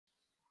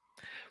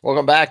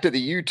Welcome back to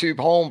the YouTube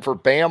home for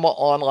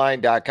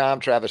BamaOnLine.com.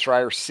 Travis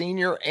Reier,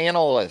 senior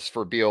analyst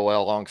for BOL,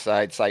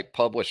 alongside site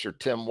publisher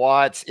Tim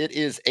Watts. It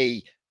is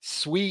a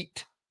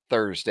sweet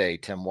Thursday,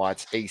 Tim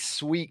Watts, a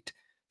sweet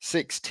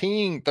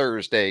 16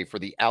 Thursday for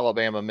the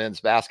Alabama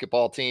men's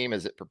basketball team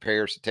as it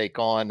prepares to take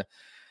on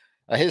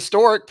a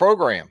historic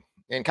program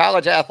in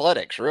college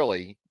athletics,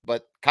 really,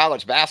 but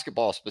college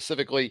basketball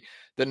specifically.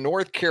 The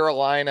North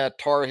Carolina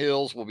Tar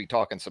Heels. We'll be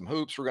talking some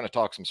hoops. We're going to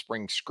talk some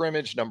spring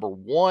scrimmage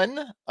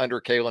 #1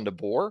 under Kalen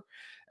DeBoer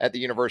at the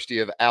University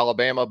of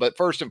Alabama. But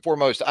first and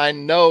foremost, I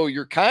know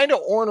you're kind of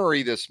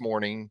ornery this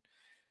morning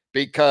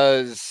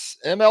because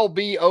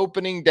MLB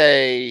opening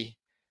day,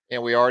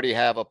 and we already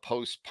have a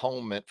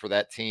postponement for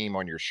that team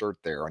on your shirt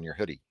there, on your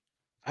hoodie.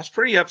 I was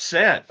pretty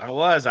upset.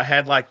 I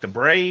had like the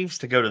Braves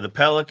to go to the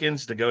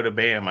Pelicans to go to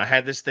Bam. I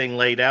had this thing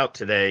laid out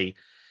today,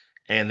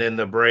 and then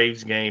the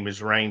Braves game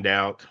is rained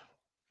out.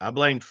 I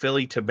blamed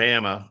Philly to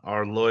Bama,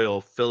 our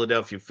loyal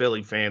Philadelphia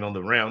Philly fan on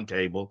the round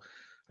table.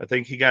 I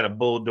think he got a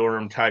Bull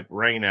Durham type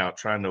rain out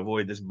trying to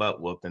avoid this butt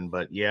whooping.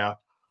 But yeah,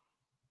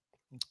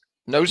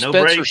 No no Spencer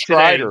Braves today.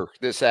 Strider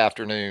this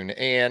afternoon,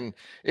 and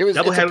it's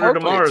Doubleheader appropriate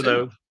tomorrow, too.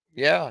 though.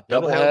 Yeah, Doubleheader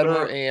doubleheader,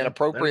 tomorrow. and Yep, that'll be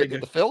appropriate that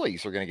good. the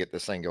Phillies are going to get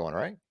this thing going,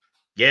 right?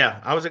 Yeah,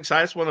 I was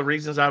excited. That's one of the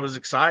reasons I was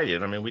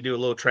excited. I mean, we do a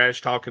little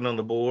trash talking on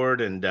the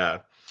board and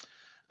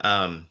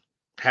um,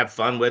 have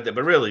fun with it,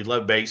 but really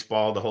love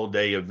baseball, the whole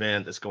day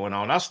event that's going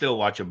on. I'll still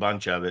watch a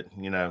bunch of it,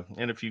 and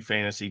a few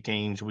fantasy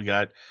teams. We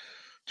got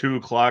 2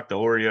 o'clock. The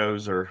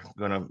Oreos are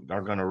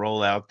gonna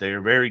roll out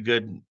there. Very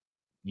good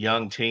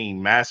young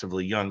team,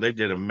 massively young. They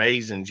did an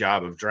amazing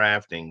job of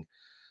drafting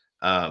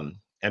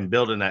and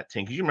building that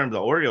team. Because you remember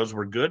the Oreos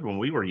were good when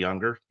we were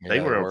younger. They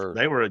Yeah, they were were.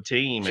 they were a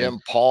team, and Jim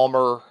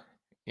Palmer,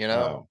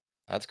 uh,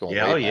 that's going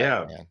yeah, way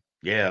oh back, yeah.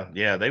 man.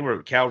 Yeah. They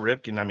were Cal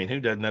Ripken. I mean, who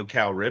doesn't know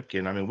Cal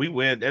Ripken? I mean, we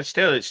went. It's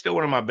still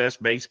one of my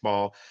best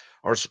baseball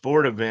or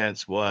sport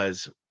events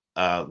was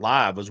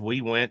live. Was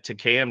we went to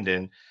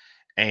Camden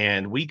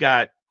and we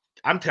got.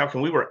 I'm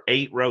talking. We were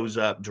 8 rows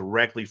up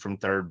directly from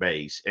third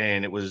base,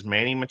 and it was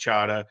Manny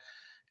Machado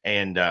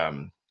and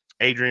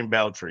Adrian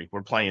Beltre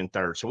were playing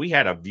third. So we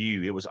had a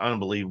view. It was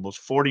unbelievable. It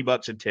was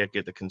 $40 a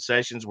ticket. The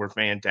concessions were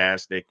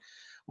fantastic.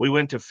 We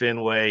went to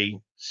Fenway,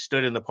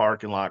 stood in the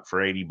parking lot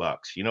for $80.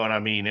 You know what I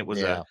mean? It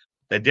was Yeah.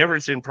 the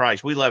difference in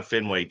price. We love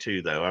Fenway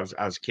too, though.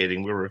 I was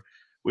kidding.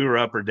 We were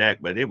upper deck,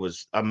 but it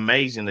was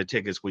amazing the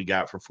tickets we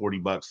got for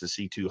 $40 to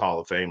see two Hall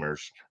of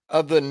Famers.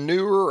 Of the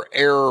newer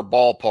era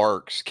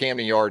ballparks,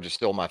 Camden Yards is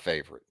still my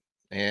favorite.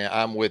 And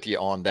I'm with you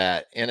on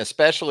that. And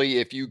especially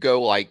if you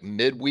go like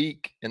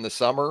midweek in the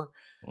summer,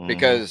 Hmm.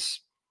 because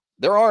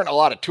there aren't a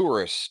lot of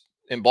tourists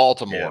in Yeah.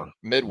 Baltimore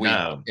midweek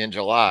No. in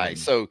July. Mm.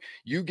 So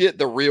you get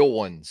the real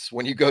ones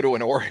when you go to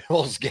an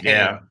Orioles Yeah.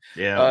 game,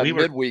 Yeah. We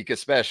were. midweek,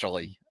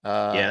 especially.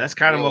 Yeah, that's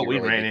kind of what Really, we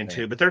really ran big fan.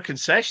 into. But their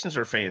concessions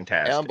are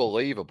fantastic.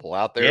 Unbelievable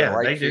out there in Yeah,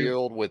 right they do.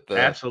 field with the,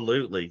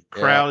 Absolutely. yeah.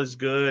 Crowd is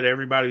good.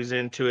 Everybody's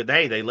into it.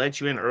 They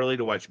let you in early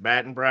to watch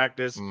batting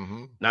practice.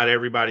 Hmm. Not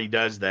everybody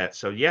does that.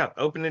 So yeah,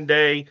 opening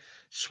day,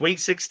 Sweet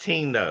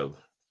 16 though.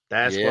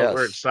 That's what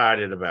we're Yes.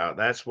 excited about.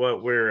 That's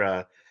what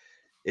we're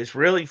it's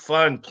really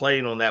fun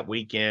playing on that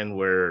weekend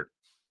where,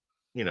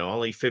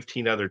 only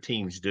 15 other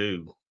teams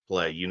do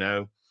play.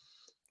 It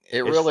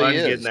It's really fun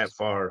getting is. that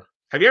far.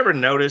 Have you ever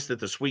noticed that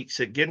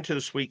getting to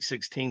the Sweet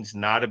 16 is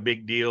not a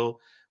big deal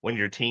when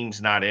your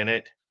team's not in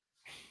it?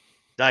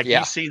 Like you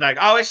Yeah. see, like,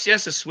 oh, it's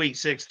just a Sweet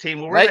 16.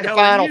 Well, where Make the the hell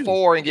are Final you?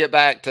 Four and get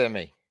back to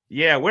me.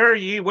 Yeah, where are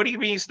you? What do you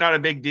mean it's not a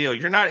big deal?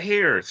 You're not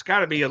here. It's got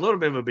to be a little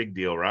bit of a big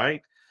deal,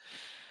 right?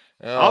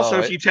 Also, Oh,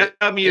 if you tell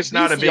me it it's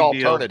not beats a the big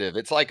deal, alternative.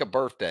 It's like a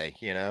birthday.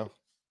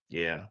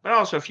 yeah. But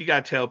also, if you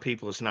got to tell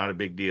people it's not a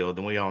big deal,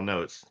 then we all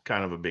know it's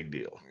kind of a big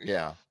deal.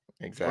 Yeah,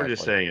 We're just exactly.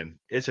 saying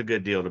it's a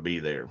good deal to be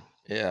there.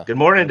 Yeah. Good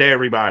morning to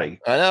everybody.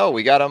 I know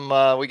we got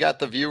them. We got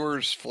the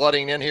viewers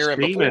flooding in here. And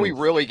before we Steven,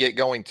 really get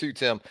going too,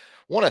 Tim,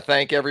 want to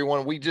thank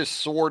everyone. We just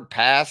soared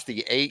past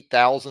the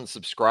 8,000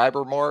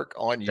 subscriber mark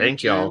on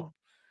thank YouTube, y'all.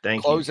 Thank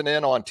you. closing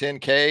in on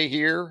 10K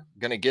here.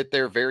 Going to get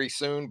there very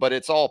soon, but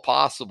it's all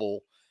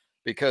possible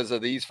because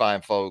of these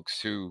fine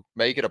folks who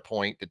make it a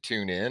point to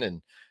tune in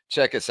and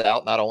check us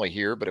out, not only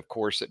here, but of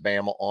course at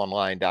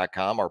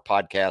BamaOnline.com, our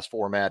podcast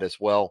format as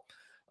well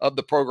of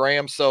the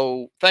program.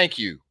 So thank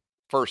you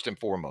first and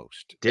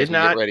foremost Did as we get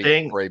not ready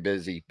think, for a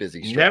busy,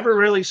 busy stretch. never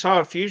really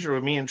saw a future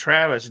with me and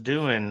Travis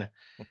doing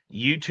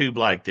YouTube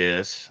like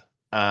this.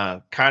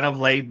 Kind of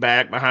laid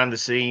back behind the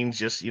scenes,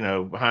 just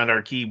behind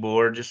our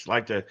keyboard, just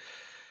like to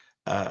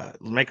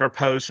make our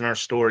posts and our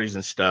stories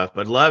and stuff.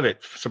 But love it.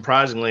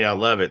 Surprisingly, I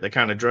love it. They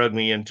kind of drug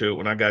me into it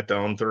when I got to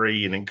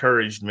On3 and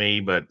encouraged me.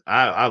 But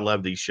I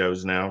love these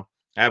shows now.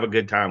 I have a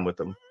good time with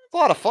them. It's a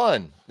lot of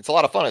fun. It's a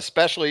lot of fun,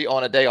 especially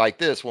on a day like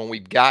this when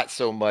we've got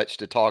so much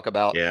to talk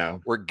about. Yeah.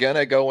 We're going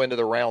to go into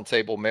the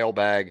roundtable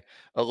mailbag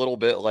a little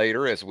bit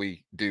later, as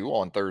we do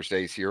on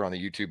Thursdays here on the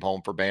YouTube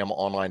home for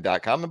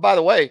BamaOnline.com. And by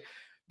the way,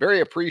 very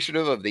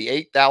appreciative of the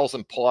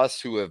 8,000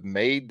 plus who have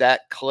made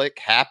that click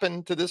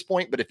happen to this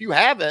point. But if you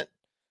haven't,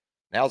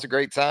 Now's a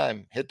great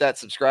time. Hit that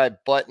subscribe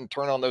button,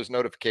 turn on those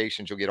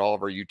notifications. You'll get all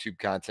of our YouTube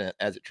content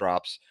as it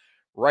drops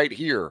right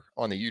here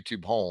on the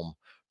YouTube home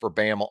for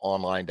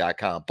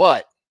BamaOnLine.com.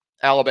 But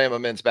Alabama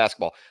men's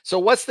basketball. So,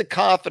 what's the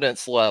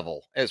confidence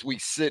level as we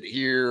sit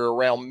here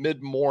around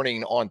mid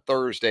morning on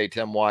Thursday,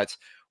 Tim Watts?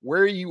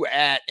 Where are you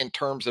at in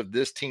terms of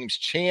this team's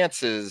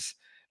chances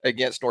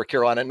against North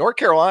Carolina? North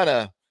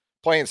Carolina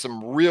playing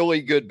some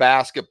really good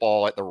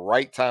basketball at the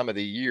right time of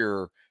the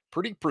year,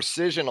 pretty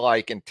precision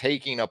like in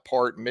taking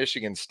apart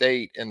Michigan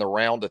State in the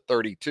round of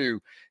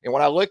 32. And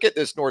when I look at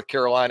this North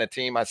Carolina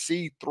team, I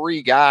see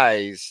three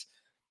guys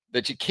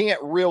that you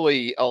can't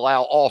really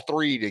allow all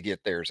three to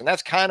get theirs. And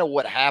that's kind of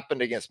what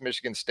happened against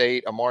Michigan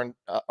State.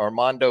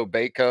 Armando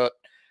Bacot.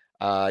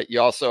 You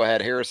also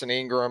had Harrison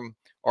Ingram,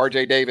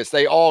 RJ Davis.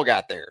 They all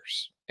got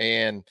theirs.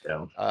 And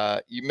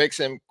you mix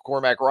in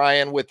Cormac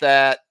Ryan with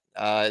that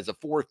as a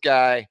fourth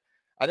guy.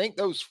 I think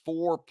those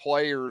four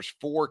players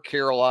for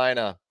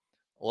Carolina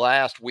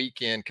last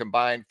weekend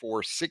combined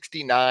for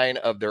 69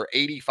 of their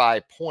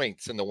 85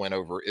 points in the win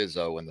over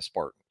Izzo and the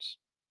Spartans.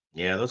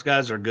 Yeah, those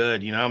guys are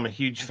good. I'm a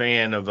huge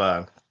fan of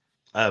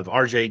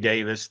RJ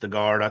Davis, the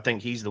guard. I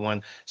think he's the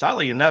one.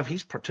 Oddly enough,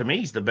 to me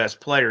he's the best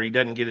player. He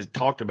doesn't get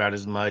talked about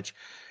as much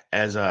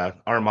as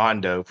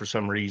Armando for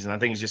some reason. I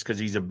think it's just because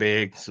he's a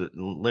big,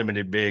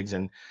 limited bigs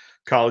in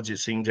college. It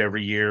seems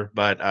every year,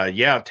 but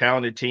yeah,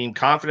 talented team,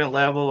 confident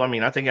level. I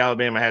mean, I think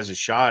Alabama has a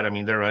shot. I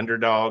mean, they're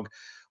underdog.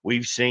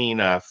 We've seen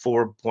a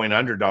 4-point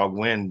underdog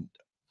win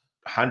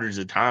hundreds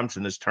of times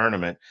in this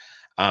tournament.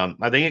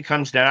 I think it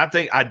comes down.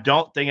 I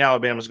don't think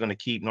Alabama's going to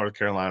keep North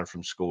Carolina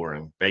from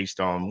scoring based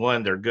on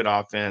one, their good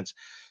offense,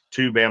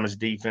 two, Bama's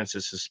defense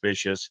is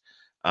suspicious,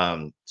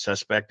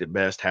 suspect at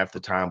best half the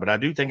time. But I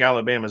do think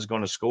Alabama's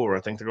going to score.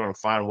 I think they're going to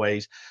find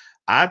ways.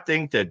 I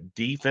think the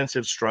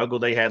defensive struggle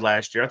they had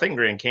last year, I think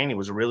Grand Canyon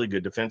was a really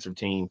good defensive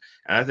team.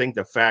 And I think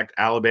the fact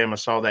Alabama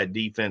saw that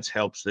defense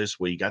helps this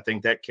week. I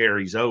think that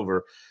carries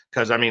over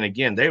because, I mean,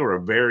 again, they were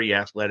a very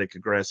athletic,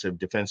 aggressive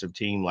defensive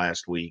team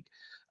last week.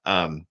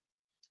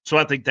 So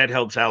I think that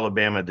helps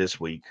Alabama this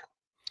week.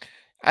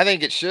 I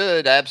think it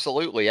should.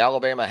 Absolutely.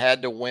 Alabama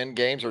had to win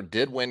games or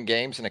did win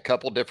games in a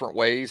couple different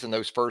ways in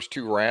those first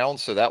two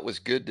rounds. So that was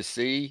good to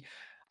see.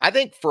 I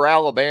think for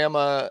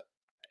Alabama,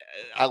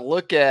 I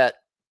look at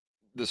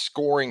the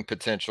scoring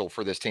potential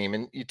for this team,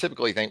 and you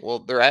typically think, well,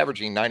 they're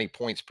averaging 90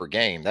 points per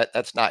game.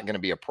 That's not going to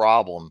be a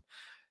problem.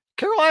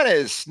 Carolina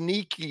is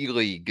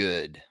sneakily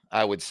good,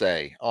 I would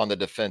say, on the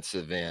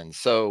defensive end.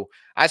 So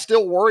I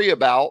still worry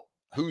about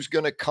who's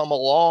going to come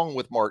along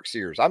with Mark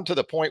Sears. I'm to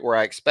the point where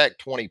I expect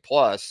 20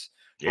 plus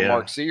from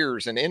Mark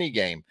Sears in any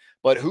game.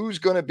 But who's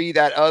going to be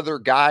that other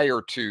guy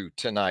or two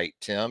tonight,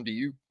 Tim? Do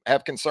you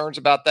have concerns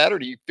about that, or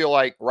do you feel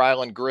like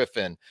Rylan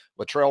Griffin,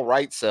 Latrell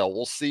Wrightsell,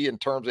 we'll see in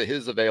terms of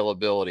his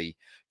availability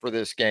for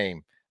this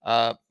game?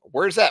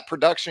 Where's that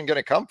production going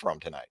to come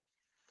from tonight?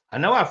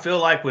 I feel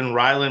like when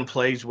Rylan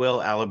plays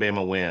well,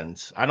 Alabama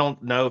wins. I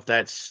don't know if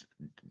that's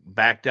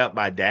backed up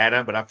by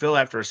data, but I feel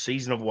after a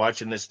season of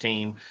watching this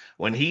team,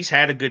 when he's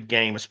had a good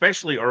game,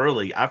 especially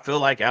early, I feel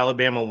like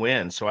Alabama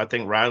wins. So I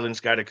think Rylan's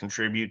got to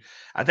contribute.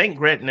 I think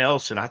Grant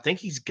Nelson, I think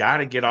he's got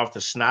to get off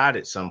the snide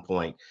at some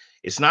point.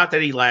 It's not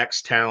that he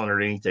lacks talent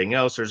or anything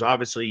else. There's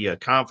obviously a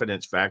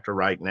confidence factor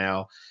right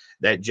now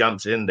that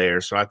jumps in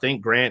there. So I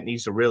think Grant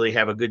needs to really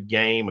have a good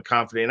game, a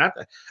confident.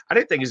 I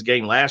didn't think his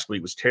game last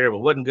week was terrible.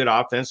 It wasn't good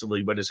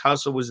offensively, but his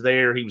hustle was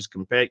there. He was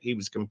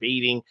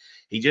competing.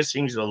 He just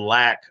seems to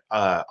lack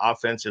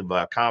offensive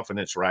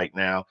confidence right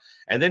now.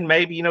 And then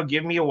maybe,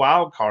 give me a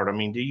wild card. I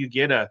mean, do you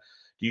get a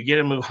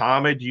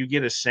Muhammad? Do you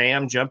get a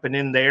Sam jumping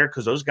in there?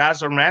 Because those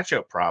guys are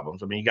matchup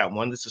problems. I mean, you got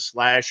one that's a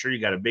slasher. You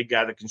got a big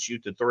guy that can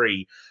shoot the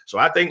three. So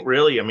I think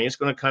really, I mean, it's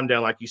going to come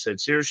down, like you said,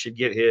 Sears should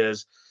get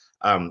his.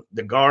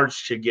 The guards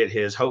should get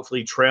his.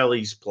 Hopefully,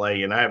 Trelly's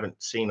play, and I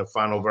haven't seen a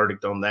final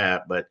verdict on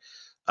that. But,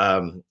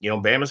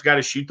 Bama's got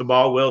to shoot the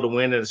ball well to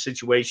win in a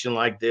situation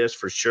like this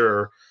for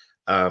sure.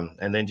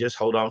 And then just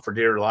hold on for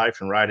dear life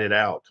and ride it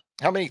out.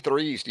 How many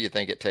threes do you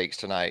think it takes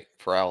tonight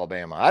for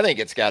Alabama? I think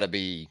it's got to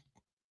be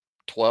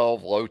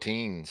 12, low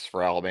teens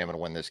for Alabama to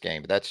win this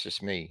game, but that's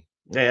just me.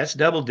 Yeah, that's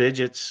double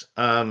digits.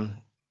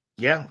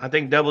 Yeah, I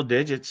think double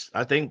digits.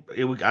 I think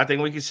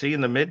we can see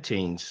in the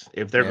mid-teens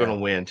if they're going to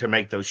win to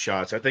make those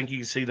shots. I think you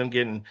can see them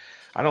getting,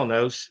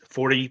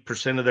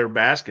 40% of their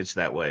baskets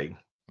that way.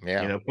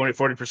 Yeah.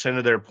 40%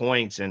 of their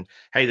points. And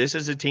hey, this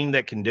is a team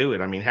that can do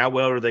it. I mean, how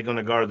well are they going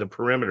to guard the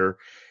perimeter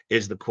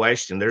is the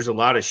question. There's a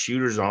lot of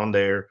shooters on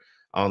there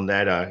on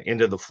that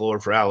end of the floor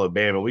for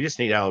Alabama. We just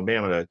need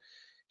Alabama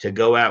to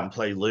go out and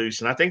play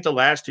loose. And I think the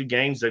last two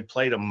games they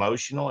played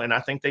emotional, and I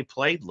think they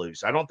played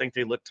loose. I don't think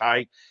they looked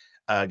tight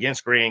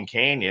against Grand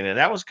Canyon, and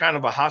that was kind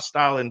of a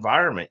hostile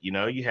environment.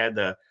 You had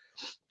the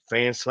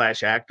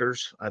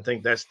fans/actors. I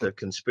think that's the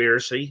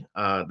conspiracy.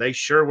 They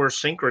sure were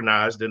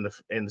synchronized in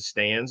the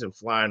stands and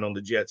flying on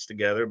the jets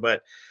together.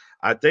 But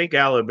I think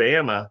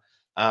Alabama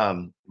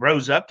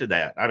rose up to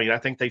that. I mean, I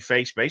think they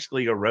faced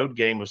basically a road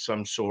game of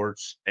some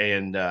sorts,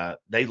 and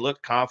they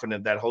looked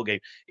confident that whole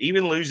game.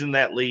 Even losing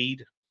that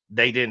lead,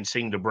 they didn't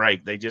seem to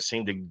break. They just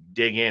seemed to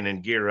dig in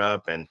and gear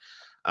up, and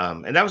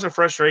that was a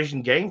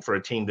frustration game for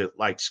a team that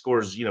like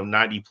scores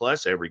 90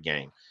 plus every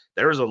game.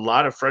 There was a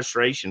lot of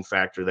frustration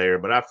factor there,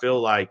 but I feel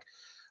like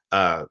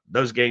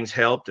those games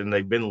helped, and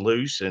they've been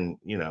loose. And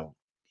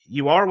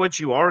you are what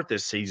you are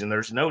this season.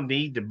 There's no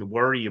need to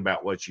worry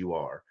about what you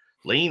are.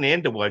 Lean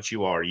into what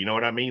you are. You know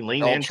what I mean?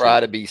 Lean Don't into try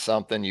it. to be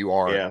something you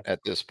aren't Yeah. at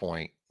this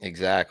point.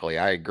 Exactly.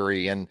 I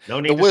agree. And No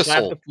the need to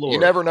slap the whistle, you floor.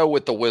 never know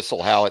with the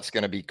whistle how it's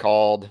going to be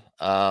called.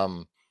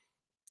 I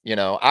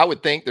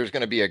would think there's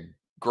going to be a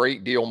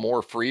great deal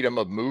more freedom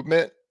of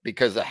movement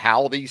because of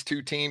how these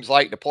two teams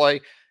like to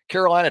play.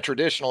 Carolina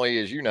traditionally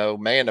is,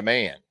 man to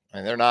man,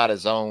 and they're not a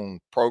zone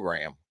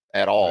program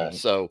at all. Right.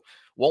 So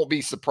won't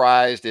be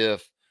surprised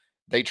if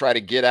they try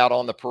to get out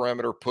on the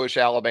perimeter, push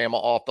Alabama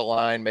off the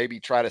line, maybe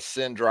try to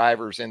send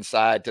drivers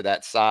inside to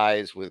that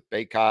size with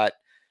Baycott.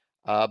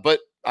 But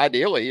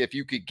ideally, if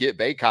you could get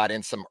Baycott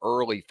in some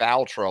early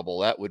foul trouble,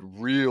 that would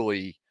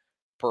really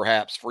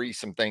perhaps free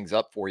some things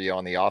up for you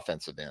on the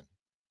offensive end.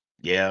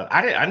 Yeah,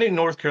 I knew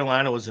North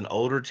Carolina was an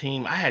older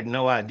team. I had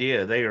no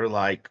idea they are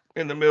like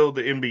in the middle of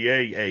the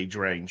NBA age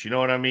range. You know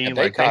what I And mean?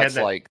 Like they had Baycott's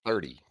that. like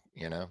 30.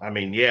 I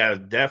mean, yeah,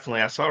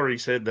 definitely. I saw already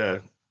said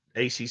the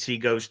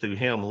ACC goes through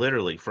him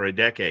literally for a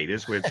decade.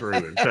 Is where through,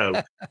 and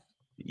so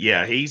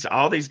yeah, he's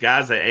all these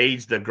guys that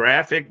age. The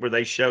graphic where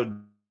they showed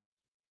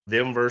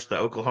them versus the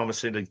Oklahoma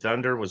City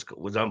Thunder was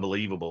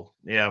unbelievable.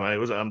 Yeah, I mean, it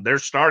was their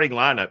starting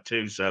lineup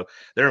too. So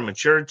they're a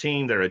mature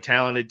team. They're a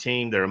talented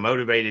team. They're a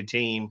motivated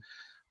team.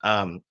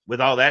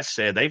 With all that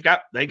said, they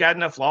got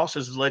enough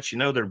losses to let you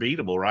know they're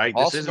beatable, right?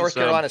 This Also, isn't North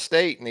some. Carolina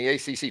State in the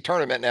ACC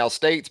tournament. Now,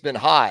 State's been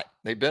hot.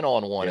 They've been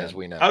on one, Yeah. as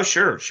we know. Oh,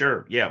 sure,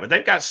 sure. Yeah, but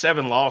they've got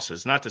 7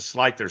 losses. Not to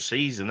slight their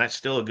season, that's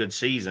still a good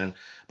season.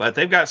 But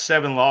they've got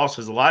 7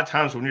 losses. A lot of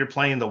times when you're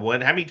playing the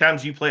one, how many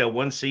times you play a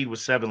 1 seed with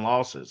 7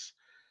 losses?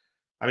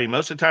 I mean,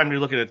 most of the time you're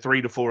looking at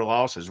 3 to 4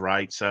 losses,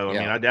 right? So, I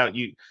mean, Yeah. I doubt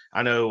you.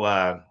 I know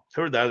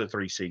who are the other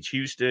 3 seeds?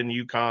 Houston,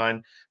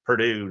 UConn,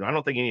 Purdue. I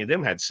don't think any of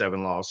them had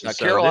 7 Now, losses. So this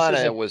Carolina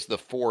isn't. was the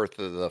fourth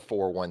of the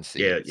 4-1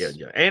 Yeah, yeah, seeds.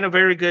 yeah, and a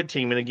very good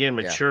team, and again,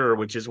 Yeah. mature,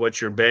 which is what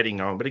you're betting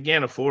on. But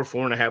again, a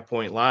 4.5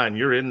 point line,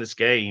 you're in this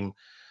game.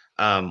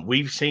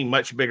 We've seen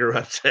much bigger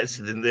upsets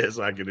than this,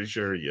 I can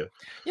assure you.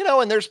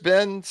 And there's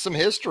been some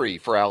history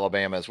for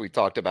Alabama, as we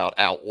talked about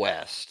out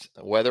west,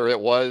 whether it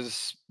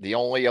was the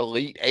only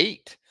Elite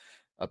Eight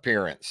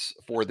appearance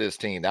for this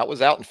team. That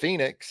was out in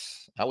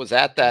Phoenix. I was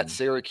at that Mm.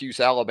 Syracuse,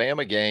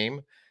 Alabama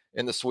game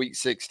in the Sweet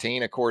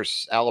 16. Of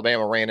course,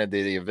 Alabama ran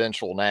into the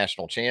eventual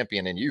national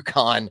champion in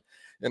UConn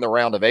in the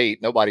round of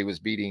 8. Nobody was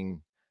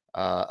beating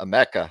a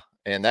Mecca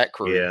and that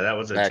crew Yeah, that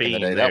was a back in the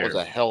team day. That was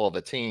there. a hell of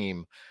a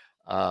team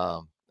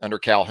under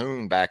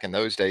Calhoun back in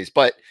those days.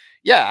 But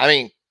yeah, I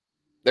mean,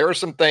 there are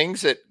some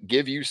things that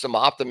give you some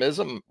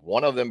optimism.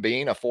 One of them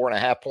being a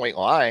 4.5 point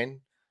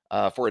line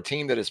for a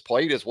team that has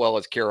played as well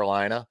as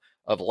Carolina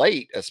of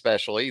late,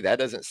 especially. That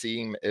doesn't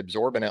seem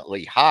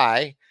absorbently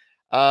high.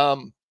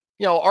 Um,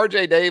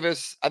 RJ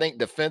Davis, I think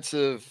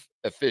defensive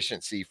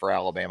efficiency for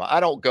Alabama. I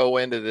don't go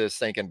into this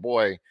thinking,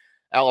 boy,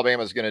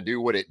 Alabama's going to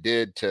do what it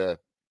did to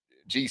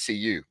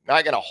GCU.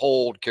 Not going to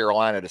hold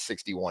Carolina to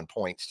 61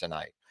 points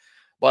tonight.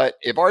 But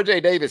if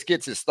RJ Davis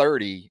gets his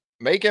 30,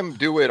 make him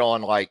do it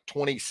on like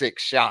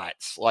 26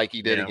 shots like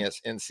he did Yeah,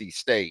 against NC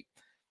State.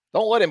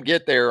 Don't let him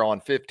get there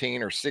on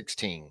 15 or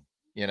 16,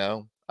 you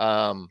know.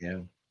 yeah.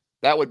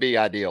 That would be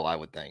ideal, I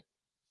would think.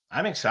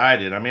 I'm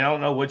excited. I mean, I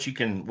don't know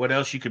what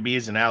else you could be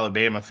as an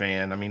Alabama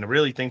fan. I mean, I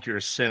really think you're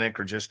a cynic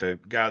or just a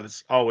guy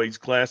that's always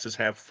glasses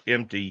half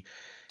empty.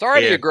 It's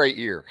already a If great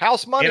year.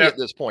 House in money a at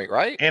this point,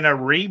 right? in a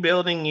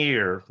rebuilding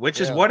year, which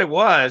is Yeah. what it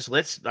was.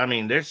 I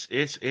mean,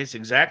 it's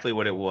exactly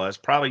what it was.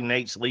 Probably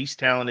Nate's least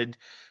talented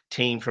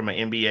team from an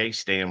NBA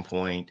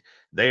standpoint.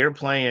 They are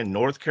playing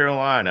North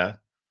Carolina,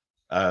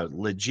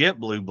 legit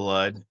blue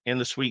blood in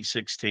the Sweet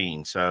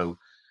 16. So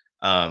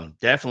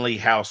definitely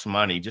house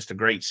money. Just a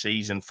great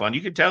season, fun.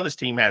 You can tell this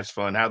team has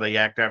fun how they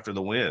act after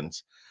the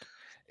wins.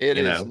 It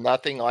You is know,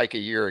 nothing like a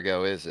year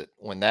ago, is it?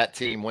 When that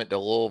team went to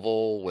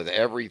Louisville with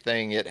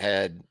everything it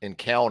had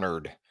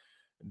encountered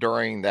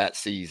during that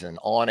season,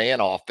 on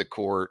and off the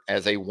court,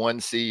 as a 1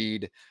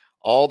 seed,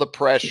 all the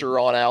pressure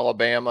on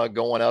Alabama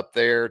going up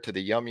there to the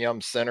Yum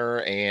Yum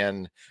Center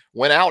and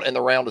went out in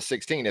the round of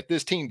 16. If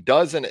this team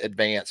doesn't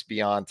advance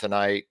beyond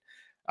tonight,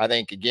 I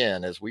think,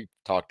 again, as we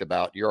talked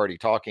about, you're already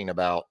talking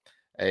about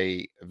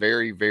a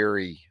very,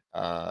 very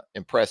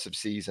impressive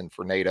season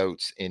for Nate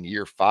Oates in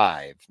year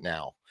 5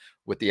 now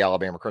with the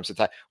Alabama Crimson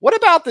Tide. What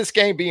about this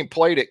game being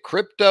played at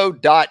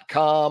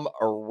crypto.com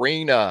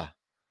arena?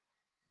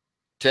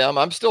 Tim,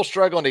 I'm still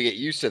struggling to get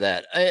used to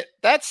that.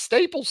 That's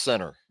Staples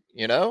Center,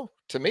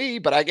 to me,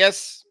 but I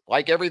guess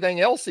like everything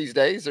else these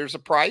days, there's a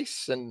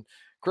price and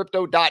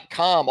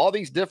crypto.com, all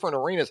these different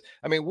arenas.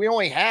 I mean, we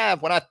only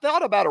have, when I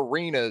thought about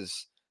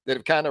arenas that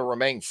have kind of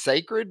remained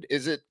sacred,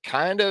 is it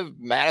kind of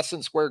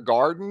Madison Square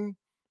Garden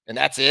and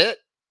that's it?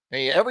 I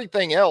mean,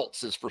 everything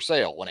else is for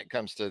sale when it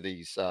comes to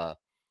these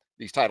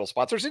title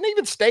sponsors and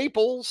even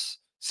Staples.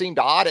 seemed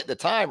odd at the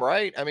time,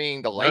 right? I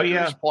mean, the Oh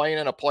yeah. Lakers playing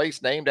in a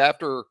place named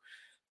after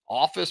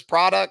office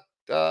product.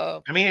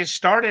 I mean, it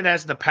started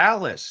as the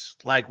Palace.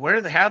 Like,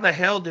 how the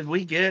hell did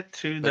we get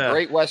to The the?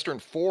 Great Western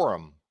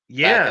Forum back in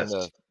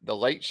Yes, the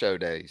late show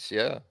days.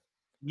 Yeah.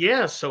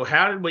 yes. So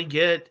how did we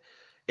get?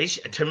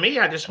 To me,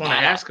 I just want to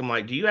Bama. ask them,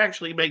 like, do you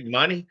actually make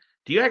money?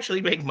 Do you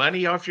actually make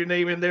money off your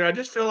name in there? I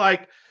feel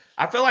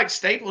like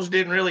Staples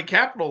didn't really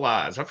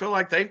capitalize. I feel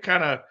like they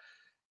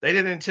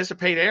didn't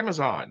anticipate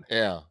Amazon.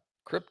 Yeah.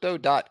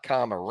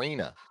 Crypto.com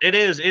arena. It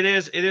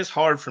is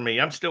hard for me.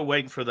 I'm still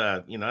waiting for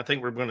I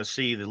think we're going to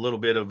see the little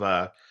bit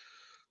of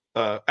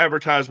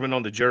advertisement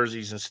on the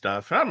jerseys and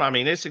stuff. I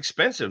mean, it's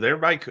expensive.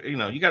 Everybody, you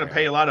got to Yeah.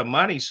 pay a lot of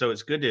money, so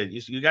it's good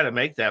you got to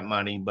make that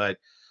money. But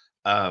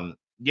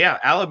yeah,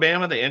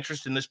 Alabama, the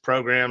interest in this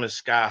program is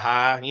sky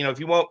high. If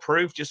you want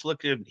proof, just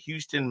look at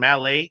Houston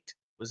Malate.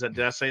 Did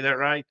I say that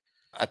right?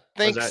 I Was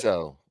think that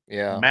so.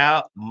 Yeah.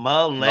 Mallet,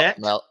 Mallet.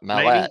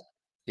 maybe?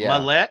 Yeah.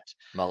 Mallet.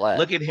 Mallet.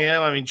 Look at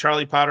him. I mean,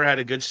 Charlie Potter had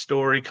a good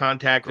story,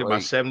 contacted by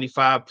Great.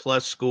 75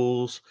 plus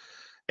schools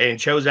and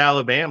chose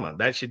Alabama.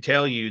 That should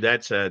tell you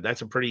that's a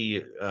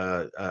pretty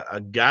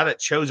a guy that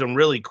chose them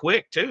really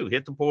quick too.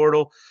 Hit the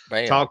portal,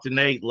 Bam. talked to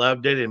Nate,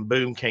 loved it, and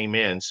boom, came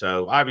in.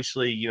 So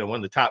obviously, one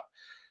of the top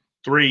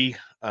three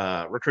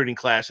recruiting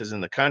classes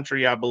in the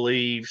country, I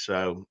believe.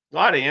 So a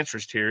lot of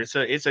interest here.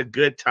 It's a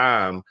good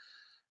time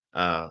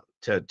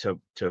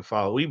to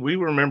follow. We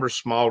remember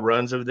small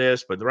runs of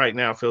this, but right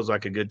now feels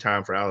like a good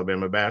time for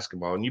Alabama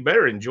basketball, and you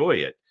better enjoy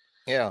it.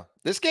 Yeah.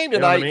 This game You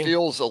know what I tonight mean?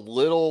 feels a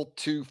little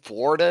too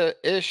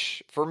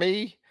Florida-ish for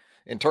me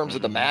in terms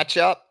of the Mhm.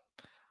 matchup.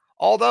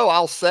 Although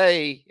I'll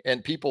say,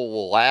 and people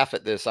will laugh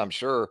at this, I'm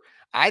sure,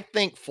 I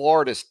think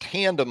Florida's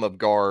tandem of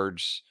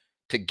guards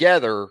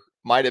together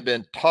might have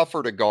been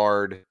tougher to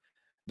guard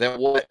than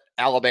what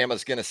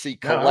Alabama's going to see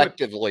No, I would.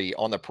 collectively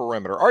on the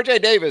perimeter. RJ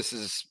Davis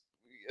is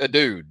a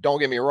dude, don't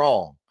get me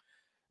wrong.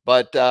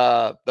 But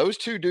those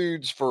two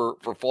dudes for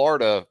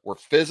Florida were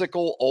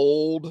physical,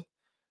 old,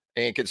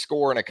 and could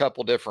score in a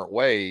couple different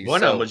ways.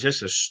 One of them So was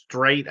just a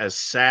straight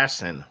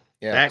assassin.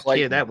 yeah, That kid,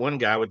 Clayton. that one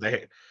guy with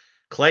the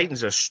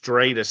Clayton's a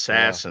straight Yeah,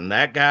 assassin.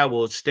 That guy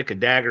will stick a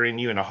dagger in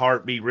you in a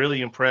heartbeat.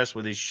 Really impressed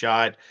with his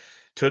shot.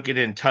 Took it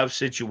in tough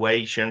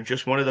situations.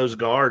 Just one of those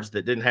guards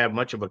that didn't have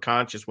much of a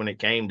conscience when it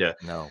came to,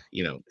 no,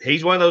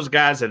 he's one of those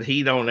guys that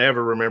he don't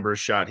ever remember a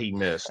shot he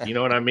missed. You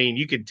know what I mean?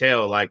 You could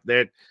tell like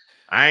that.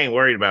 I ain't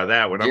worried about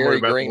that one. I'm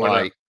worried Gary about the one.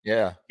 Greenlight.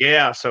 Yeah,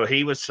 Yeah, so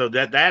he was so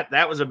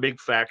that was a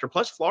big factor.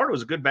 Plus, Florida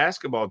was a good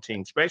basketball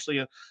team, especially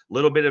a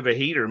little bit of a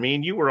heater. Me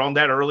and you were on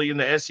that early in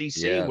the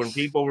SEC when yes,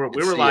 people could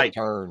we were see it like,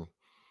 turn.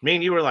 me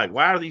and you were like,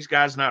 why are these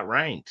guys not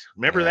ranked?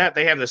 Remember Yeah, that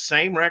they have the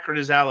same record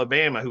as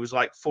Alabama, who was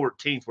like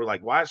 14th. We're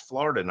like, why is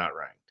Florida not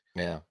ranked?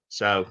 yeah,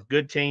 So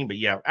good team, but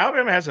yeah,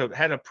 Alabama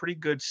had a pretty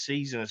good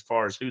season as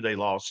far as who they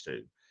lost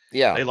to.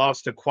 yeah. They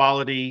lost to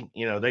quality,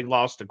 they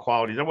lost to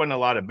quality. There wasn't a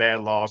lot of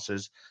bad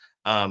losses.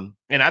 And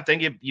I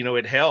think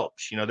it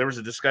helps. There was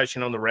a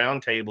discussion on the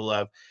roundtable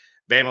of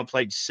Bama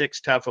played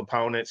six tough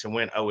opponents and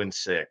went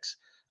 0-6.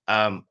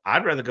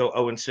 I'd rather go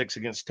 0-6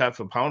 against tough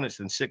opponents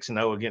than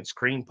 6-0 against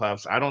cream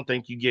puffs. I don't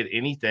think you get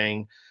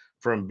anything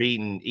from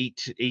beating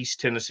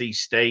East Tennessee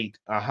State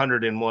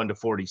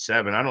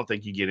 101-47. I don't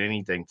think you get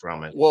anything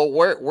from it. Well,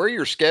 where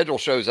your schedule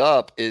shows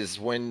up is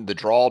when the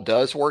draw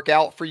does work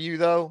out for you,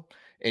 though,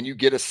 and you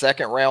get a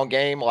second round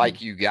game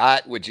like you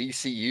got with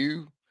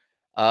GCU,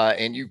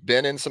 and you've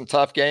been in some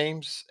tough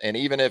games, and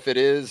even if it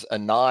is a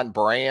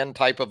non-brand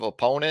type of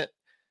opponent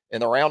in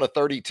the round of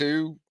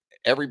 32,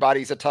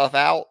 everybody's a tough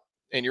out,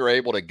 and you're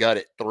able to gut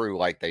it through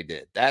like they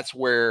did. That's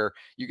where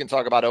you can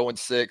talk about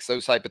 0-6,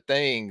 those type of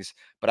things,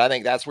 but I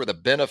think that's where the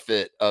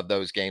benefit of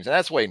those games, and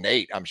that's the way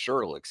Nate, I'm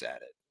sure, looks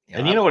at it.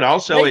 And you know what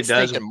also it Nate's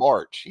does? thinking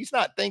March. He's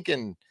not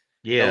thinking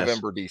Yes.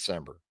 November,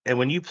 December. And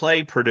when you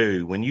play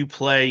Purdue, when you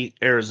play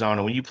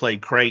Arizona, when you play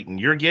Creighton,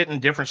 you're getting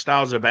different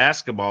styles of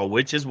basketball,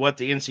 which is what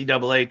the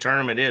NCAA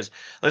tournament is.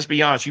 Let's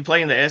be honest. You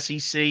play in the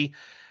SEC,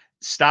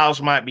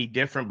 styles might be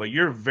different, but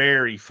you're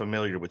very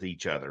familiar with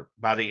each other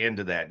by the end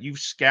of that. You've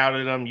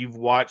scouted them, you've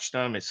watched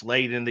them. It's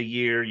late in the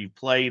year, you've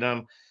played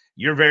them.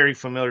 You're very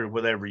familiar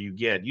with whatever you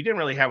get. You didn't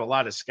really have a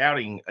lot of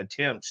scouting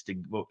attempts to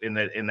in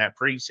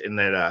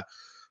that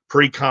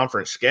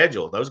pre-conference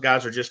schedule. Those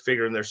guys are just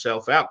figuring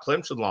themselves out.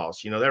 Clemson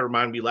lost. That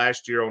reminded me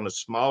last year on a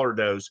smaller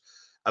dose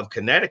of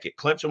Connecticut.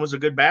 Clemson was a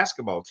good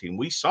basketball team.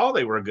 We saw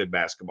they were a good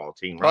basketball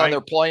team, Well, and right? they're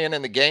playing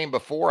in the game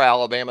before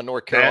Alabama,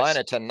 North That's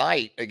Carolina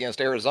tonight against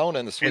Arizona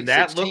in the and Sweet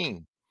that looked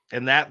 16.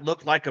 and that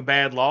looked like a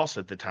bad loss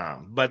at the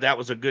time, but that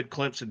was a good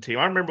Clemson team.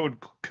 I remember when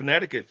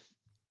Connecticut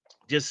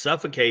just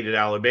suffocated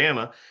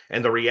Alabama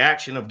and the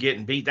reaction of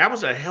getting beat. That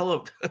was a hell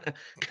of Yeah,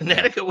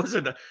 Connecticut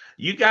the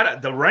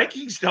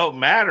rankings don't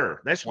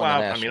matter. That's won the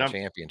why I mean national I'm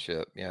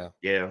championship. Yeah.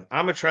 Yeah,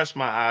 I'm a trust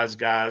my eyes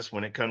guys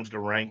when it comes to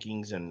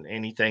rankings and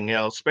anything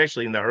else,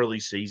 especially in the early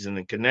season.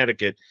 And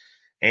Connecticut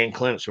and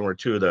Clemson were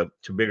two of the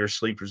two bigger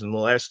sleepers in the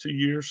last 2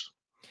 years.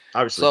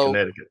 Obviously, So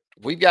Connecticut.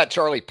 we've got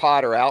Charlie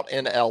Potter out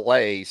in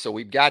LA. So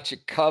we've got you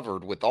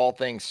covered with all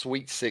things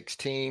Sweet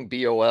 16,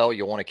 BOL.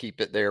 You'll want to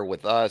keep it there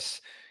with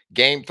us.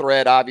 Game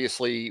thread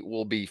obviously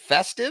will be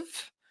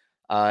festive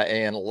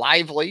and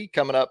lively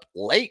coming up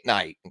late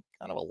night,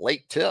 kind of a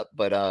late tip.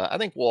 But I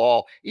think we'll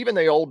all, even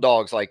the old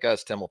dogs like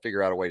us, Tim, will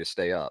figure out a way to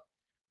stay up.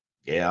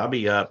 Yeah, I'll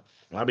be up.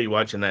 I'll be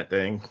watching that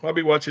thing. I'll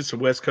be watching some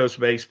West Coast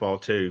baseball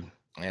too,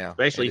 Yeah,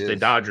 especially it if the is.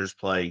 Dodgers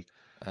play.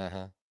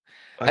 Uh-huh.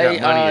 I got Hey,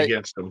 money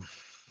against them.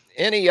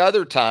 any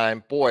other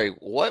time, boy,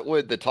 what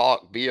would the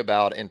talk be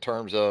about in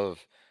terms of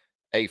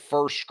a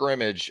first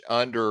scrimmage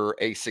under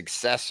a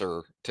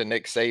successor to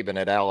Nick Saban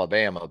at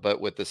Alabama?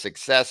 But with the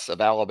success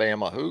of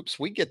Alabama hoops,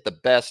 we get the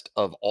best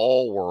of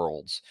all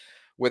worlds.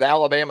 With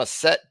Alabama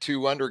set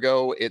to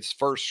undergo its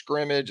first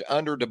scrimmage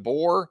under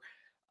DeBoer,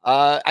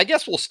 I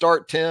guess we'll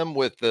start, Tim,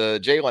 with the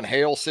Jalen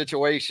Hale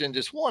situation.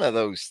 Just one of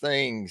those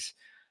things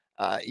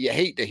you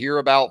hate to hear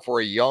about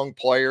for a young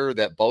player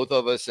that both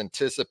of us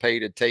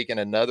anticipated taking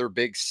another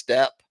big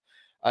step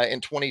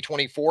in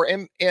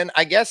 2024. And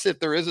I guess if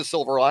there is a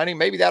silver lining,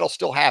 maybe that'll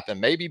still happen.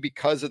 Maybe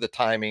because of the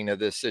timing of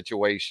this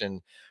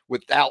situation,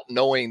 without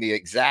knowing the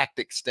exact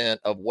extent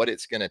of what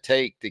it's going to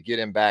take to get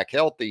him back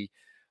healthy.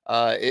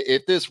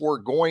 If this were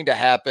going to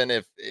happen,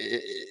 if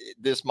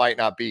this might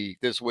not be,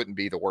 this wouldn't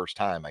be the worst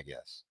time, I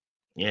guess.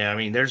 Yeah, I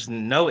mean, there's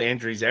no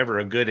injury's ever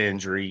a good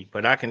injury,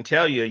 but I can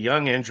tell you a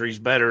young injury's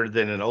better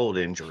than an old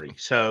injury.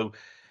 So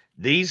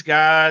these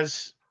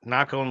guys,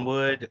 knock on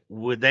wood,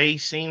 would they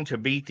seem to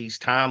beat these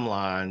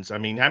timelines? I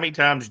mean, how many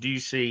times do you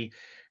see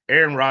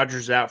Aaron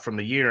Rodgers out from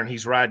the year and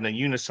he's riding a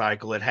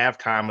unicycle at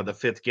halftime of the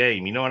fifth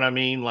game? You know what I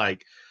mean?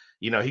 Like,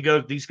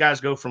 these guys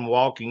go from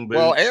walking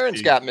Well, boots Aaron's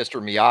to got Mr.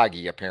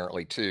 Miyagi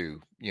apparently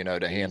too, to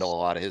handle he's a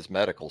lot of his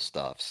medical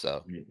stuff.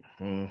 So I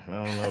don't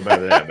know about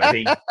that,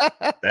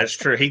 but that's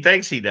true. He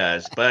thinks he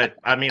does, but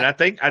I mean, I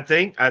think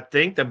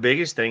the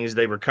biggest thing is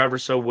they recover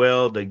so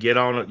well. They get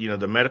on.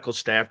 The medical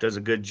staff does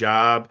a good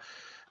job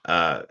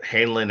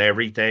handling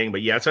everything.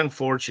 But yeah, it's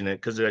unfortunate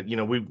because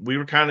we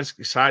were kind of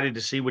excited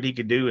to see what he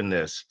could do in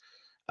this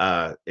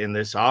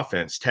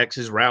offense.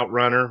 Texas route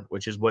runner,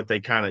 which is what they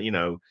kind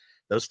of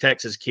those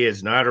Texas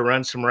kids know how to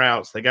run some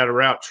routes. They got a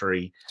route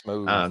tree.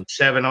 smooth.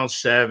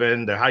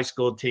 7-on-7, the high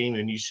school team,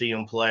 and you see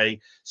them play.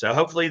 So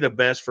hopefully the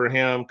best for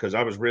him because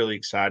I was really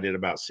excited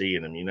about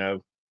seeing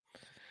him.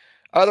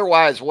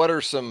 Otherwise, what are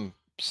some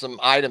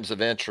items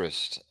of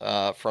interest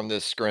from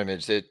this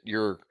scrimmage that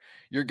you're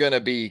going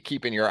to be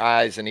keeping your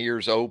eyes and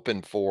ears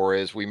open for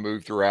as we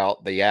move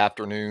throughout the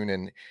afternoon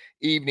and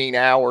evening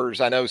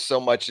hours? I know so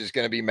much is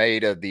going to be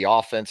made of the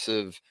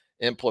offensive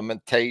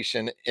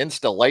implementation.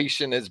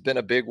 Installation has been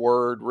a big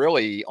word,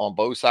 really, on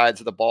both sides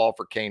of the ball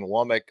for Kane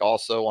Womack,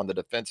 also on the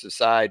defensive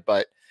side.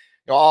 But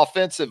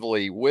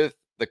offensively, with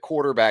the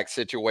quarterback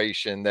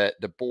situation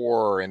that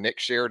DeBoer and Nick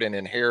Sheridan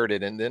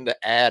inherited, and then to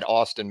add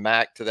Austin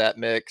Mack to that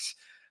mix,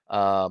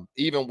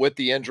 even with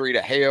the injury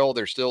to Hale,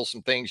 there's still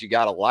some things you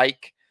got to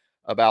like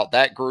about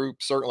that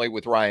group. Certainly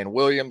with Ryan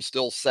Williams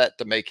still set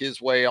to make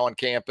his way on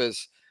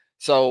campus.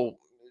 So,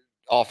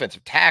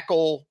 offensive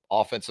tackle,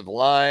 offensive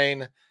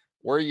line,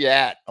 where are you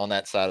at on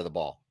that side of the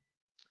ball?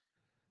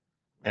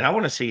 And I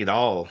want to see it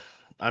all.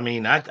 I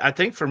mean, I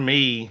think for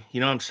me,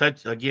 I'm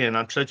such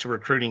a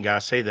recruiting guy. I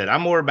say that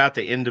I'm more about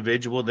the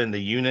individual than the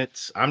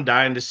units. I'm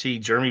dying to see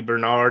Jeremy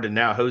Bernard and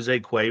now Jose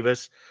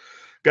Cuevas,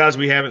 guys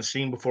we haven't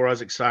seen before. I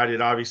was excited,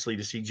 obviously,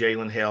 to see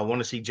Jalen Hale. I want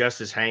to see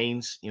Justice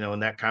Haynes,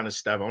 and that kind of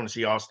stuff. I want to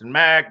see Austin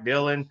Mack,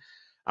 Dylan.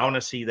 I want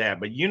to see that.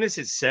 But units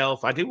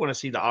itself, I do want to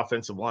see the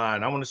offensive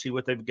line. I want to see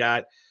what they've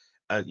got.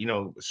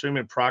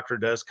 Assuming Proctor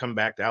does come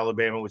back to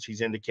Alabama, which he's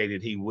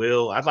indicated he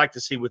will, I'd like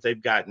to see what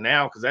they've got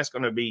now because that's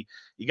going to be,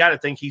 you got to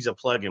think he's a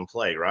plug and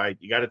play, right?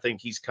 You got to think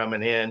he's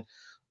coming in,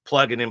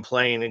 plugging and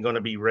playing and going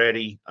to be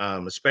ready.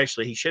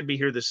 Especially he should be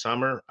here this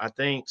summer, I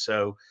think.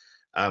 So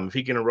if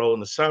he can enroll in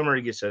the summer,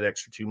 he gets that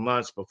extra 2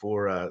 months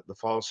before the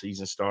fall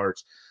season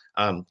starts.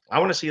 I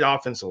want to see the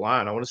offensive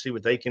line. I want to see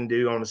what they can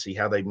do. I want to see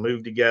how they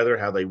move together,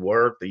 how they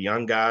work, the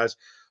young guys.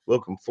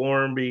 Wilcom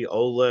Formby,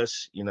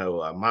 Olis,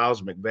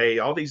 Miles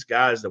McVay, all these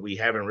guys that we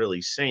haven't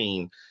really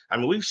seen. I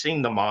mean, we've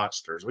seen the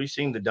monsters. We've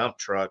seen the dump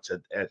trucks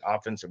at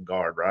offensive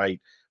guard, right?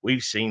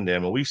 We've seen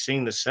them, and we've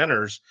seen the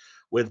centers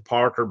with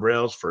Parker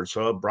Brailsford.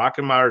 So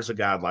Brockenmeyer is a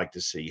guy I'd like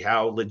to see.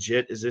 How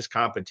legit is this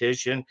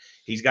competition?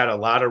 He's got a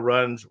lot of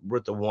runs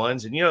with the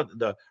ones, and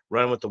the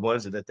run with the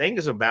ones. And the thing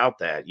is about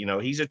that,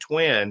 he's a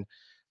twin,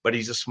 but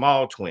he's a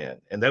small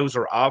twin, and those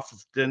are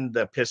often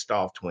the pissed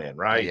off twin,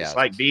 right? Yes.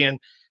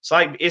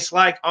 It's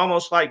like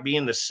almost like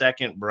being the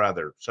second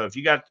brother. So if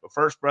you got a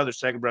first brother,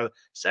 second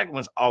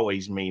one's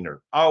always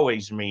meaner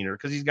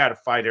because he's got to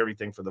fight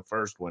everything for the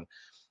first one.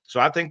 So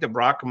I think that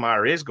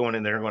Brockemeyer is going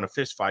in there and going to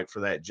fist fight for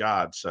that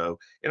job. So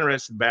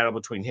interesting battle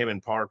between him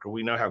and Parker.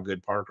 We know how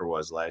good Parker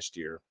was last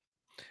year.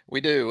 We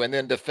do. And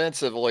then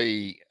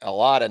defensively, a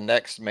lot of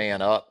next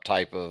man up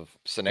type of Yeah.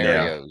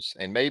 scenarios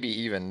and maybe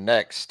even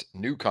next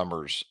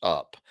newcomers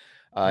up.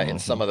 in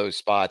some of those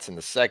spots in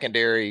the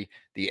secondary.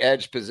 The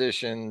edge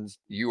positions,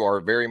 you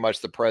are very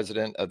much the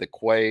president of the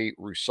Quay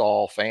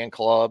Rusal fan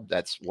club.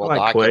 That's I well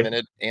like Quay.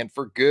 documented and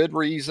for good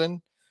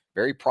reason.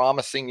 Very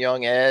promising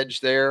young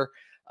edge there.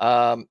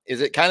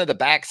 Is it kind of the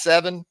back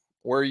seven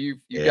where you've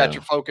got Yeah.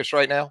 your focus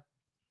right now?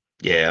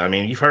 Yeah, I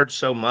mean, you've heard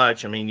so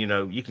much. I mean,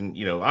 you can,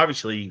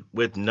 obviously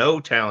with no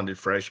talented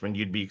freshmen,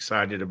 you'd be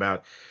excited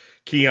about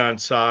Keon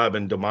Saab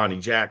and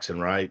Damani Jackson,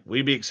 right?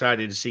 We'd be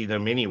excited to see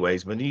them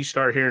anyways. But then you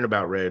start hearing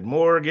about Red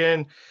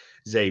Morgan,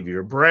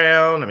 Xavier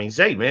Brown. I mean,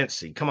 Zay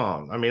Mincy, come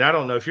on. I mean, I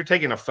don't know if you're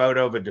taking a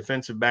photo of a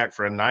defensive back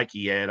for a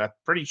Nike ad. I'm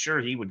pretty sure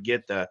he'd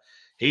get the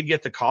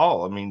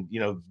call. I mean,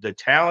 the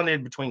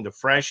talented between the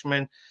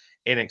freshmen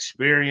and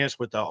experience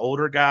with the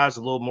older guys,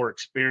 a little more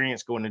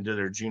experience going into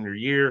their junior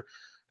year.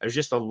 There's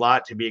just a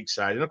lot to be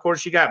excited. And of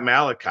course, you got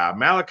Malachi.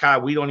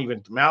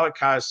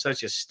 Malachi is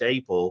such a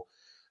staple.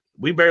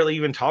 We barely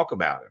even talk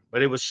about him,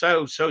 but it was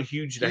so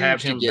huge to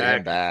have Huge to him get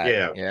him back. back.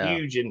 Yeah, Yeah.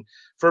 huge and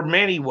for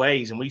many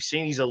ways. And we've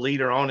seen he's a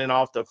leader on and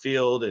off the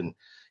field and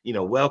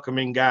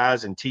welcoming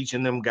guys and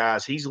teaching them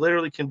guys. He's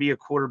literally can be a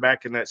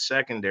quarterback in that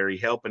secondary,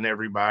 helping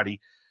everybody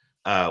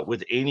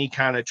with any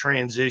kind of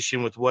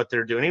transition with what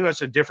they're doing. Even though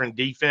it's a different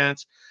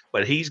defense,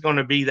 but he's going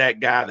to be that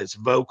guy that's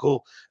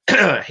vocal.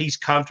 He's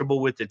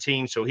comfortable with the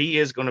team, so he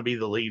is going to be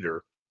the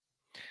leader.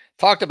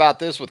 Talked about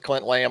this with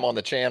Clint Lamb on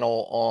the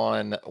channel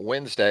on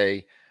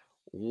Wednesday.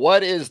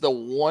 What is the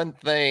one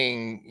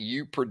thing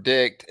you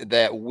predict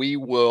that we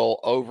will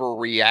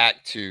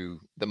overreact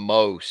to the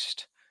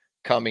most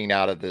coming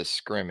out of this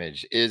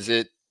scrimmage? Is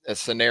it a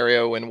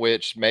scenario in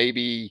which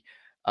maybe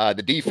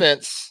the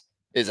defense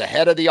is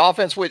ahead of the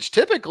offense, which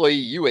typically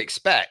you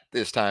expect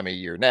this time of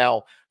year?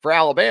 Now, for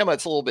Alabama,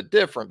 it's a little bit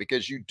different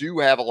because you do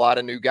have a lot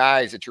of new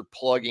guys that you're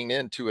plugging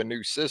into a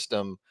new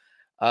system.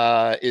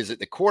 Is it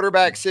the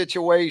quarterback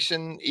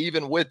situation,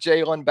 even with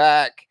Jalen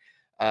back?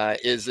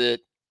 Is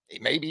it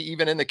maybe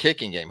even in the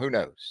kicking game? Who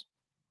knows?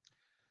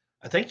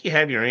 I think you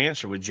have your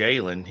answer with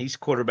Jalen. He's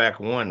quarterback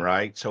one,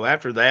 right? So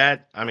after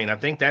that, I mean, I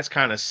think that's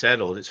kind of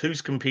settled. It's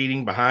who's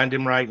competing behind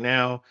him right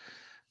now.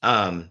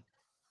 Um,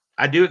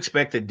 I do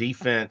expect the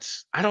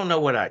defense. I don't know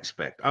what I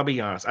expect. I'll be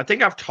honest. I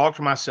think I've talked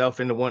myself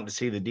into wanting to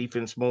see the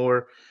defense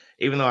more,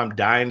 even though I'm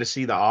dying to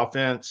see the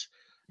offense.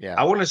 Yeah.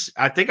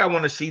 I think I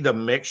want to see the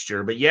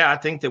mixture. But yeah, I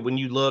think that when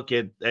you look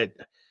at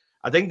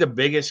I think the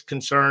biggest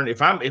concern,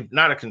 if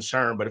not a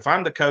concern, but if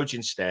I'm the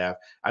coaching staff,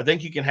 I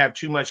think you can have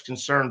too much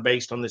concern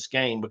based on this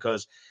game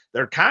because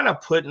they're kind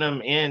of putting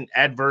them in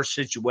adverse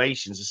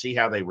situations to see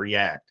how they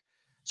react.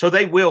 So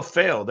they will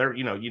fail. They're,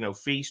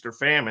 feast or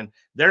famine.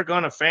 They're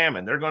gonna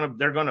famine. They're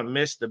gonna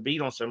miss the beat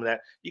on some of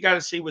that. You got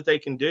to see what they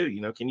can do.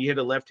 Can you hit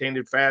a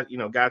left-handed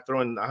guy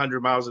throwing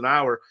 100 miles an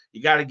hour?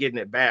 You got to get in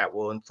at bat.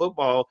 Well, in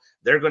football,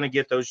 they're going to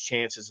get those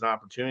chances and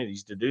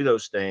opportunities to do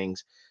those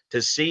things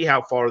to see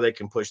how far they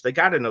can push. They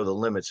got to know the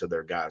limits of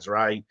their guys,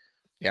 right?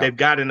 Yeah. They've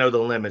got to know the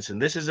limits.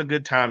 And this is a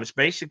good time. It's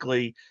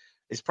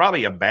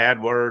probably a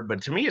bad word,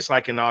 but to me, it's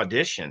like an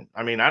audition.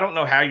 I mean, I don't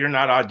know how you're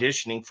not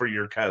auditioning for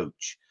your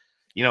coach.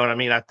 You know what I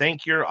mean? I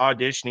think you're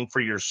auditioning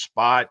for your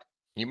spot.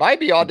 You might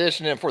be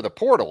auditioning for the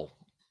portal.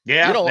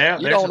 Yeah, You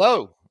don't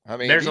know. I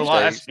mean, there's a these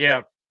lot. days.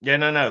 Yeah. Yeah,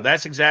 no.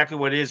 That's exactly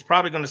what it is.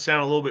 Probably going to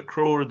sound a little bit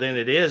crueler than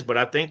it is, but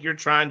I think you're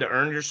trying to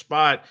earn your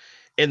spot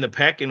in the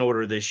pecking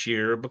order this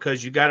year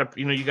because you got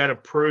to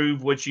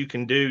prove what you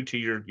can do to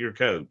your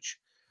coach.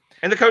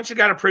 And the coach has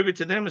got to prove it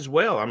to them as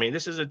well. I mean,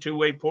 this is a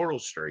two-way portal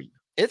street.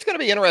 It's going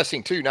to be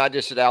interesting too, not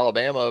just at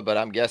Alabama, but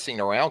I'm guessing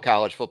around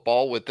college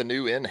football with the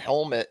new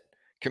in-helmet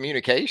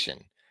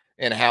communication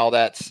and how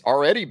that's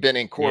already been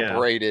Yeah.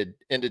 incorporated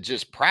into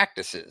just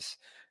practices.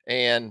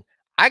 And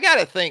I got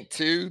to think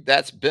too,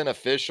 that's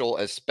beneficial,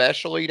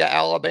 especially to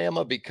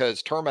Alabama,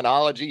 because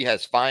terminology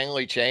has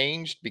finally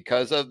changed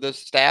because of the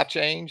staff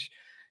change.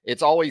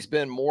 It's always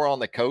been more on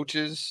the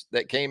coaches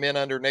that came in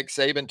under Nick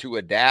Saban to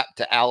adapt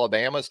to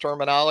Alabama's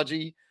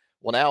terminology.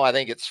 Well, now I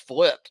think it's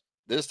flipped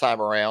this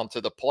time around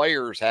to the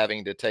players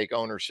having to take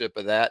ownership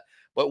of that.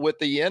 But with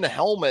the in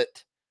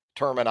helmet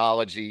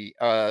terminology,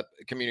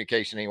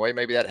 communication anyway,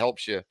 maybe that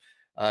helps you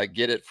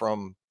get it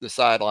from the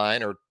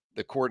sideline or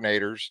the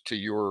coordinators to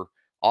your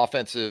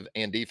offensive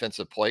and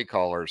defensive play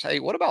callers. Hey,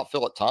 what about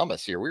Philip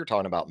Thomas here? We were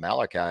talking about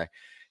Malachi.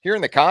 Here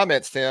in the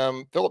comments,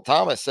 Tim, Philip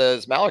Thomas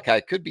says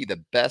Malachi could be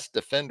the best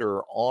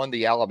defender on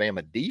the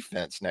Alabama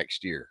defense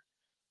next year.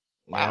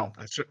 Yeah, Wow.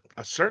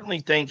 I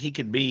certainly think he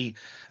could be.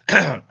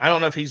 I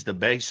don't know if he's the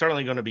best. He's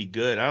certainly going to be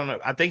good. I don't know.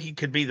 I think he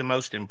could be the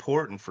most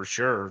important for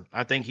sure.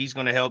 I think he's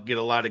going to help get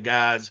a lot of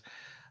guys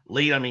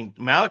lead. I mean,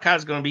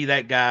 Malachi's going to be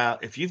that guy.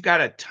 If you've got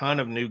a ton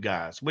of new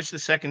guys, which the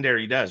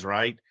secondary does,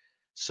 right?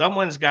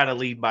 Someone's got to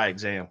lead by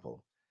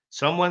example.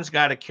 Someone's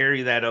got to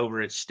carry that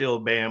over. It's still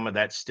Bama.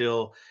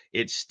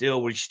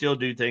 We still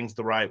do things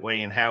the right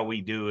way and how we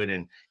do it.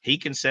 And he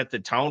can set the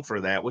tone for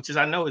that, which is,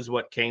 I know, is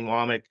what Kane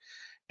Womack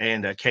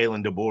and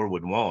Kalen DeBoer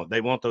would want. They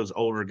want those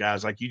older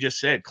guys, like you just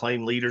said,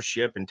 claim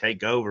leadership and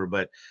take over.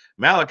 But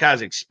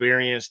Malachi's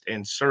experienced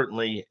and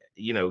certainly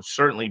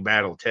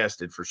battle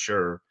tested for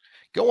sure.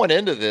 Going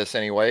into this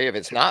anyway, if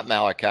it's not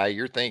Malachi,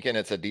 you're thinking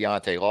it's a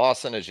Deontay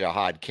Lawson, a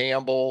Jahad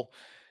Campbell.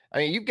 I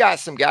mean, you've got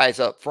some guys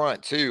up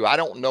front too. I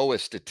don't know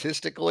if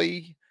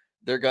statistically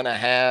they're going to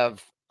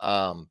have,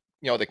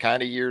 the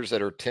kind of years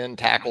that are 10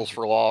 tackles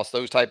for loss,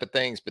 those type of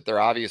things, but they're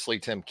obviously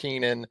Tim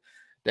Keenan,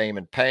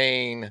 Damon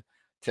Payne,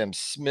 Tim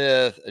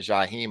Smith,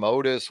 Jaheim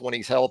Otis when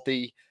he's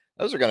healthy.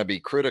 Those are going to be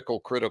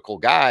critical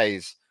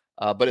guys.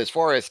 But as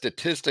far as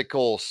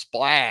statistical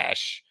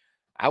splash,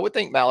 I would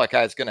think Malachi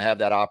is going to have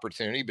that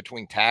opportunity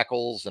between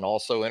tackles and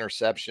also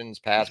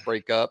interceptions, pass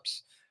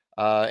breakups,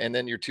 and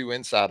then your two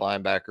inside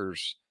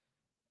linebackers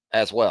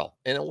as well.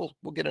 And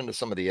we'll get into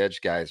some of the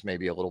edge guys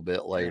maybe a little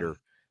bit Yeah. later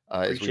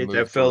as we Appreciate move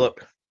that, through.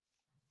 Philip.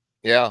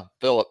 Yeah,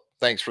 Philip,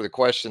 thanks for the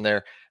question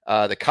there,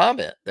 the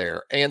comment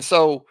there. And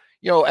so,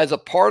 as a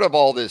part of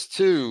all this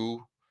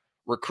too,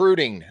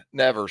 recruiting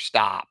never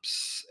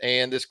stops.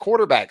 And this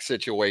quarterback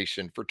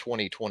situation for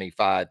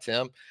 2025,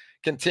 Tim,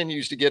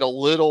 continues to get a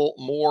little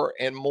more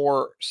and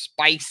more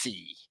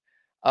spicy.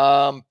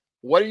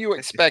 What are you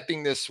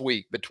expecting this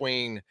week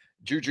between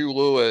Juju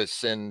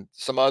Lewis and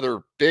some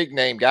other big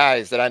name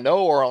guys that I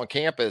know are on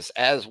campus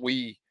as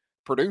we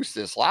produce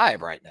this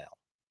live right now?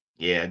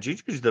 Yeah,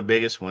 Juju's the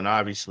biggest one,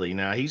 obviously.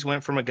 Now he's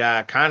went from a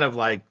guy kind of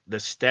like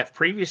the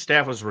previous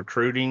staff was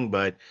recruiting,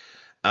 but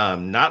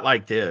not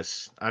like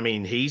this. I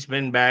mean, he's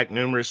been back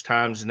numerous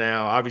times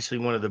now. Obviously,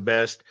 one of the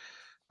best.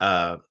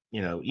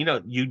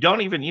 You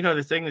don't even,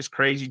 the thing that's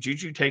crazy.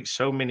 Juju takes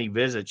so many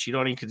visits, you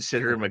don't even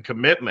consider him a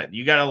commitment.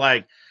 I gotta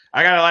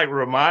like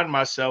remind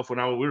myself when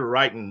we were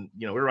writing,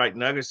 we were writing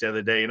nuggets the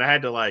other day, and I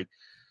had to like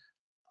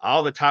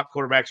all the top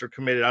quarterbacks are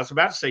committed. I was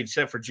about to say,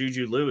 except for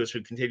Juju Lewis,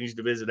 who continues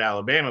to visit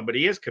Alabama, but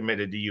he is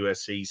committed to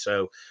USC.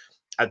 So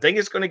I think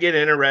it's going to get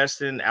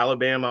interesting.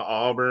 Alabama,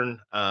 Auburn,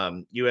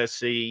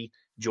 USC,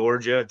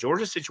 Georgia.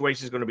 Georgia's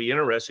situation is going to be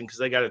interesting because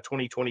they got a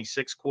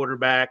 2026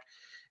 quarterback,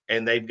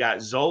 and they've got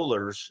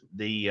Zollers,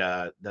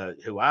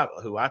 who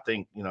I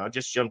think, I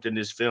just jumped in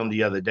this film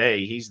the other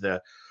day. He's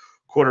the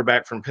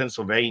quarterback from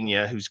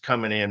Pennsylvania who's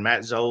coming in.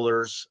 Matt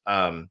Zollers.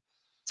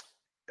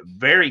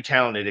 Very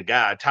talented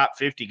guy, top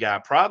 50 guy,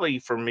 probably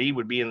for me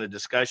would be in the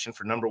discussion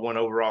for number one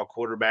overall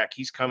quarterback.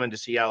 He's coming to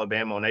see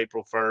Alabama on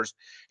April 1st.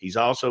 He's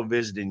also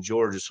visiting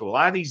Georgia. So a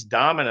lot of these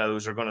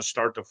dominoes are going to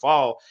start to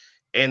fall,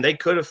 and they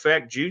could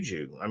affect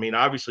Juju. I mean,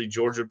 obviously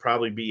Georgia would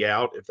probably be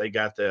out if they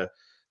got the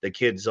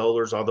kid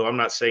Zollers, although I'm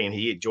not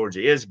saying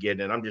Georgia is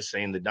getting it. I'm just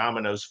saying the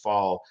dominoes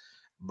fall.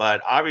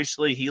 But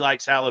obviously he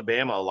likes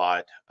Alabama a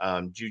lot.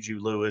 Juju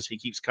Lewis, he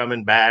keeps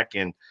coming back,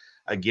 and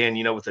again,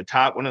 with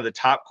one of the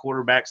top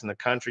quarterbacks in the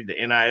country, the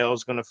NIL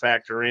is going to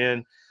factor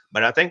in.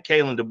 But I think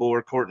Kalen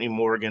DeBoer, Courtney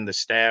Morgan, the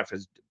staff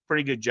has a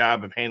pretty good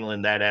job of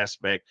handling that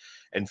aspect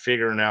and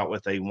figuring out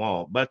what they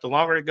want. But the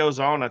longer it goes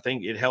on, I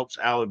think it helps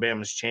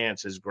Alabama's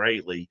chances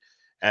greatly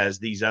as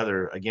these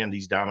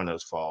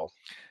dominoes fall.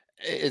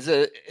 Is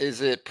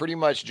it pretty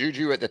much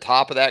Juju at the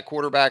top of that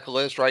quarterback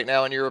list right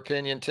now, in your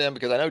opinion, Tim?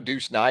 Because I know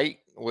Deuce Knight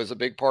was a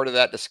big part of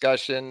that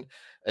discussion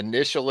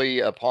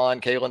initially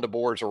upon Kalen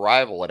DeBoer's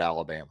arrival at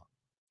Alabama.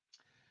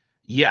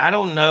 Yeah, I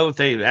don't know if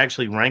they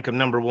actually rank him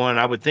number one.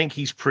 I would think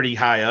he's pretty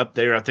high up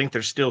there. I think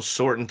they're still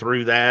sorting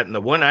through that. And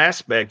the one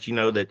aspect,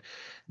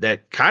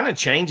 that kind of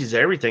changes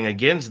everything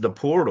again is the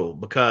portal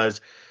because,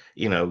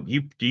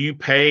 you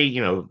pay,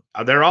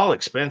 they're all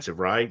expensive,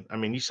 right? I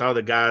mean, you saw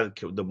the guy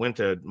that went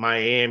to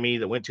Miami,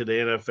 that went to the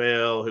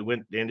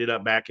NFL, ended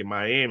up back in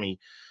Miami.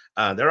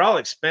 They're all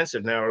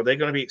expensive now. Are they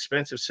going to be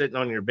expensive sitting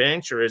on your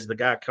bench, or is the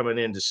guy coming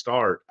in to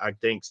start? I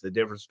think it's the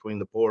difference between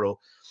the portal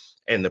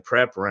and the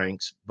prep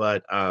ranks.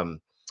 But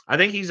I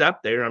think he's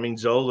up there. I mean,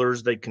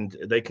 Zollers,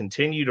 they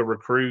continue to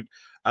recruit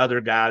other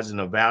guys and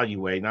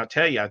evaluate. And I'll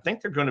tell you, I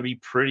think they're going to be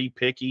pretty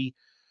picky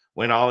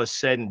when all is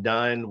said and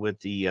done with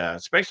the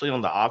especially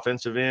on the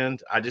offensive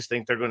end. I just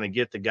think they're going to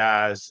get the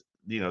guys,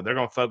 they're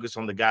going to focus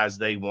on the guys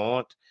they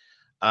want.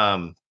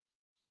 Um,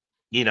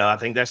 I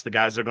think that's the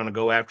guys they're going to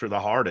go after the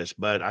hardest,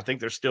 but I think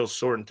they're still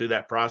sorting through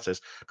that process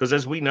because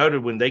as we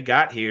noted when they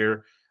got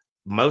here,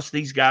 most of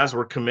these guys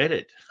were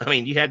committed. I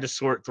mean, you had to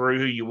sort through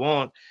who you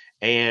want,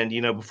 and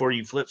before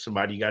you flip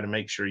somebody, you got to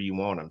make sure you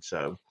want them.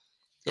 So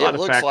a It lot of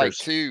looks like factors.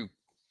 too,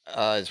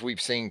 as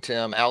we've seen,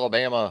 Tim,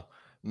 Alabama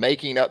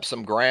making up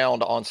some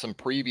ground on some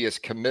previous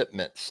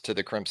commitments to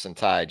the Crimson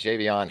Tide.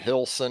 Javion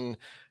Hilson,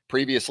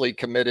 previously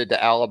committed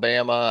to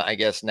Alabama, I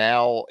guess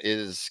now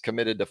is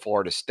committed to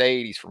Florida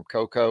State. He's from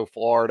Cocoa,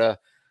 Florida,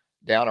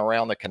 down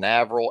around the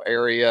Canaveral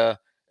area.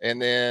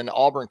 And then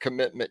Auburn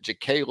commitment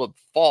Caleb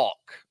Falk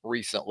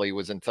recently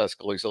was in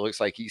Tuscaloosa. Looks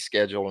like he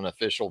scheduled an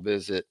official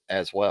visit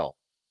as well.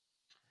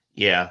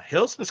 Yeah,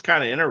 Hilson's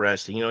kind of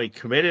interesting. He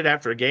committed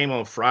after a game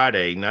on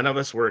Friday. None of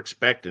us were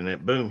expecting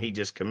it. Boom, he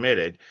just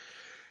committed.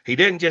 He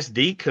didn't just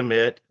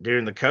decommit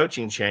during the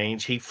coaching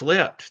change. He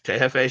flipped to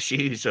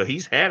FSU. So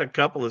he's had a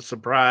couple of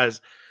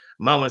surprise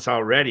moments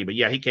already. But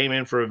yeah, he came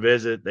in for a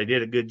visit. They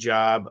did a good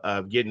job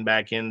of getting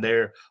back in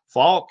there.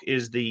 Falk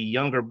is the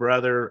younger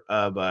brother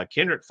of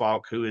Kendrick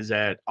Falk, who is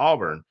at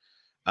Auburn.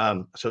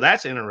 So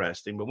that's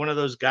interesting. But one of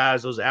those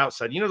guys, those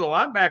outside, the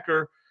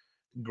linebacker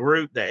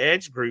group, the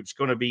edge group's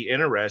going to be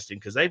interesting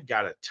because they've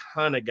got a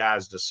ton of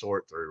guys to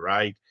sort through,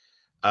 right?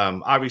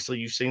 Obviously,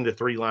 you've seen the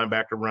 3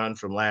 linebacker run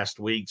from last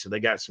week, so they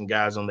got some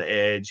guys on the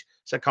edge.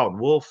 Is that called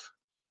Wolf?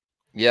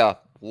 Yeah,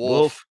 Wolf,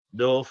 Wolf.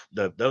 Dolph,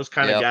 those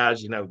kind of Yep.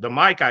 guys. The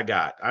Mike I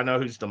got. I know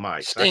who's the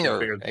Mikes. I can Stinger.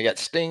 figure. You got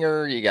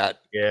Stinger. You got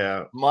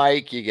Yeah,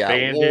 Mike. You got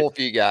Bandit. Wolf.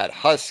 You got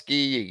Husky.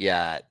 You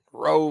got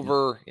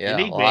Rover. You Yeah, a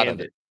need lot of it.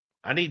 Bandit.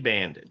 I need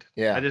Bandit.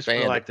 I Yeah, just feel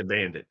Bandit. like the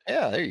Bandit.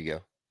 Yeah, there you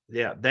go.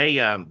 Yeah,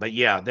 but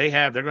yeah,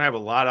 they're gonna have a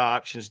lot of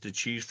options to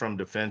choose from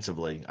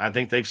defensively. I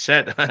think they've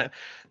set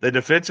the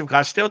defensive.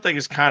 I still think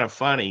it's kind of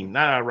funny,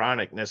 not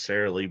ironic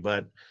necessarily,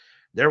 but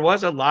there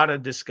was a lot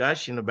of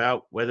discussion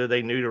about whether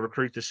they knew to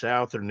recruit the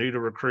South or knew to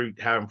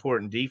recruit how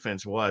important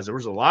defense was. There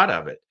was a lot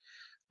of it.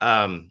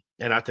 And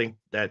I think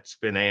that's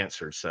been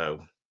answered.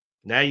 So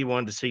now you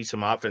wanted to see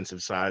some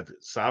offensive side,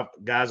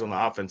 guys on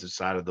the offensive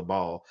side of the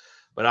ball.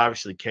 But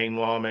obviously, Kane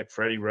Womack,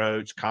 Freddie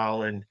Roach,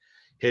 Colin,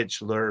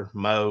 Hitchler,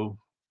 Mo,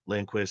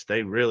 Lindquist,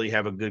 they really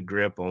have a good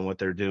grip on what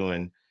they're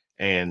doing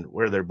and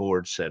where their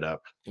board's set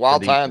up for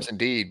Wild times defense.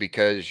 indeed,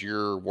 because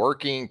you're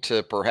working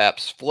to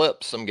perhaps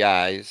flip some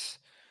guys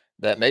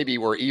that maybe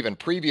were even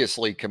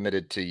previously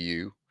committed to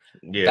you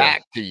Yeah.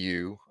 back to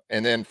you,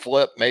 and then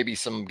flip maybe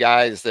some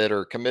guys that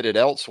are committed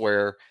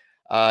elsewhere.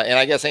 And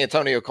I guess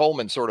Antonio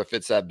Coleman sort of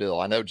fits that bill.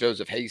 I know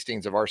Joseph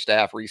Hastings of our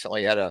staff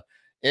recently had a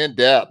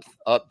in-depth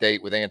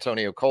update with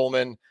Antonio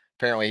Coleman.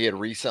 Apparently, he had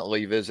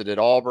recently visited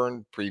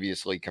Auburn,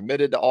 previously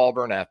committed to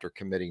Auburn after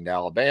committing to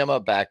Alabama,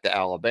 back to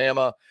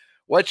Alabama.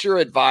 What's your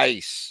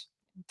advice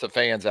to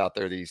fans out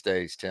there these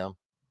days, Tim?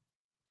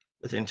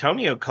 With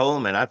Antonio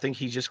Coleman, I think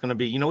he's just going to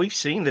be, we've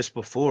seen this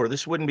before.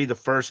 This wouldn't be the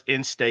first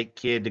in state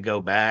kid to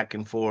go back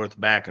and forth,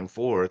 back and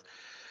forth.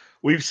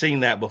 We've seen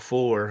that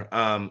before.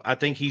 I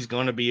think he's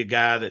going to be a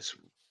guy that's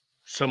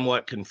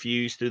somewhat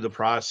confused through the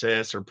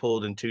process or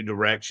pulled in two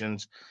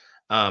directions.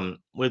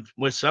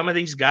 With some of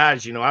these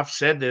guys, I've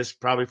said this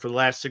probably for the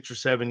last 6 or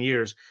 7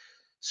 years.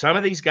 Some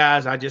of these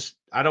guys, I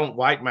don't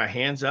wipe my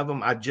hands of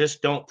them. I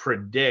just don't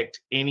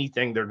predict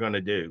anything they're going to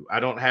do. I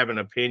don't have an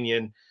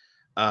opinion.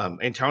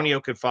 Antonio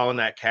could fall in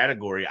that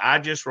category. I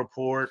just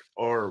report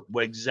or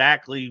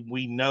exactly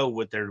we know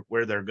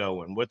where they're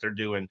going, what they're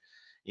doing,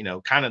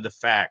 kind of the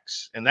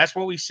facts. And that's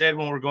what we said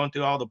when we're going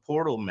through all the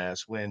portal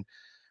mess when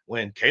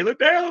Caleb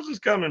Downs was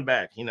coming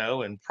back,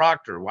 and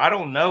Proctor. Well, I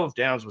don't know if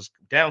Downs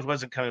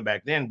wasn't coming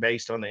back then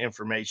based on the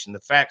information, the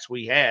facts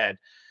we had.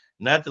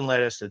 Nothing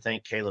led us to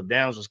think Caleb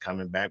Downs was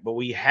coming back, but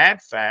we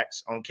had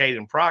facts on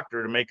Caden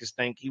Proctor to make us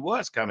think he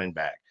was coming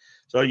back.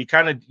 So you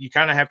kind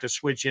of have to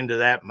switch into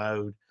that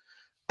mode.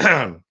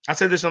 I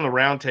said this on the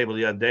roundtable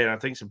the other day, and I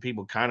think some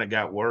people kind of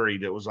got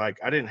worried. It was like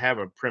I didn't have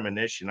a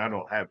premonition. I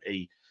don't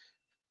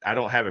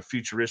have a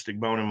futuristic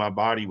bone in my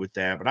body with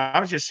that. But I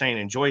was just saying,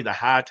 enjoy the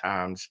high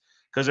times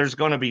because there's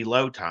going to be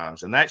low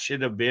times, and that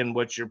should have been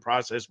what your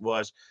process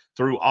was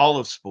through all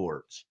of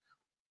sports.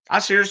 I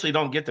seriously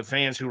don't get the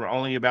fans who are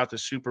only about the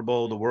Super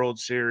Bowl, the World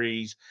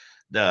Series,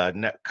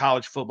 the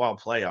college football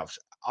playoffs.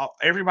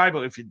 Everybody,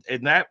 but if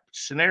in that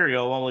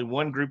scenario, only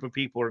one group of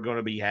people are going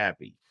to be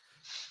happy.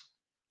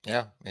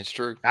 Yeah, it's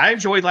true. I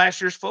enjoyed last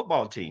year's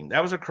football team.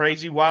 That was a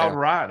crazy wild Yeah.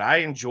 ride. I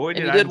enjoyed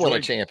And it. you I did win a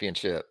enjoyed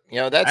championship.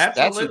 That's the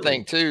thing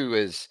absolutely. too,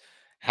 is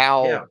Yeah,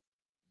 how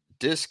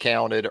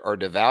discounted or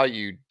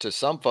devalued to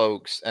some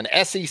folks an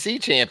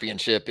SEC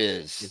championship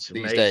is it's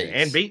these amazing.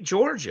 And days. beat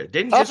Georgia.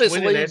 Didn't just Toughest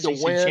win an league to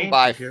SEC win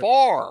by championship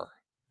far.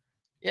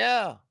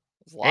 Yeah.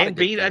 There's a lot of and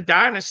good beat a things.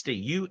 dynasty.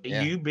 You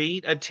Yeah. you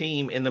beat a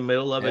team in the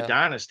middle of a Yeah.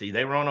 dynasty.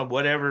 They were on a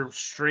whatever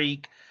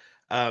streak.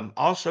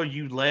 Also,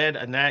 you led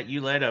a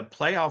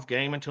playoff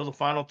game until the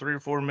final 3 or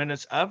 4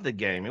 minutes of the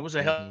game. It was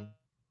a hell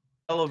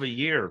Hmm. of a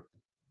year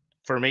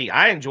for me.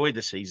 I enjoyed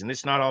the season.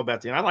 It's not all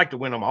about the end. I like to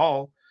win them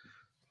all.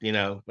 But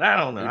I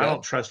don't know. Who I don't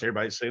does? trust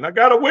everybody saying, I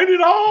got to win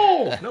it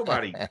all.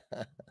 Nobody.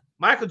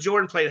 Michael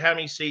Jordan played how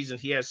many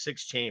seasons? He has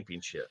 6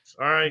 championships.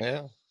 All right.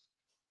 Yeah.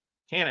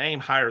 Can't aim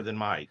higher than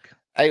Mike.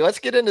 Hey, let's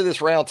get into this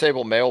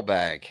roundtable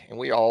mailbag. And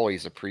we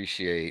always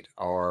appreciate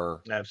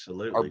our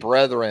Absolutely.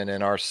 brethren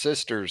and our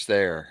sisters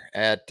there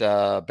at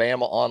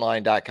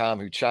BamaOnLine.com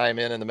who chime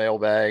in the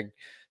mailbag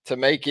to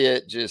make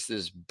it just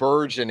this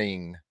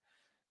burgeoning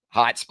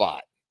hotspot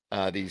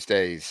these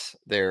days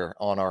there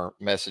on our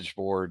message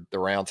board, the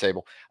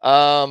roundtable.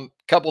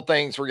 Couple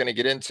things we're going to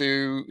get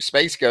into.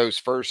 Space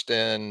Ghost, first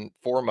and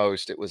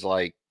foremost, it was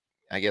like,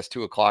 I guess,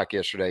 2:00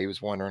 yesterday. He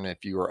was wondering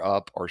if you were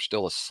up or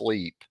still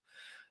asleep.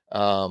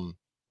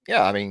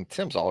 Yeah, I mean,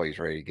 Tim's always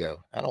ready to go.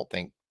 I don't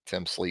think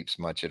Tim sleeps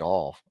much at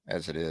all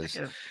as it is.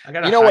 I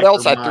got a You know what hyper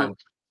else I threw?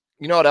 mind.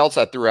 You know what else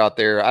I threw out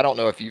there? I don't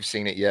know if you've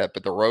seen it yet,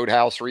 but the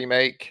Roadhouse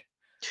remake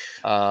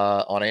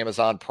on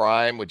Amazon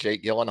Prime with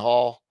Jake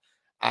Gyllenhaal.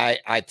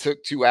 I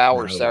took 2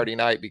 hours No. Saturday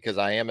night because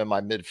I am in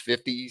my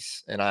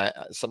mid-50s and I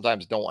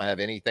sometimes don't have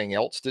anything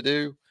else to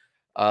do.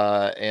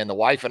 And the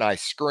wife and I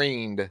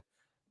screened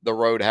the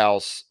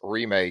Roadhouse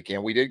remake,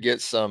 and we did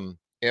get some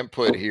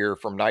input here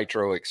from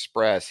Nitro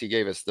Express. He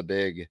gave us the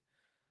big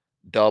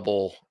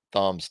double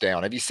thumbs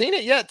down. Have you seen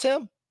it yet,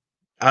 Tim?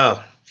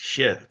 Oh,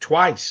 shit.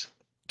 Twice.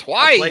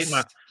 I played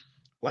my Twice.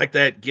 like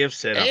that gift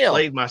said. Damn.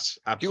 I Did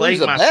you lose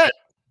played a my bet?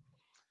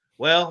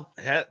 Well,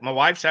 my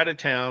wife's out of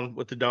town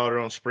with the daughter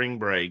on spring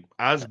break.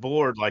 I was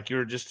bored, like you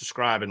were just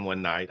describing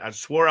one night. I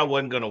swore I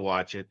wasn't going to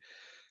watch it.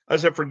 I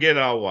said, "Forget it,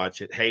 I'll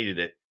watch it." Hated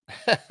it.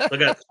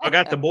 I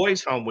got the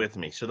boys home with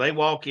me, so they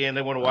walk in.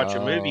 They want to watch a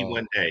movie Oh.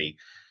 one day,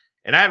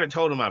 and I haven't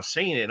told them I've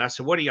seen it. And I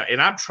said, "What do you?" And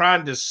I'm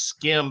trying to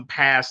skim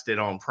past it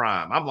on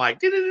Prime. I'm like,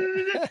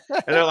 "Da-da-da-da-da."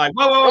 And they're like,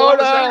 "Whoa, whoa, whoa, what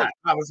was Roadhouse. that?"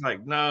 I was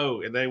like,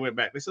 "No," and they went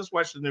back. Let's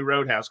watch the new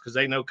Roadhouse because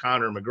they know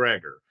Conor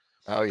McGregor.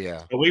 Oh,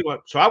 yeah. So we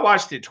went. So I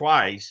watched it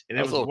twice, and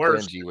I it was a was little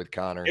worse. cringy with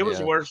Connor. It was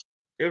Yeah. worse.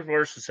 It was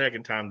worse the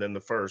second time than the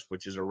first,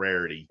 which is a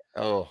rarity.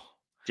 Oh.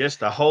 Just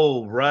the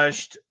whole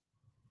rushed,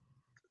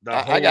 the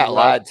I whole got rush.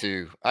 lied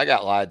to. I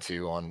got lied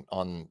to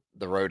on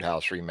the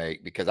Roadhouse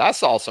remake because I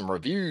saw some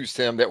reviews,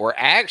 Tim, that were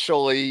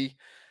actually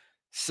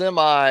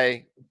semi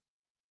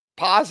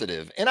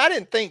positive, and I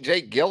didn't think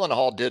Jake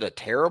Gyllenhaal did a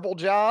terrible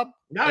job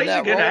No, in he's a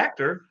that good role,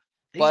 actor.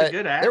 He's a but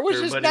good there was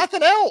actor, just but it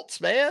nothing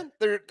else, man.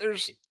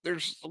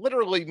 There's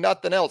literally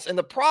nothing else, and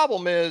the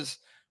problem is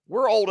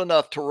we're old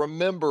enough to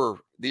remember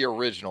the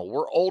original.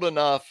 We're old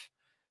enough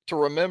to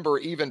remember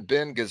even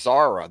Ben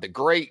Gazzara, the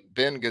great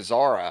Ben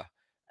Gazzara,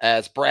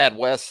 as Brad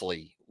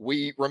Wesley.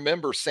 We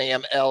remember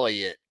Sam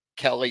Elliott,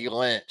 Kelly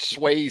Lynch,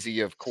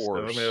 Swayze, of Sam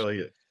course.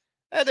 Elliott.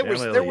 And there Sam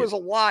was there Elliott. was a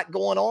lot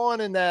going on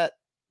in that.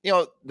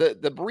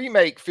 The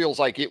remake feels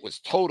like it was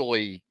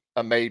totally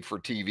a made for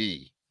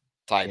TV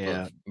type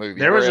Yeah. of movie,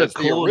 There was a whereas the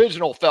cool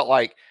original felt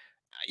like,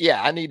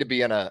 yeah, I need to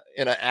be in an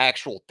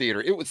actual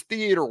theater. It was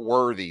theater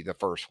worthy, the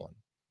first one.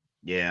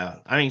 Yeah.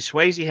 I mean,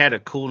 Swayze had a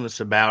coolness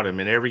about him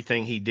and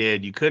everything he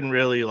did. You couldn't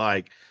really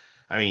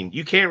I mean,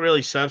 you can't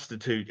really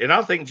substitute. And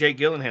I think Jake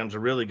Gyllenhaal's a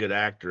really good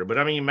actor, but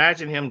I mean,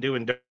 imagine him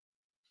doing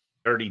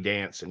Dirty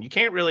Dancing. You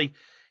can't really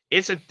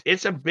it's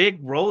a big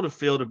role to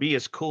fill to be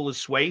as cool as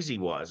Swayze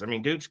was. I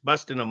mean, dude's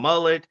busting a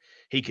mullet.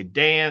 He could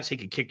dance. He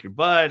could kick your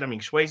butt. I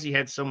mean, Swayze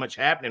had so much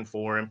happening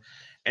for him.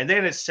 And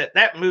then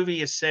that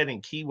movie is set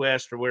in Key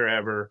West or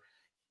wherever.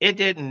 It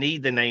didn't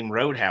need the name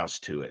Roadhouse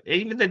to it.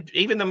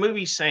 Even the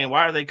movie's saying,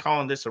 why are they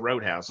calling this a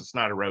roadhouse? It's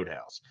not a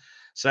roadhouse.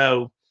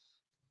 So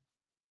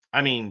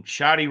I mean,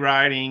 shoddy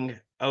writing,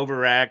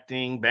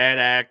 overacting, bad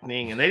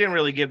acting, and they didn't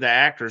really give the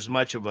actors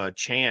much of a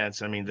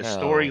chance. I mean, the No,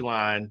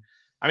 storyline.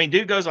 I mean,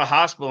 dude goes to a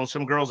hospital and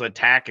some girl's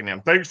attacking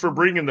him. Thanks for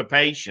bringing the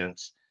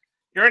patients.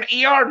 You're an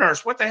ER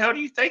nurse. What the hell do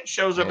you think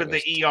shows up it at the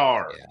was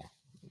ER? yeah,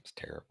 it was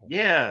terrible.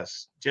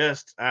 Yes,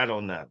 just I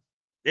don't know.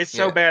 It's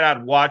so Yeah, bad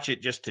I'd watch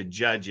it just to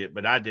judge it,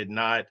 but I did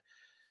not.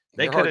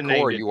 They you're could have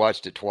named hardcore. it. You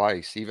watched it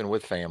twice, even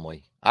with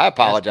family. I That's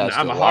apologize to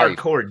I'm the a wife.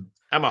 hardcore.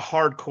 I'm a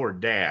hardcore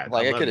dad. I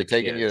Like I love could the have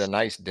taken you to a kids.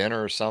 nice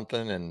dinner or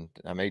something, and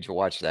I made you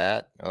watch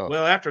that. Oh,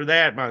 Well, after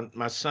that,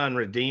 my son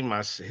redeemed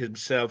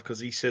himself because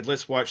he said,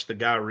 "Let's watch the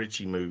Guy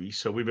Ritchie movie."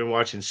 So we've been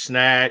watching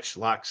Snatch,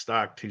 Lock,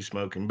 Stock, Two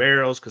Smoking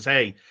Barrels. Because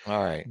hey,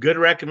 all right. good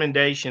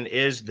recommendation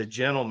is The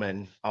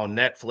Gentleman on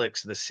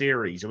Netflix, the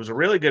series. It was a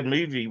really good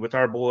movie with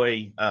our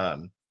boy.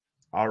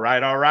 All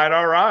right, all right,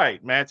 all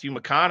right. Matthew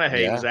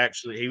McConaughey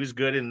Yeah. he was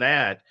good in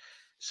that.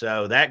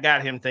 So that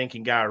got him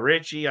thinking Guy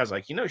Ritchie. I was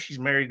like, she's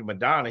married to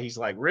Madonna. He's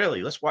like,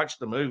 really? Let's watch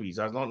the movies.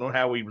 I don't know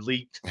how we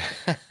leaked.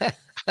 I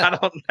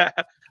don't know.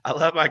 I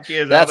love my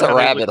kids. I don't That's know a how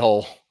they rabbit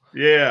hole.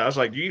 yeah, I was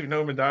like, "Do you even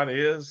know who Madonna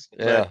is?"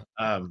 But,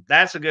 Yeah.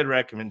 that's a good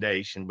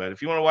recommendation, but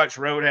if you wanna watch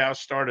Roadhouse,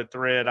 start a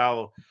thread, I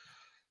will,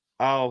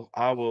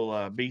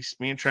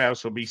 me and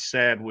Travis will be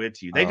sad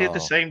with you. They did the Oh,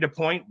 same to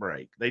Point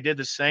Break. They did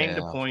the same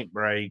to yeah. Point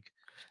Break.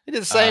 He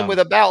did the same with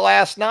Um, About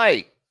Last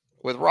Night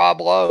with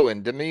Rob Lowe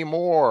and Demi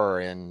Moore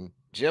and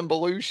Jim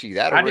Belushi,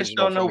 that I just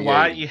original don't know from the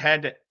why 80s. you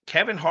had to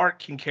Kevin Hart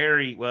can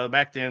carry well,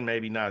 back then,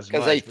 maybe not as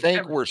Because they much, but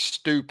think we're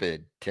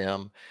stupid,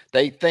 Tim.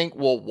 They think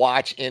we'll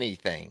watch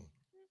anything.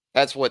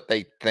 That's what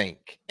they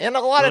think. And a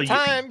lot well, of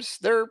times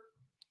they're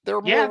yeah,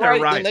 more they're right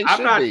than right. they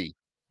should be.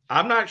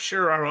 I'm not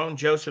sure our own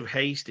Joseph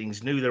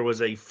Hastings knew there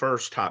was a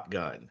first Top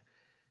Gun.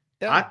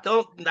 Yeah. I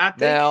think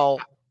Now,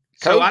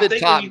 so I COVID think when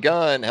Top you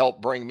Gun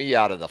helped bring me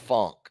out of the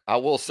funk. I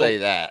will but say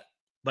that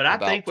But I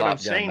about think what I'm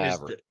Top Gun saying is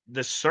Maverick.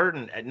 the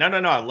certain no, no,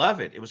 no, I love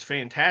it. It was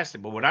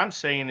fantastic. But what I'm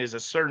saying is a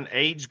certain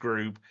age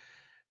group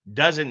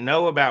doesn't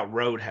know about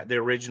the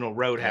original Yeah.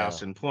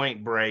 Roadhouse and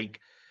Point Break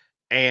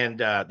and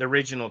the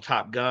original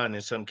Top Gun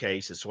in some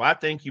cases. So I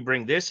think you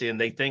bring this in,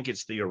 they think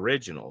it's the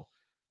original.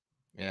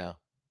 Yeah.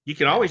 You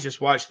can Yeah. always just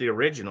watch the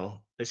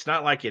original. It's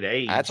not like it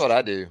That's what aged.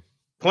 I do.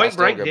 I Point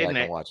still Break go back didn't.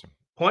 and watch them.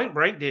 Point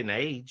Break didn't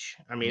age.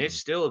 I mean, it's Mm-mm.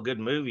 still a good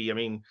movie. I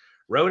mean,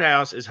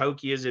 Roadhouse, as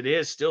hokey as it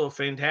is, still a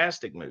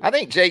fantastic I movie.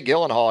 think Jay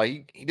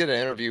Gyllenhaal, he did an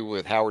interview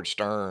with Howard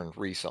Stern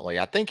recently.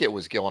 I think it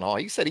was Gyllenhaal.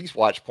 He said he's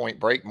watched Point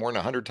Break more than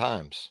 100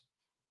 times.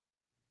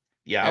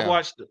 Yeah, Yeah.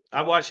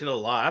 I watched it a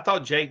lot. I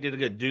thought Jake did a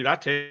good dude. I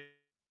tell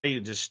you,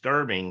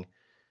 disturbing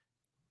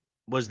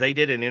was they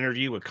did an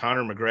interview with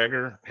Conor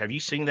McGregor. Have you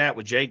seen that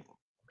with Jake?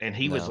 And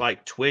he was No.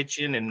 like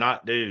twitching and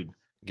not dude.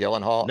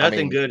 Gyllenhaal, I Nothing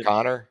mean, good.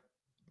 Connor.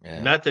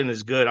 Yeah. Nothing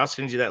is good. I'll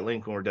send you that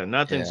link when we're done.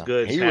 Nothing's Yeah.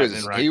 good's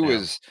happening right He now.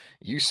 was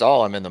you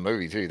saw him in the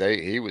movie too.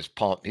 He was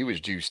pumped. He was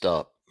juiced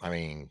up. I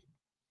mean,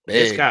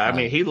 This Big guy, I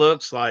mean, time. he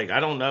looks like, I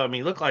don't know. I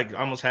mean, he looked like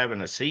almost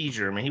having a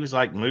seizure. I mean, he was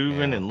like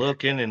moving Yeah. and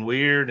looking and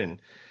weird, and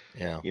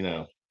Yeah. you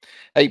know,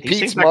 Hey, he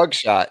seems Pete's like.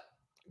 mugshot.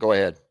 Go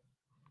ahead.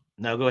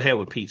 No, go ahead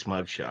with Pete's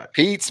mugshot.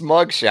 Pete's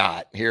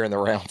mugshot here in the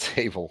round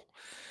table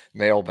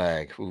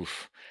mailbag.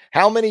 Oof.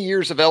 How many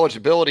years of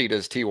eligibility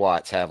does T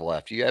Watts have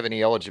left? Do you have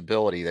any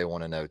eligibility they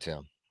want to know,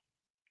 Tim?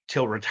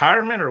 Till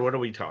retirement, or what are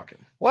we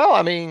talking?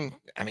 Well,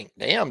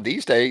 damn,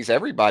 these days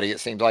everybody it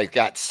seems like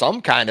got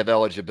some kind of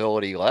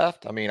eligibility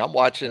left. I mean, I'm I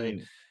watching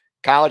mean,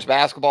 college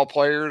basketball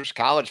players,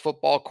 college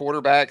football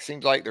quarterbacks,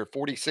 seems like they're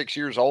 46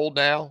 years old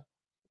now.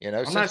 I'm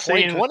Since not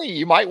saying 2020,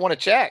 you might want to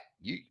check.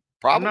 You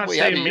I'm not probably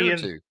have a saying year me or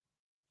and two.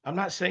 I'm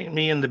not saying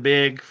me and the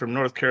big from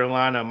North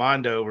Carolina,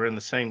 Mondo, were in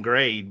the same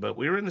grade, but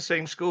we were in the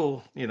same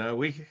school.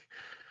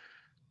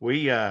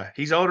 We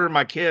he's older than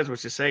my kids,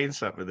 which is saying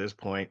something at this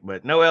point,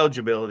 but no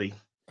eligibility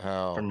for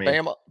Oh, me.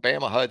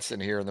 Bama Hudson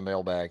here in the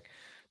mailbag.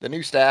 The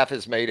new staff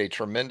has made a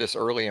tremendous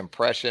early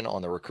impression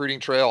on the recruiting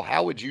trail.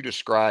 How would you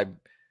describe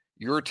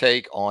your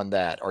take on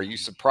that? Are you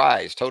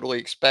surprised? Totally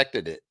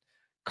expected it?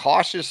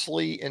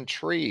 Cautiously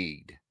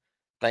intrigued?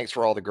 Thanks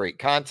for all the great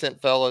content,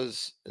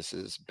 fellas. This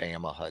is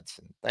Bama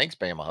Hudson. Thanks,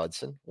 Bama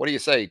Hudson. What do you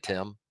say,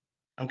 Tim?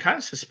 I'm kind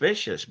of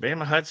suspicious.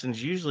 Bama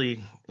Hudson's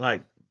usually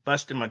like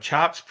busting my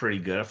chops pretty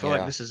good. I feel like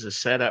Yeah, this is a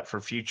setup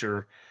for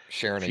future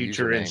sharing a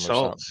future username or something.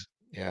 insults.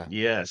 Yeah.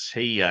 Yes,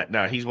 he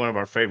no, he's one of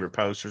our favorite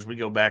posters. We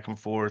go back and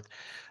forth.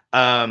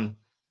 Um,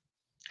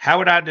 how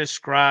would I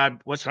describe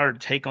what's our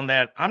take on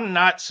that? I'm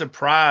not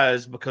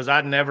surprised because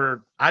I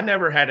never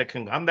had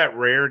I'm that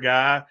rare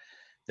guy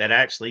that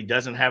actually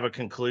doesn't have a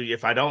conclusion.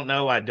 If I don't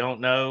know, I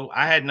don't know.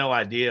 I had no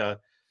idea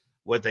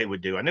what they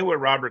would do. I knew what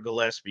Robert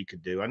Gillespie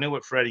could do. I knew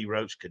what Freddie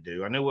Roach could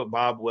do. I knew what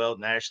Bob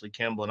Welton, Ashley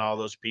Kimball, and all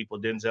those people,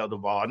 Denzel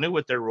Duval. I knew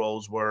what their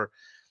roles were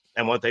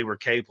and what they were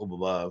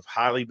capable of.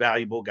 Highly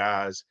valuable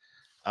guys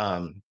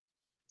um,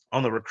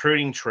 on the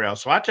recruiting trail.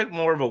 So I took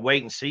more of a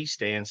wait and see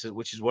stance,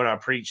 which is what I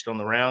preached on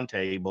the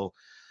roundtable.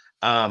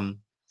 Um,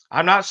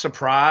 I'm not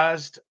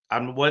surprised. I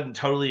wasn't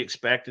totally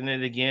expecting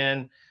it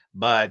again,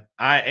 but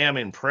I am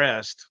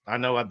impressed. I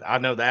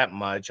know that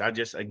much. I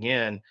just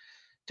again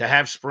to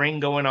have spring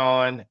going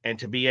on and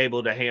to be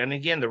able to and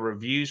again the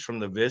reviews from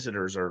the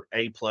visitors are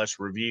A+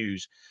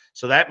 reviews.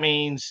 So that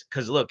means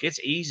because look, it's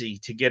easy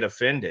to get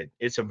offended.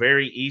 It's a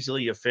very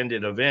easily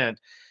offended event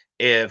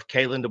if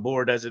Kalen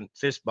DeBoer doesn't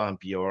fist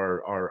bump you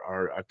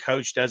or a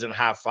coach doesn't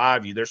high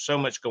five you. There's so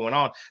much going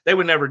on. They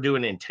would never do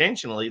it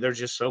intentionally. There's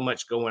just so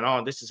much going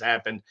on. This has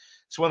happened.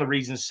 It's one of the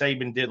reasons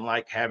Saban didn't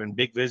like having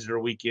big visitor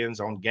weekends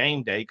on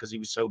game day because he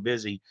was so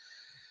busy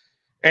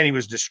and he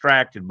was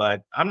distracted.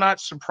 But I'm not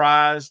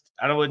surprised.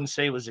 I wouldn't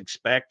say it was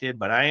expected,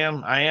 but I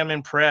am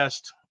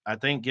impressed. I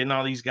think getting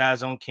all these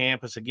guys on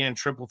campus again,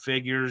 triple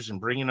figures, and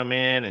bringing them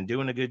in and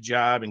doing a good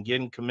job and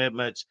getting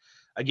commitments.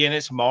 Again,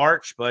 it's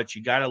March, but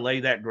you got to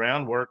lay that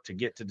groundwork to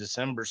get to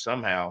December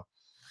somehow.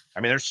 I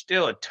mean, there's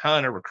still a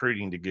ton of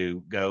recruiting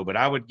to go, but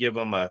I would give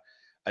them a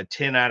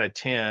 10 out of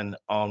 10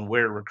 on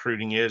where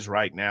recruiting is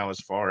right now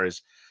as far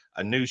as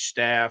a new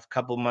staff,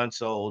 couple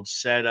months old,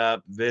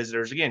 setup,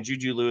 visitors. Again,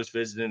 Juju Lewis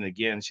visiting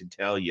again should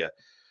tell you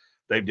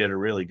they did a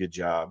really good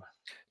job.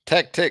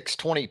 Tech Ticks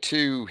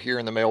 22 here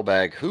in the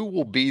mailbag. Who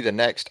will be the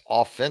next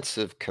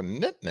offensive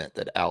commitment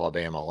that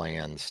Alabama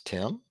lands,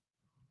 Tim?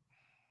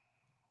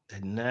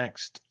 The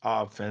next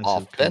offensive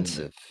commitment.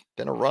 Offensive.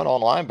 Been a run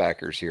on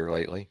linebackers here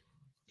lately.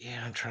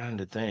 Yeah, I'm trying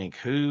to think.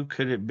 Who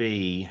could it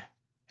be?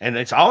 And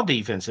it's all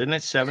defense, isn't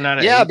it? 7 out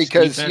of Yeah, 8's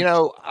because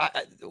defense.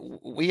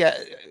 we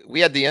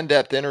had the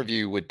in-depth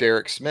interview with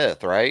Derek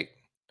Smith, right?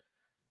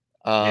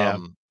 Yeah.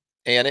 Um,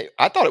 and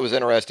I thought it was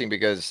interesting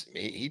because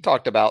he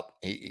talked about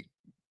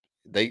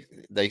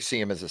they see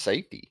him as a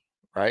safety,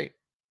 right?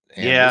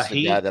 And Yeah, this is a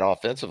guy he that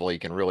offensively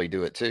can really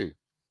do it too.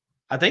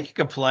 I think he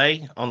could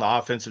play on the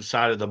offensive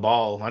side of the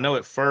ball. I know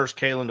at first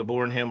Kalen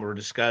DeBoer and him were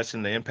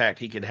discussing the impact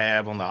he could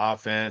have on the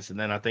offense, and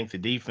then I think the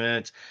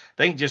defense.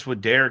 I think just with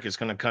Derek, it's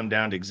going to come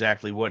down to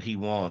exactly what he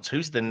wants.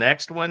 Who's the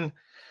next one?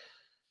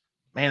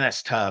 Man,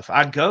 that's tough.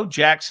 I'd go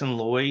Jackson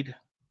Lloyd.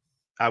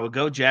 I would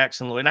go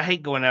Jackson Lloyd. And I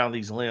hate going out on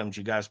these limbs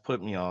you guys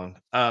put me on.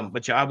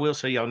 But I will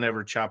say y'all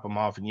never chop him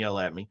off and yell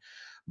at me.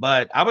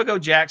 But I would go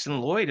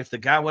Jackson Lloyd if the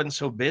guy wasn't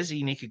so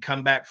busy and he could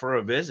come back for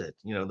a visit.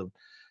 The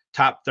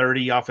top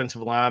 30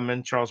 offensive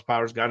lineman. Charles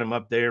Powers got him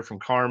up there from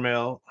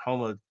Carmel,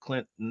 home of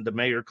the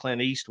mayor,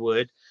 Clint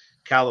Eastwood,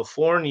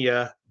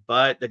 California.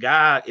 But the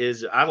guy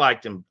I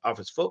liked him off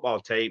his football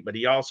tape, but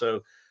he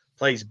also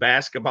plays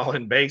basketball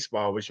and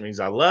baseball, which means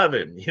I love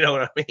him. You know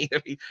what I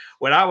mean?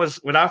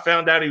 When I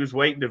found out he was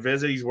waiting to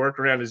visit, he's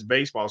working around his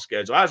baseball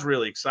schedule. I was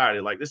really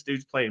excited. Like this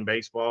dude's playing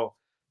baseball.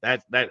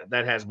 That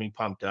has me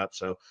pumped up.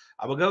 So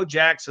I will go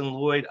Jackson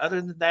Lloyd. Other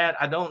than that,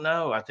 I don't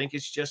know. I think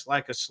it's just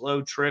like a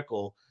slow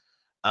trickle.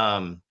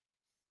 Um,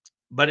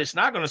 but it's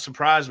not going to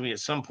surprise me at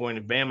some point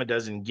if Bama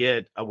doesn't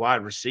get a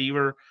wide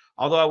receiver.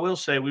 Although I will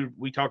say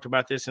we talked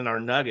about this in our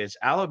Nuggets.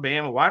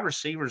 Alabama wide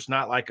receiver is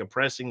not like a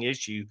pressing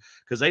issue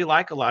because they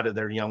like a lot of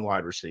their young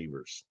wide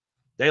receivers.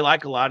 they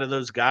like a lot of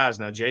those guys.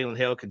 Now, Jalen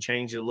Hill could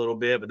change it a little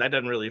bit, but that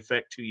doesn't really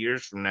affect 2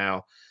 years from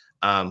now.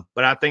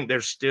 But I think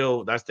they're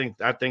still. I think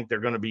they're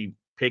going to be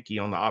picky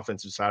on the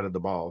offensive side of the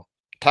ball.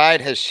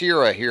 Tide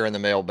Hashira here in the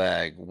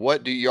mailbag.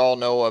 What do y'all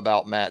know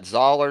about Matt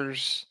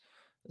Zollers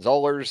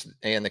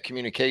and the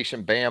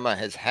communication Bama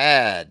has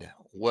had?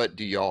 What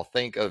do y'all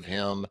think of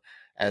him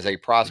as a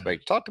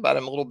prospect? Talked about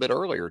him a little bit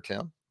earlier,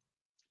 Tim.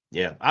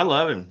 Yeah, I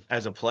love him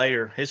as a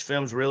player. His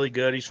film's really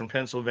good. He's from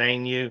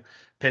Pennsylvania.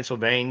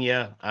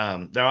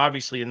 There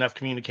obviously enough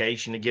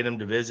communication to get him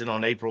to visit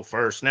on April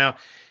 1st. Now,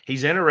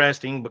 he's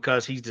interesting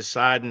because he's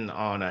deciding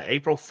on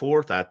April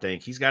 4th. I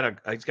think he's got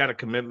a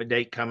commitment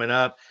date coming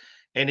up.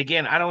 And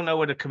again, I don't know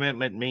what a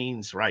commitment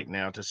means right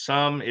now. To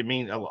some, it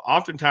means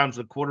oftentimes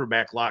the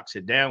quarterback locks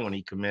it down when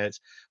he commits.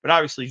 But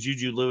obviously,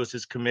 Juju Lewis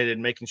is committed,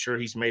 making sure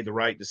he's made the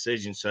right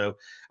decision. So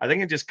I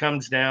think it just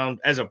comes down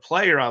as a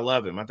player. I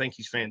love him. I think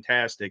he's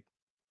fantastic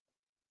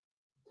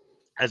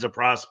as a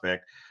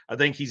prospect. I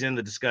think he's in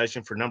the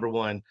discussion for number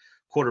one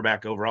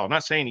quarterback overall. I'm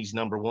not saying he's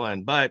number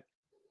one, but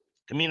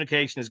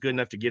communication is good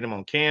enough to get him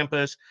on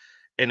campus.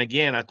 And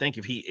again, I think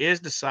if he is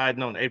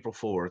deciding on April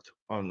 4th,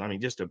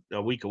 just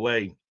a week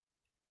away,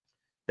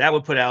 that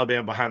would put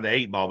Alabama behind the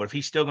eight ball. But if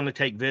he's still going to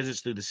take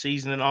visits through the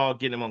season and all,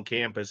 get him on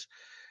campus,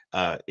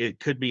 it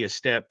could be a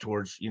step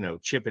towards,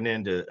 chipping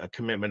into a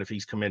commitment if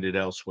he's committed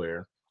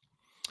elsewhere.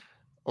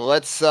 Well,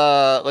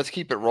 let's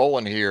keep it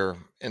rolling here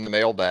in the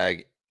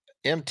mailbag.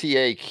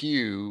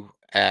 MTAQ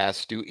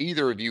asks, do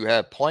either of you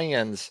have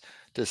plans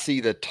to see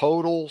the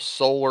total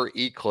solar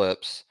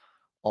eclipse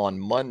on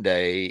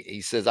Monday?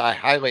 He says, I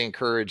highly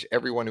encourage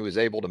everyone who is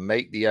able to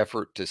make the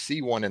effort to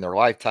see one in their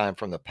lifetime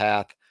from the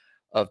path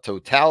of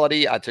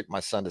totality. I took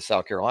my son to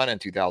South Carolina in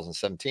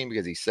 2017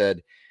 because he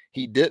said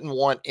he didn't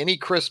want any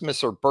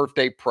Christmas or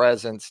birthday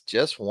presents,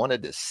 just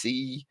wanted to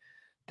see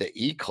the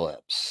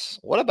eclipse.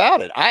 What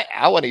about it?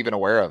 I wasn't even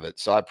aware of it.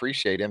 So I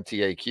appreciate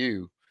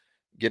MTAQ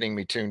getting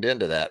me tuned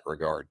into that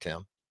regard,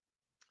 Tim.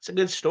 It's a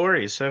good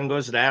story. His son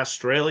goes to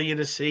Australia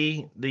to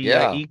see the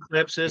Yeah.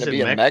 eclipses Gonna in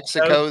be in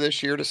Mexico. Mexico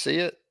this year to see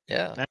it.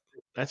 Yeah. That,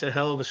 that's a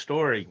hell of a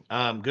story.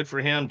 Good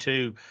for him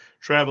too,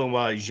 traveling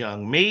while he's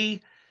young.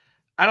 Me,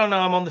 I don't know.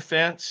 I'm on the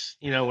fence.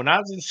 When I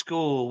was in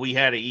school, we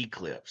had an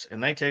eclipse,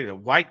 and they take a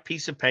white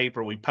piece of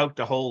paper, we poked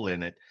a hole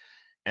in it,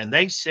 and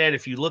they said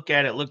if you look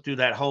at it, look through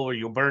that hole, or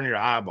you'll burn your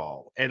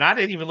eyeball. And I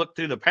didn't even look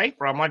through the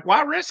paper. I'm like,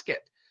 why risk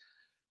it?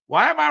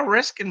 Why am I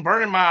risking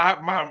burning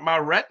my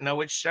retina,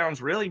 which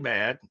sounds really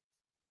bad,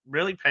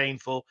 really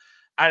painful?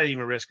 I didn't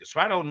even risk it. So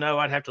I don't know.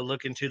 I'd have to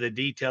look into the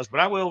details, but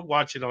I will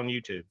watch it on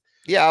YouTube.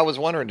 Yeah, I was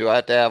wondering, do I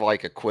have to have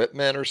like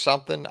equipment or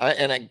something?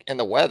 And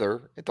the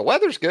weather. If the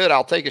weather's good,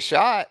 I'll take a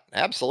shot.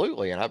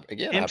 Absolutely. And I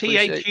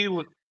appreciate.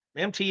 MTAQ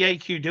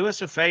MTAQ, do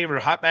us a favor,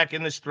 hop back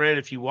in this thread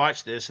if you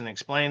watch this and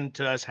explain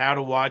to us how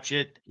to watch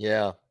it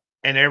Yeah.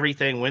 and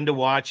everything, when to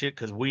watch it,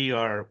 because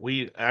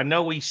I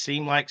know we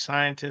seem like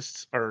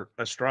scientists or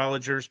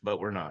astrologers, but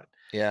we're not.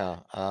 Yeah.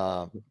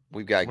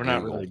 We've got We're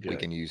not Google. really We good.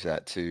 can use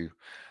that too.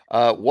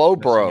 Whoa, That's a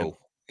good bro,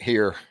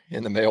 here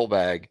in the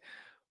mailbag.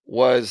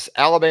 Was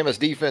Alabama's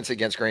defense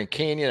against Grand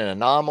Canyon an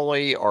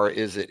anomaly, or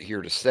is it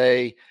here to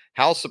stay?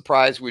 How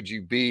surprised would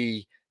you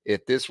be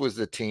if this was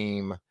the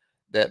team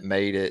that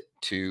made it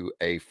to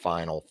a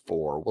Final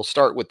Four? We'll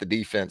start with the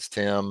defense,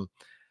 Tim.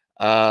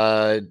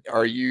 Are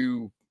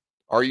you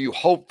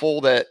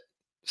hopeful that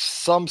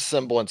some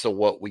semblance of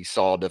what we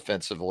saw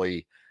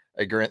defensively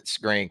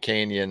against Grand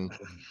Canyon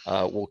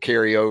will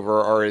carry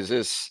over, or is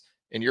this,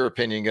 in your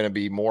opinion, going to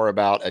be more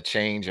about a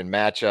change in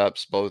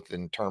matchups, both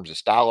in terms of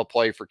style of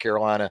play for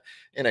Carolina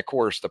and, of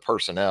course, the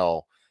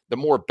personnel, the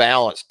more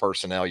balanced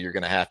personnel you're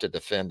going to have to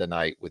defend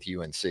tonight with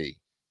UNC?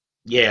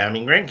 Yeah,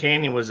 Grand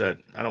Canyon was I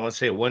don't want to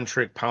say a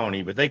one-trick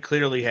pony, but they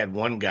clearly had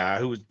one guy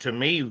who, to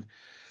me,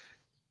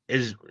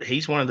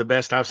 he's one of the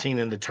best I've seen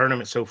in the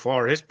tournament so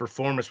far. His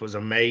performance was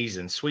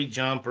amazing. Sweet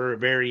jumper,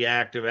 very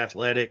active,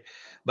 athletic,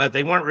 but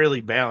they weren't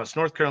really balanced.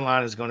 North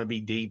Carolina is going to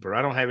be deeper.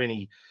 I don't have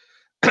any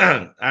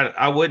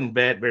I wouldn't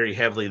bet very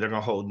heavily they're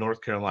going to hold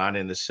North Carolina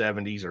in the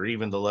 70s or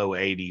even the low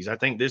 80s. I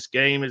think this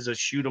game is a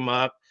shoot 'em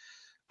up.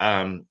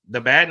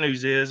 The bad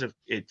news is if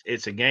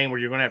it's a game where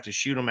you're going to have to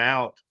shoot them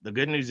out. The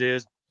good news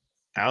is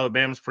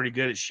Alabama's pretty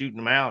good at shooting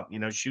them out,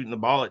 shooting the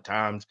ball at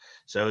times.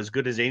 So as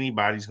good as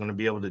anybody's going to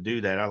be able to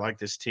do that. I like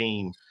this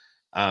team.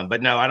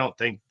 But no, I don't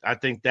think – I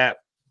think that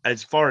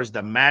as far as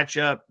the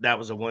matchup, that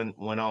was a win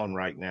on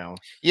right now.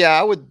 Yeah,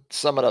 I would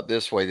sum it up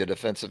this way: the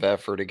defensive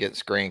effort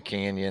against Grand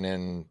Canyon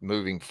and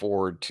moving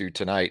forward to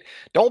tonight.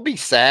 Don't be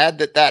sad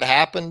that that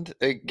happened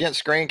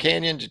against Grand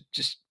Canyon.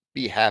 Just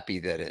be happy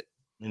that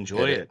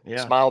Enjoy it.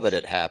 Yeah. smile that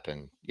it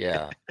happened.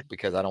 Yeah,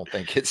 because I don't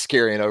think it's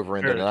carrying over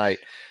into Sure. tonight.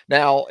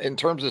 Now, in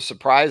terms of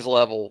surprise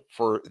level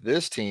for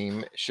this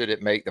team, should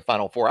it make the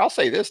Final Four? I'll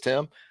say this,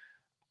 Tim.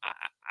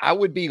 I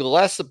would be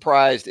less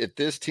surprised if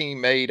this team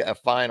made a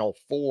Final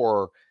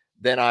Four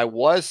than I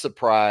was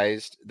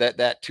surprised that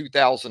that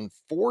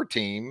 2004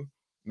 team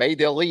made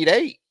the Elite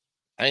Eight.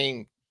 I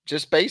mean,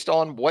 just based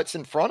on what's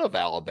in front of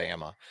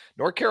Alabama.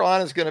 North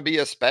Carolina is going to be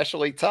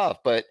especially tough,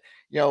 but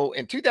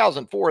in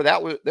 2004,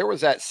 there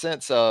was that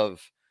sense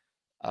of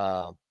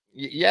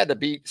you had to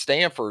beat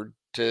Stanford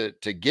to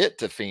get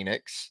to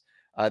Phoenix.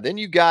 Then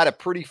you got a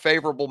pretty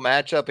favorable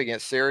matchup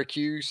against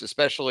Syracuse,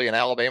 especially an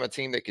Alabama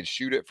team that could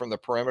shoot it from the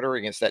perimeter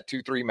against that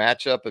 2-3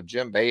 matchup of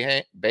Jim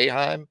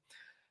Boeheim.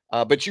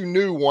 But you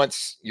knew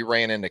once you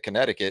ran into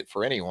Connecticut,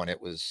 for anyone,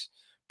 it was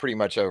pretty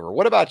much over.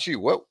 What about you?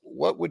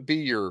 What would be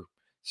your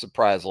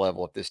surprise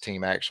level if this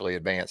team actually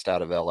advanced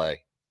out of LA?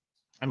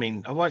 I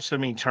mean, I watched so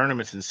many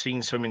tournaments and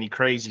seen so many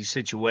crazy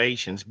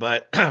situations,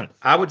 but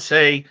I would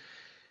say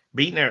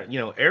beating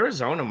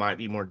Arizona might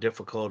be more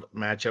difficult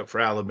matchup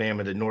for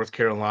Alabama than North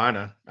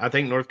Carolina. I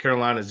think North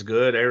Carolina is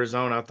good.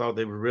 Arizona, I thought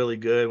they were really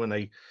good when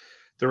they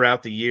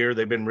throughout the year.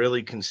 They've been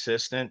really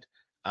consistent.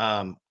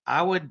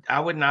 I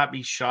would not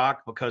be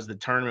shocked because the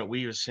tournament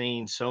we have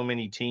seen so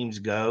many teams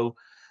go,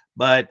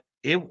 but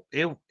it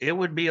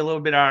would be a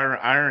little bit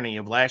irony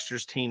of last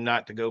year's team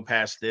not to go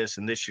past this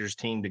and this year's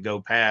team to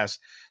go past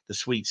the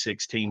Sweet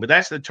 16. But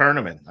that's the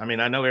tournament. I mean,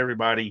 I know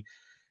everybody.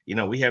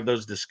 We have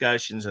those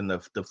discussions, and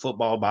the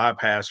football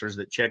bypassers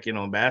that check in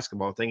on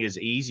basketball think it's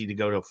easy to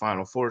go to a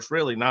Final Four. It's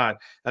really not.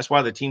 That's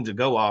why the teams that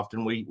go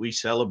often we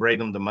celebrate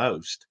them the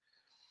most.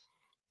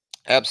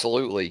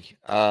 Absolutely.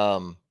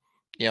 And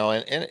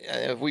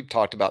we've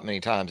talked about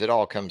many times, it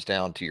all comes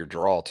down to your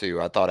draw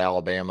too. I thought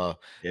Alabama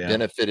Yeah.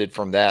 benefited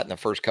from that in the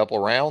first couple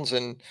of rounds,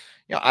 and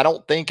I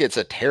don't think it's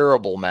a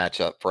terrible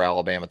matchup for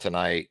Alabama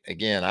tonight.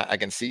 Again, I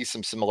can see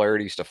some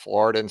similarities to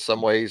Florida in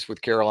some ways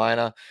with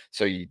Carolina,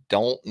 so you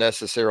don't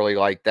necessarily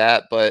like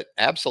that, but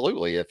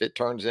absolutely, if it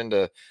turns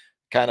into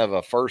kind of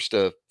a first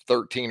of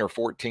 13 or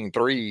 14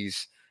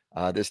 threes,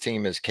 this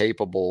team is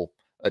capable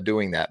of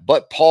doing that.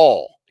 But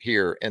Paul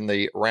here in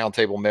the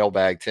roundtable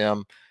mailbag,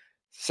 Tim,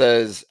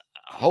 says,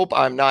 hope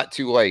I'm not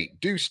too late.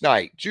 Deuce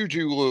Knight,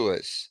 Juju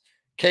Lewis,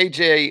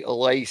 KJ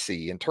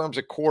Lacey. In terms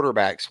of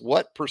quarterbacks,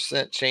 what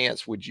percent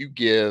chance would you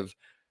give Goodness.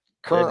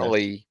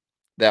 currently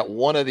that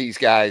one of these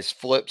guys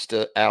flips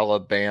to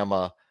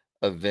Alabama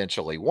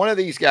eventually? One of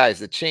these guys,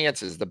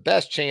 the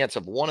best chance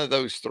of one of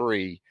those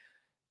three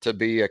to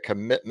be a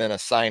commitment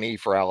assignee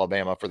for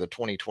Alabama for the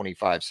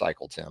 2025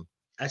 cycle, Tim?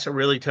 That's a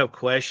really tough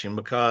question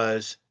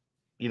because,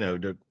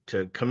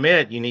 to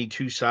commit, you need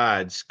two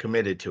sides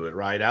committed to it,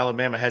 right?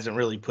 Alabama hasn't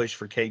really pushed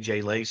for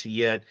KJ Lacey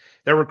yet.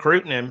 They're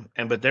recruiting him,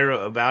 but they're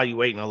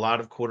evaluating a lot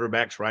of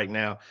quarterbacks right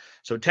now.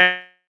 So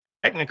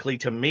technically,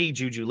 to me,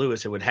 Juju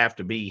Lewis, it would have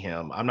to be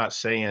him. I'm not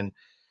saying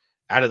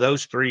out of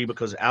those three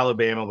because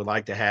Alabama would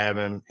like to have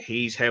him.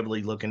 He's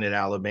heavily looking at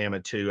Alabama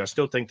too. I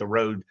still think the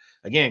road,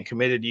 again,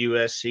 committed to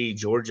USC.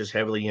 Georgia's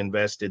heavily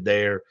invested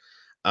there.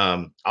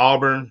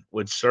 Auburn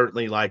would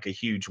certainly like a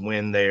huge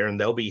win there, and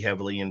they'll be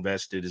heavily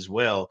invested as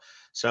well.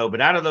 So, but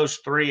out of those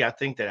three, I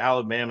think that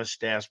Alabama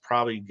staff's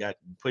probably got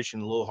pushing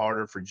a little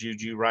harder for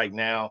Juju right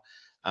now.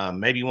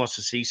 Maybe wants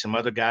to see some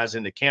other guys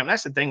in the camp.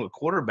 That's the thing with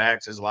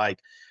quarterbacks is like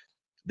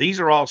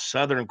these are all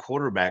Southern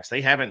quarterbacks.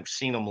 They haven't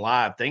seen them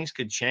live. Things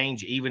could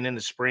change even in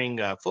the spring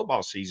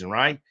football season,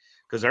 right?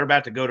 Because they're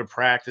about to go to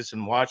practice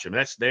and watch them.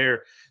 That's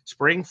their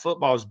spring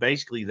football is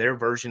basically their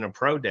version of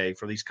pro day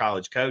for these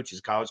college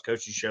coaches. College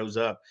coaches shows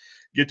up,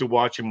 get to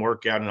watch them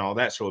work out and all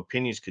that. So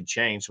opinions could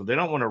change. So they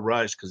don't want to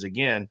rush because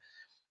again,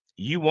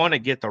 you want to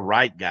get the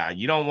right guy.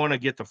 You don't want to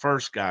get the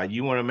first guy.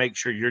 You want to make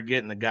sure you're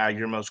getting the guy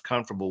you're most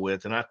comfortable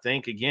with. And I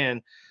think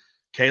again,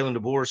 Kalen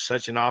DeBoer is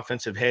such an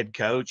offensive head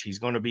coach. He's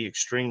going to be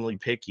extremely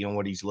picky on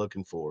what he's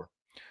looking for.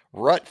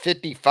 Rut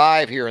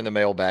 55 here in the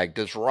mailbag.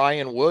 Does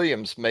Ryan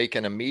Williams make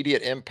an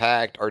immediate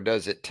impact or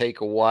does it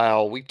take a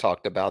while? We've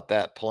talked about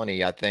that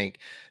plenty, I think.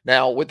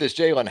 Now, with this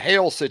Jalen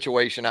Hale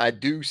situation, I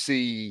do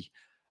see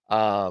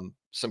some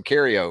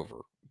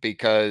carryover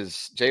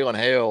because Jalen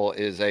Hale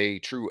is a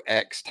true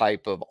X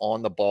type of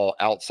on the ball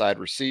outside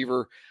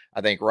receiver.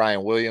 I think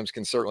Ryan Williams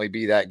can certainly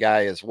be that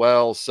guy as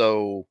well.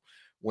 So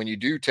when you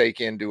do take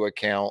into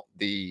account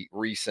the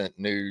recent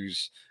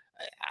news,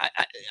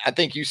 I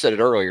think you said it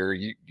earlier.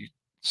 You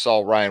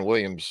saw Ryan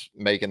Williams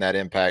making that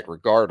impact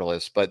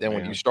regardless. But then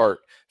when you Yeah.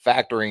 start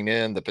factoring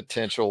in the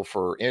potential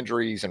for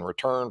injuries and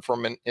return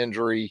from an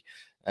injury,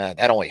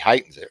 that only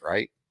heightens it,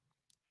 right?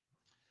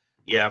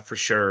 Yeah, for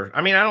sure.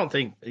 I mean, I don't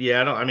think, yeah,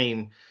 I don't, I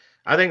mean,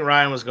 I think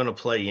Ryan was going to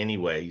play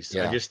anyways. I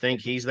Yeah. just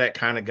think he's that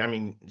kind of guy. I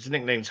mean, his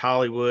nickname's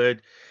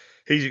Hollywood.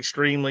 He's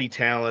extremely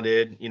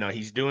talented.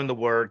 He's doing the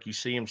work. You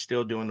see him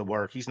still doing the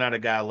work. He's not a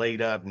guy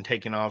laid up and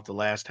taking off the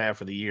last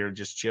half of the year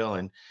just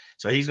chilling.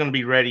 So he's going to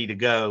be ready to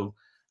go.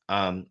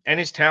 And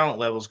his talent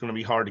level is going to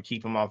be hard to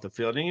keep him off the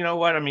field. And you know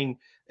what? I mean,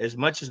 as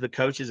much as the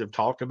coaches have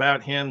talked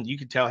about him, you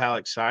can tell how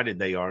excited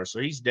they are. So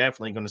he's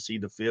definitely going to see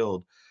the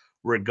field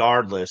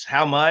regardless.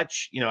 How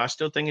much? I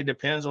still think it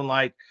depends on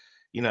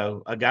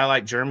a guy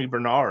like Jeremy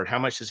Bernard. How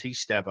much does he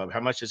step up? How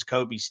much does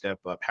Kobe step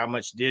up? How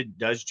much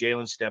does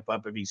Jalen step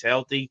up if he's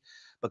healthy?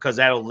 Because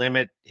that'll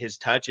limit his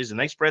touches. And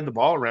they spread the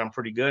ball around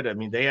pretty good. I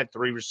mean, they had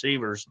three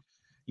receivers,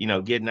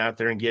 getting out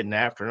there and getting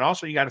after. And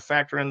also you got to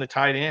factor in the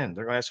tight end.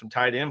 They're gonna have some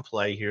tight end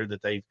play here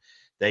that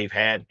they've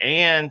had.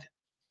 And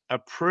a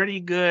pretty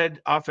good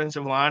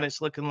offensive line,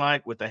 it's looking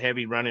like, with a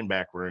heavy running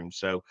back room.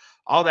 So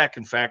all that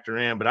can factor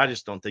in, but I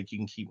just don't think you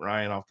can keep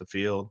Ryan off the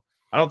field.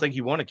 I don't think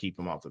you want to keep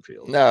him off the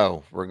field.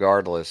 No,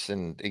 regardless.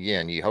 And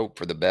again, you hope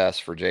for the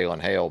best for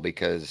Jalen Hale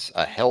because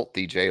a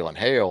healthy Jalen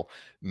Hale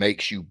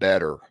makes you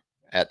better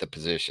at the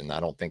position. I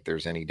don't think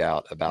there's any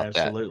doubt about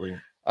that. Absolutely.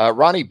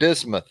 Ronnie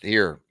Bismuth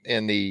here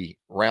in the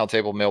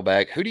roundtable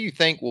mailbag. Who do you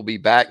think will be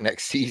back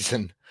next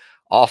season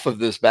off of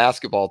this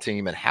basketball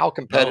team, and how Oh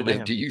competitive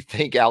man. do you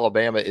think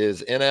Alabama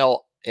is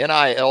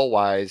NIL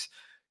wise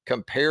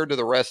compared to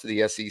the rest of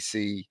the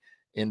SEC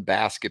in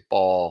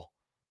basketball?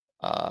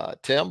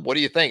 Tim, what do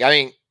you think? I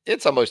mean,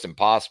 it's almost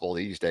impossible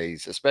these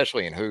days,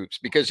 especially in hoops,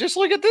 because just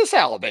look at this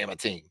Alabama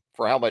team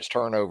for how much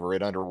turnover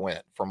it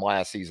underwent from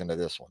last season to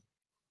this one.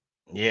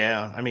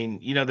 Yeah. I mean,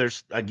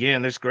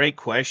 there's great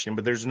question,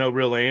 but there's no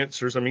real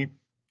answers. I mean,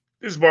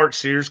 does Mark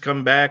Sears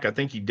come back? I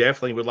think you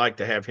definitely would like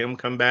to have him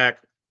come back.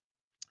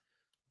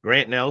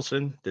 Grant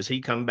Nelson, does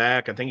he come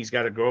back? I think he's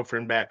got a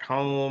girlfriend back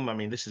home. I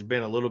mean, this has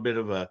been a little bit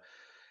of a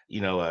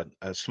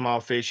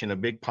small fish in a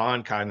big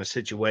pond kind of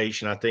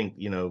situation. I think,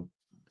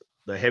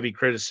 the heavy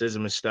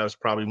criticism and stuff is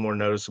probably more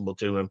noticeable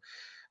to him.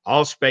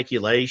 All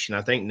speculation.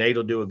 I think Nate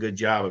will do a good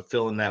job of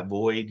filling that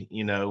void.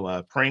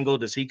 Pringle,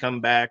 does he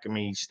come back? I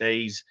mean, he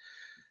stays.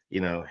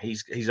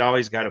 He's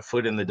always got a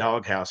foot in the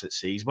doghouse, it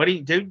seems. But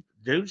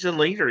dude's a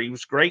leader. He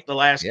was great the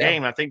last Yeah.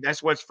 game. I think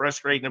that's what's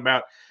frustrating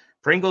about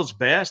Pringle's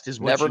best is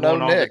what Never you know,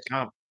 want all the Nick.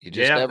 time. You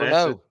just Yeah, never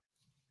know.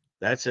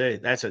 that's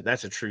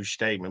a true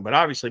statement. But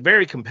obviously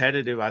very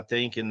competitive, I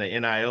think, in the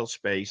NIL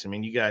space. I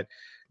mean, you got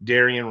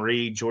Darian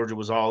Reed, Georgia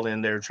was all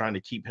in there trying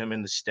to keep him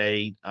in the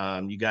state.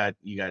 You got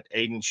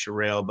Aiden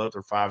Sherrill, both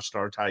are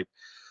 5-star type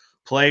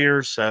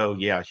players. So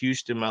yeah,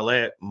 Houston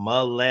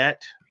Millette.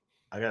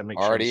 I gotta make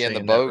sure I'm Already in the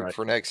saying that boat right.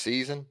 for next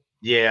season.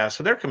 Yeah,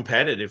 so they're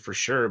competitive for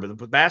sure. But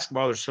with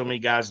basketball, there's so many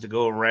guys to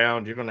go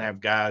around. You're going to have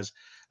guys.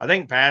 I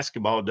think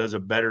basketball does a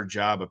better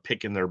job of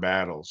picking their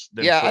battles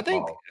than Yeah, I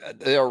think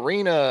football. the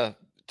arena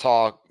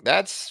talk,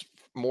 that's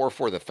more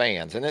for the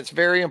fans, and it's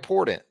very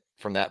important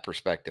from that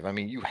perspective. I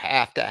mean, you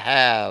have to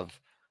have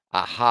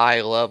a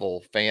high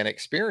level fan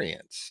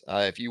experience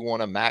if you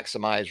want to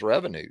maximize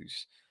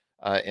revenues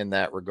in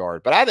that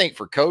regard. But I think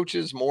for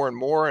coaches, more and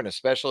more, and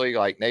especially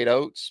like Nate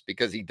Oates,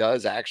 because he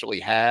does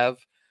actually have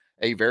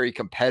a very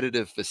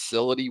competitive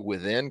facility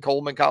within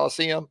Coleman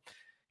Coliseum,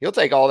 he'll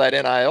take all that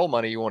NIL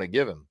money you want to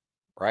give him,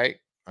 right?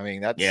 I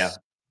mean, Yeah,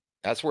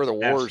 that's where the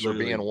wars are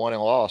being absolutely. won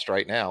and lost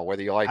right now,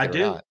 whether you like I it or do.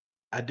 not.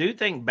 I do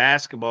think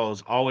basketball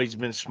has always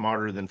been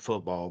smarter than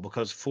football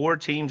because 4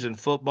 teams in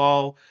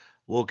football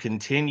will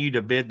continue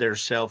to bid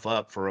theirself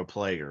up for a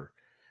player.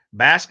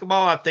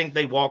 Basketball, I think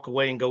they walk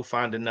away and go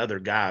find another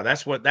guy.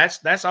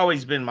 That's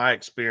always been my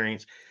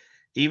experience.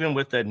 Even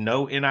with the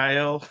no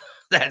NIL,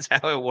 that's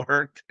how it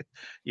worked.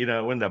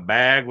 When the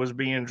bag was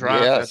being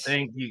dropped, I Yes.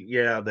 think,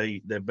 yeah,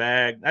 the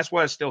bag. That's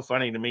why it's still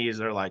funny to me is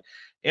they're like,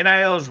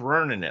 NIL is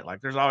running it. Like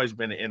there's always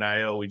been an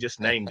NIL. We just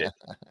named it.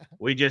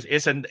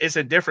 It's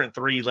a different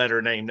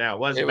 3-letter name now. It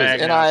was It was bag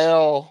now. It's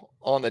NIL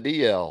on the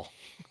DL.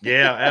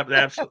 yeah,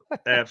 absolutely.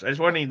 It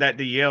wasn't even that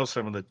DL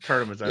some of the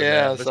tournaments I was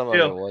Yeah, at, but some of it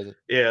still, wasn't.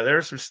 yeah,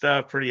 there's some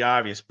stuff pretty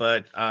obvious.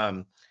 But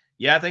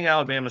yeah, I think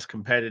Alabama's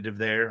competitive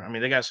there. I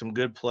mean, they got some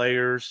good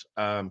players.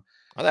 Oh,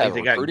 I that think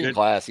they got recruiting good.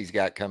 class he's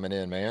got coming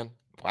in, man.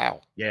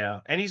 Wow.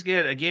 Yeah, and he's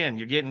good. Again,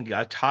 you're getting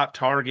a top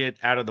target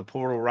out of the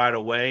portal right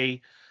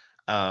away.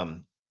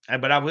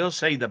 But I will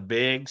say the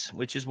bigs,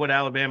 which is what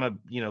Alabama,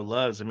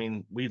 loves. I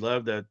mean, we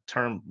love the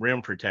term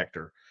rim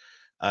protector,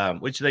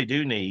 which they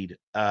do need.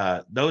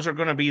 Those are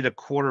going to be the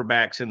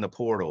quarterbacks in the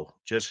portal,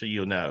 just so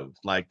you know.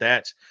 Like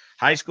that's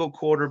high school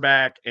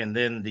quarterback, and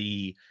then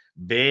the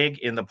big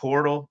in the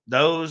portal.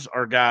 Those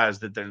are guys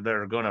that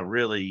are going to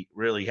really,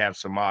 really have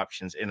some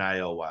options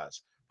NIL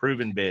wise,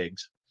 proven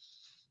bigs.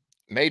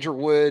 Major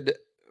Wood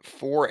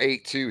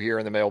 482 here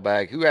in the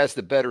mailbag. Who has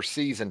the better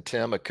season,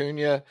 Tim?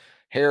 Acuna,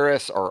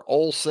 Harris, or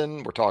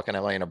Olson? We're talking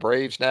Atlanta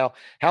Braves now.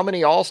 How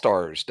many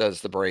All-Stars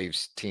does the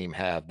Braves team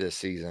have this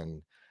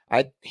season?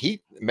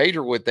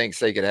 Major Wood thinks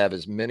they could have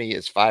as many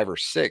as 5 or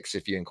 6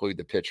 if you include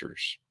the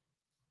pitchers.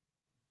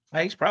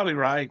 Hey, he's probably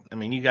right. I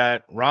mean, you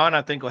got Ron,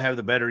 I think, will have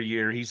the better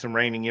year. He's the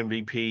reigning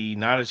MVP,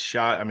 not as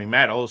shot. I mean,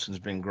 Matt Olson's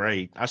been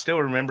great. I still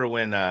remember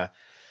when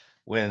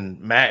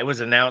Matt it was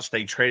announced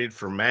they traded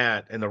for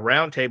Matt and the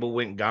roundtable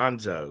went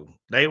gonzo.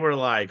 They were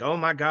like, "Oh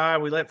my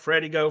God, we let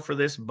Freddie go for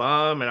this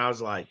bum," and I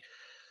was like,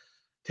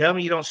 "Tell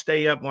me you don't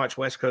stay up and watch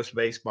West Coast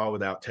baseball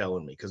without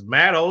telling me." Because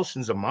Matt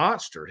Olson's a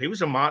monster. He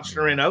was a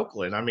monster Mhm. in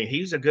Oakland. I mean,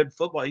 he's a good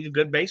football, he's a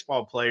good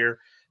baseball player.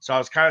 So I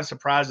was kind of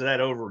surprised at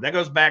that over. That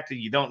goes back to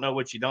you don't know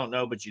what you don't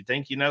know, but you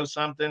think you know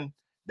something.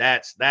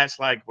 That's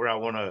like where I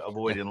want to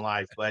avoid in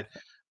life. But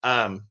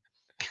um,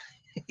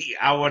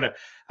 I want to.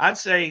 I'd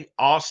say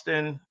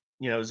Austin.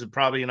 Is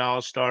probably an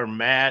all-star.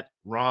 Matt,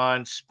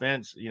 Ron,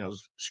 Spence.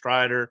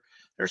 Strider.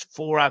 There's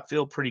 4 I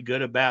feel pretty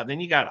good about. Then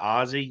you got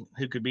Ozzy,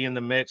 who could be in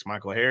the mix.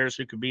 Michael Harris,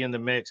 who could be in the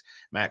mix.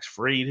 Max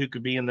Freed, who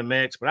could be in the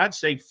mix. But I'd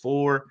say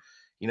 4.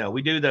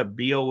 We do the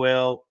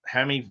BOL.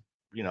 How many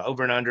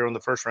over and under on the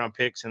first round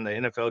picks in the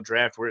NFL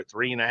draft. We're at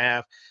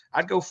 3.5.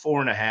 I'd go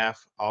 4.5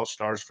 all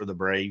stars for the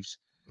Braves.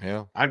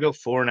 Yeah. I'd go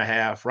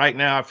 4.5. Right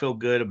now, I feel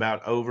good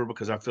about over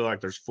because I feel like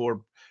there's 4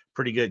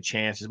 pretty good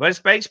chances. But it's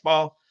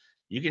baseball.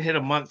 You can hit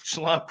a month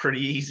slump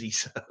pretty easy.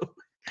 So,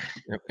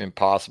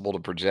 Impossible to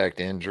project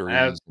uh,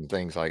 injuries and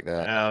things like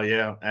that. oh,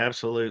 yeah,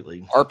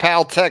 absolutely. Our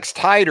pal Tex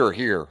Tider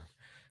here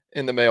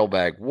in the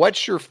mailbag.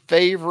 What's your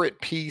favorite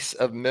piece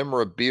of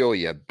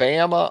memorabilia,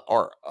 Bama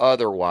or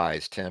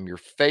otherwise, Tim? Your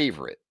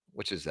favorite?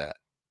 Which is that?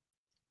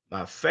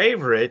 My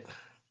favorite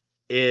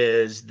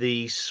is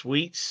the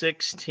Sweet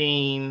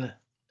 16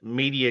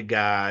 media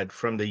guide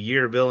from the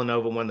year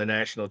Villanova won the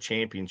national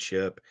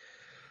championship.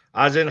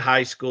 I was in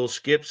high school,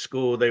 skipped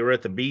school. They were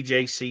at the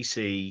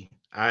BJCC.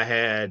 I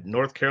had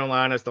North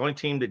Carolina's. The only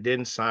team that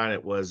didn't sign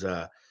it was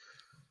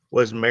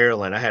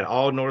Maryland. I had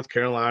all North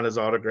Carolina's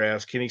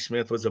autographs. Kenny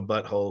Smith was a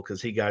butthole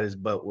because he got his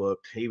butt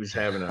whooped. He was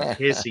having a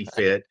hissy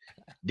fit.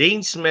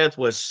 Dean Smith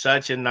was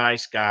such a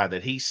nice guy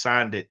that he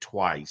signed it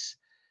twice.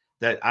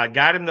 That I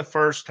got him the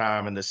first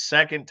time, and the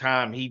second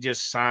time he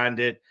just signed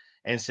it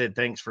and said,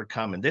 "Thanks for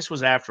coming." This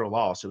was after a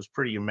loss. It was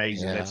pretty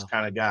amazing. That's Yeah. the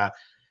kind of guy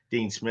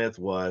Dean Smith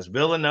was.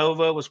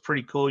 Villanova was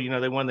pretty cool.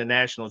 They won the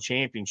national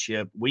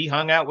championship. We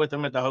hung out with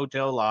them at the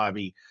hotel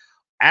lobby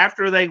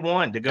after they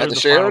won to go At to the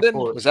the Final Sheridan?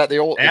 Four. Was that the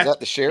old is That's that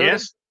the Sheridan?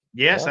 yes,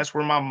 yes. Yeah. That's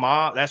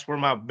where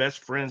my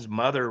best friend's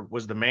mother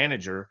was the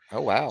manager.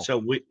 Oh, wow.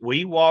 So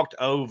we walked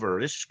over.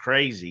 This is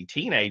crazy.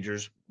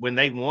 Teenagers, when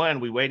they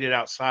won, we waited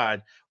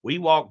outside. We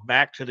walked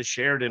back to the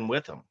Sheridan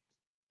with them.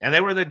 And they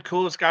were the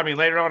coolest guy. I mean,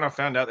 later on I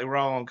found out they were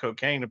all on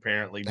cocaine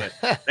apparently, but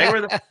they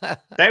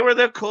were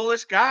the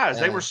coolest guys.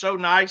 They were Yeah. so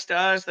nice to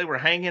us. They were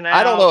hanging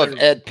I don't out. know if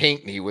Ed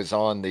Pinkney was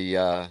on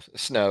the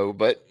snow,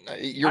 but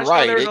you're I just know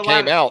right. there's a It lot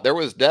came of out. There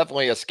was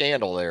definitely a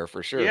scandal there for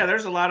yeah, sure.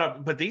 there's a lot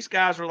of but these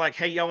guys were like,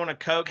 "Hey, y'all want a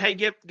Coke? Hey,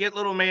 get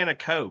little man a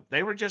Coke."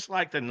 They were just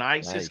like the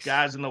nicest Nice.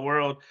 guys in the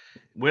world.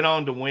 Went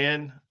on to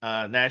win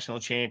national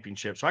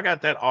championship. So I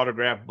got that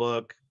autograph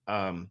book.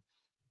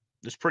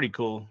 It's pretty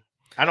cool.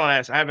 I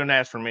haven't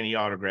asked for many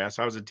autographs.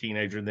 I was a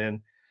teenager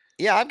then.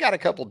 Yeah, I've got a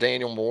couple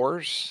Daniel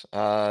Moores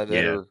that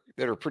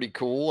Yeah. are pretty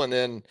cool, and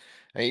then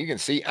you can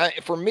see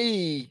for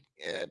me,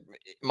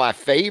 my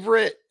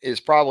favorite is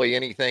probably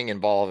anything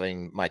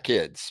involving my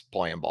kids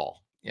playing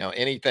ball.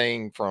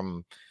 Anything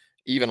from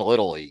even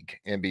little league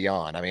and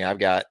beyond. I mean, I've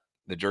got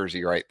the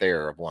jersey right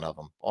there of one of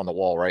them on the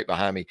wall right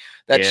behind me.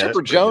 That Yeah, that's Chipper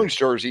pretty good. Jones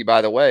jersey,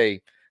 by the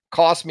way,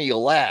 cost me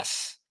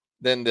less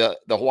than the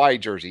Hawaii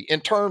jersey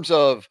in terms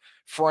of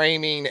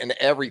framing and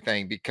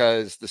everything,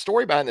 because the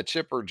story behind the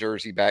Chipper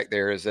jersey back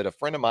there is that a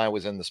friend of mine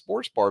was in the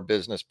sports bar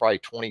business probably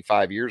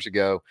 25 years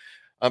ago.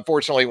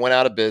 Unfortunately, went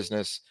out of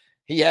business.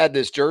 He had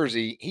this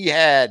jersey. He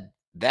had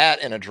that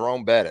and a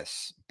Jerome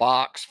Bettis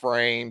box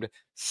framed,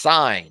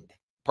 signed,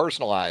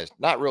 personalized,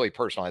 not really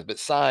personalized, but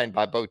signed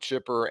by both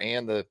Chipper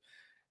and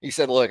he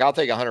said, look, I'll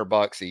take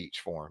 $100 each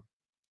for him.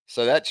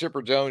 So that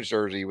Chipper Jones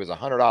jersey was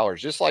 $100,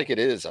 just like it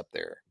is up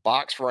there.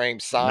 Box frame,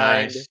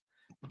 signed, Nice.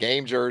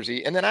 game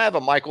jersey. And then I have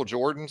a Michael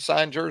Jordan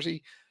signed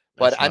jersey,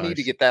 but That's I need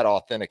to nice. get that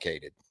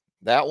authenticated.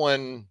 That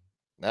one,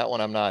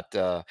 I'm not,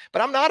 but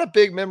I'm not a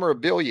big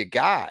memorabilia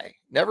guy.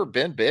 Never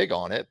been big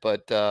on it,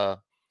 but,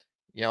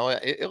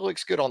 it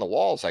looks good on the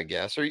walls, I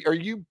guess. Were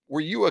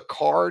you a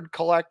card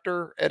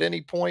collector at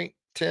any point,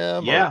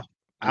 Tim, or Yeah. you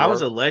I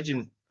was were? a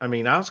legend. I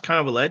mean, I was kind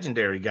of a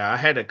legendary guy. I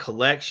had a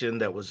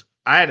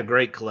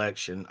great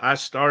collection. I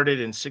started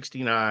in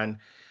 69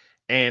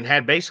 and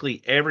had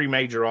basically every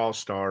major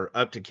all-star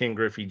up to Ken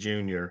Griffey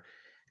Jr.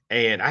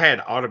 And I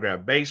had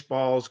autographed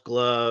baseballs,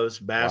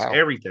 gloves, Wow.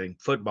 everything,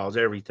 footballs,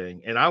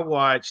 everything. And I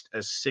watched a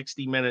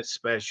 60-minute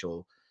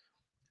special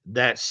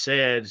that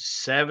said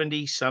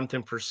 70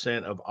 something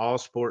percent of all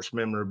sports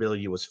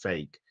memorabilia was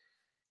fake.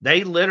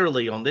 They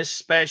literally on this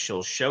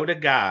special showed a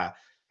guy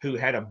who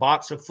had a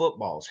box of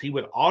footballs. He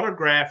would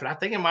autograph it. I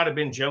think it might have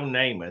been Joe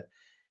Namath.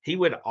 He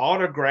would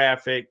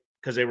autograph it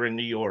because they were in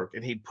New York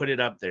and he'd put it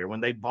up there. When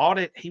they bought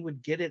it, he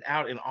would get it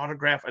out and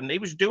autograph. And he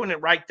was doing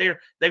it right there.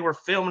 They were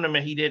filming him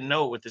and he didn't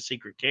know it with the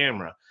secret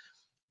camera.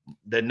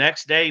 The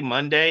next day,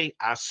 Monday,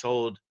 I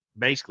sold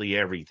basically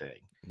everything.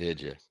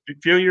 Did you? A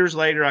few years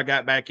later, I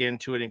got back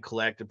into it and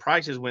collected.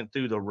 Prices went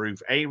through the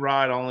roof. A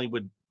Rod only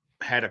would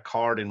had a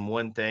card in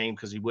one thing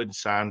because he wouldn't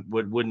sign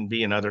wouldn't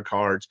be in other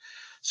cards.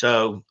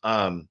 So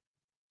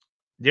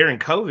during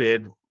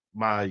COVID,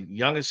 my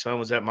youngest son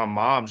was at my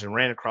mom's and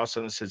ran across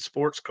something that said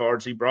sports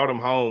cards. He brought them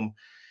home,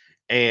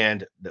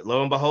 and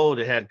lo and behold,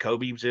 it had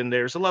Kobe's in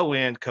there. It's a low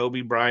end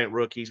Kobe Bryant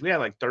rookies. We had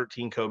like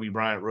 13 Kobe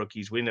Bryant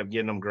rookies. We ended up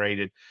getting them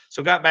graded.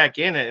 So got back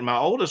in it, and my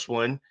oldest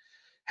one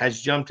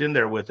has jumped in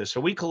there with us. So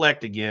we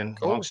collect again.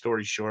 Long Cool.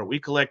 story short, we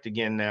collect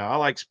again now. I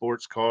like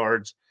sports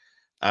cards.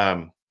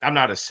 I'm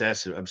not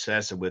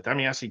obsessive with. I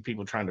mean, I see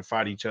people trying to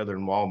fight each other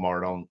in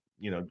Walmart on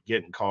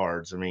getting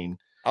cards. I mean,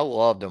 I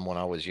loved them when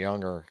I was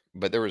younger,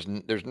 but there's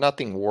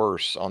nothing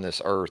worse on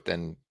this earth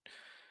than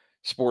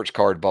sports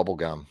card bubble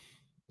gum.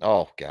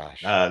 Oh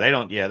gosh, they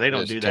don't. Yeah, they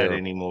don't just do that terrible.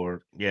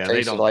 anymore. Yeah, they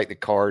Tasted don't. like the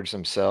cards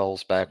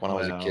themselves back when I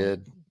was a Well,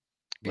 kid.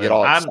 You get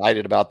Well, all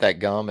excited about that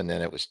gum, and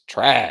then it was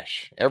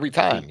trash every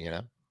time, you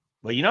know?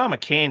 well, I'm a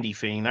candy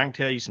fiend. I can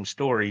tell you some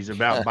stories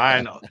about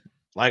buying.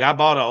 Like I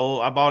bought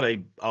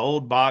a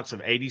old box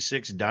of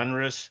 86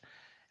 Dunruss,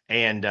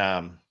 and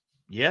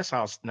yes,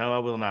 I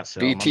will not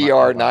sell them. I'm not gonna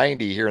lie.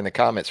 BTR90 here in the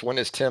comments. When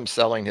is Tim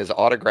selling his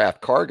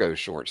autographed cargo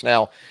shorts?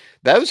 Now,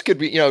 those could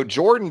be,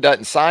 Jordan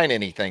doesn't sign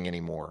anything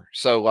anymore.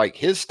 So, like,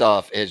 his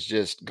stuff has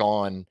just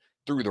gone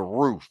through the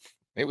roof.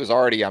 It was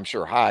already, I'm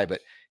sure, high,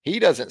 but he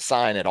doesn't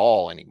sign at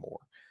all anymore.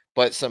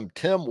 But some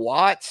Tim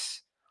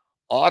Watts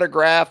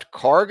autographed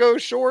cargo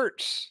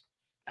shorts,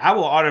 I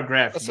will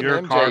autograph that's some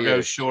your cargo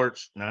MJ-ish.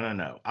 shorts. No,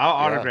 no. I'll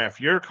Yeah. autograph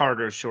your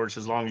cargo shorts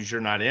as long as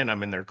you're not in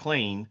them and they're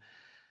clean.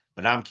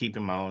 But I'm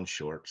keeping my own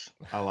shorts.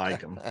 I like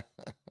them.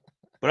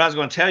 But I was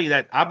going to tell you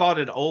that I bought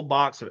an old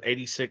box of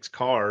 86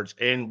 cards,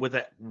 and with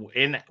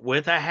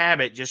a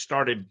habit, just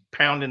started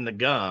pounding the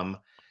gum.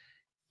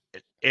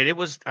 And it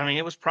was, I mean,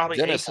 it was probably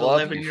eight Dennis to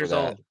loved 11 you for years that.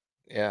 old.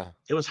 Yeah.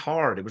 It was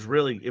hard. It was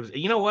really, it was.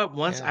 You know what?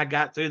 Once Yeah. I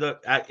got through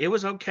it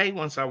was okay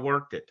once I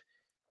worked it.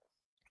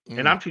 And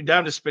Mm. I'm too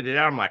dumb to spit it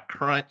out. I'm like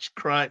crunch,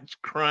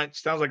 crunch,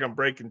 crunch. Sounds like I'm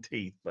breaking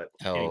teeth. But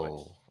anyway,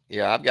 Oh,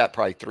 yeah. I've got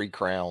probably 3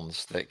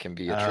 crowns that can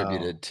be oh,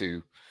 attributed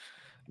to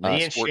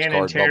me and sports Shannon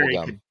card bubble Terry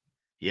gum. could,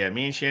 yeah,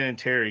 me and Shannon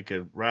Terry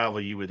could rival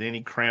you with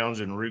any crowns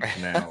and root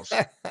canals.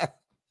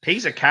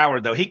 He's a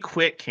coward though. He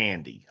quit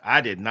candy.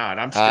 I did not.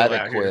 I'm I still haven't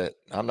out here. quit.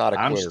 I'm not a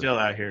I'm quitter. still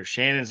out here.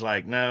 Shannon's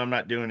like, no, I'm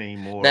not doing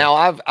anymore. Now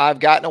I've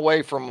gotten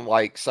away from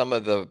like some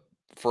of the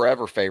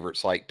forever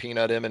favorites like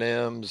peanut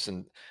M&Ms,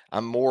 and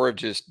I'm more of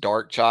just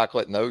dark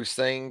chocolate and those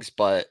things.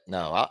 But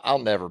no, I'll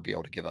never be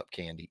able to give up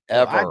candy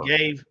Well, ever.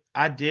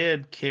 I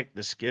did kick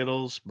the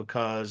Skittles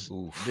because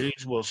Oof.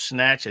 dudes will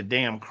snatch a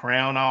damn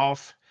crown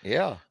off.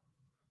 Yeah. I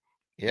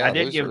Yeah.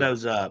 did give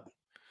those up.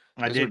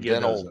 I Those are did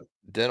give those up.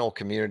 dental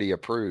community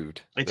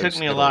approved. It took Those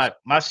me a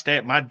Skittles.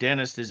 lot. My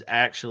dentist is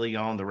actually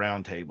on the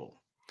round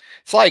table.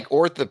 It's like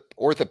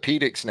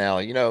orthopedics now.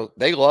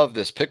 They love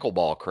this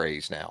pickleball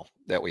craze now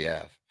that we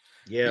have.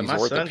 Yeah, These my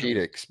son's a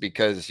orthopedics,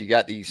 because you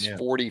got these yeah.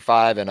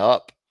 45 and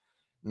up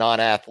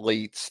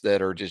non-athletes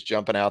that are just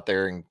jumping out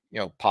there and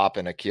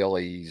popping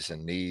Achilles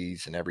and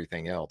knees and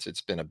everything else.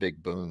 It's been a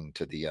big boon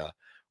to the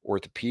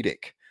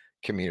orthopedic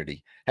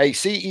community. Hey,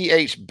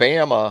 CEH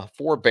Bama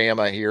for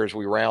Bama here as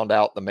we round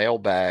out the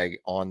mailbag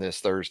on this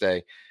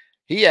Thursday.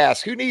 He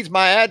asks, who needs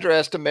my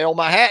address to mail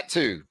my hat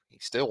to? He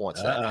still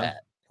wants that Uh-uh.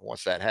 hat. He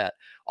wants that hat.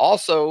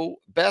 Also,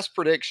 best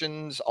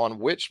predictions on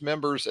which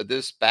members of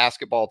this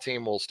basketball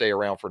team will stay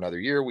around for another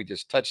year. We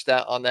just touched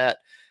on that.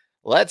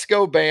 Let's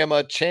go,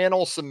 Bama.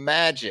 Channel some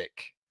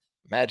magic.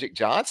 Magic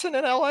Johnson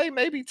in LA,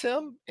 maybe,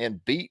 Tim,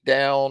 and beat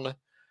down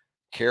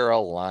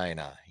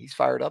Carolina. He's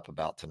fired up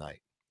about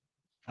tonight.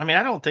 I mean,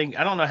 I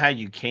don't know how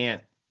you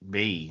can't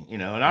be,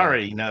 and I Yeah.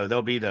 already know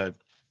they'll be the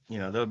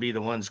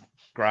ones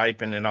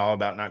griping and all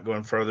about not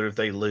going further if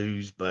they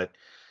lose, but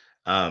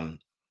um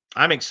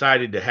I'm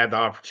excited to have the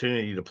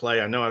opportunity to play.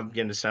 I know I'm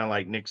getting to sound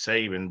like Nick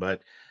Saban,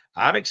 but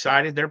I'm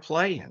excited they're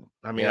playing.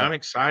 I mean, Yeah. I'm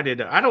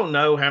excited. I don't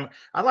know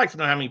I'd like to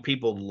know how many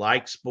people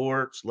like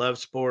sports, love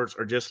sports,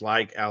 or just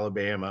like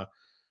Alabama.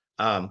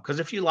 Because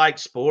if you like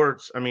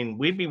sports, I mean,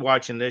 we'd be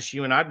watching this,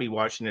 you and I'd be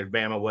watching it if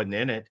Bama wasn't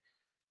in it.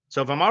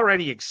 So if I'm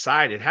already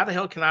excited, how the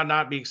hell can I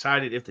not be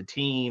excited if the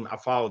team I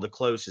follow the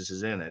closest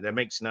is in it? That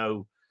makes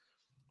no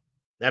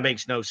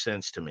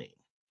sense to me.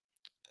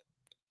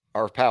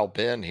 Our pal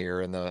Ben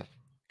here in the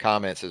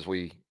comments as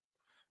we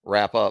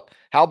wrap up.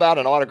 How about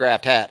an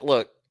autographed hat?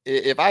 Look,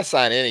 if I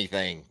sign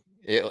anything,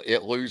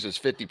 it loses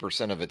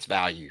 50% of its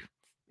value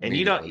And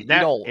immediately.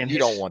 You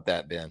don't want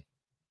that, Ben.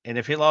 and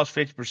if he lost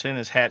 50%,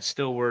 his hat's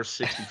still worth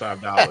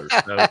 $65.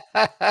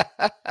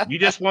 So you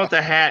just want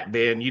the hat,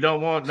 Ben. You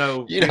don't want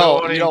no, You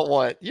don't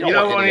want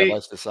any of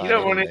us to you sign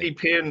don't want anything.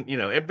 any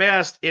pin, at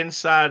best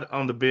inside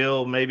on the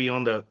bill, maybe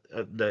on the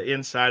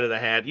inside of the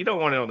hat. You don't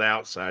want it on the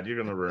outside. You're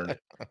going to ruin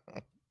it.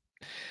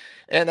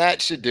 And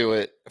that should do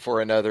it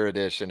for another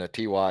edition of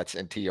T Watts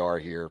and TR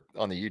here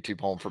on the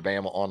YouTube home for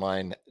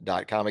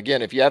BamaOnLine.com.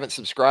 Again, if you haven't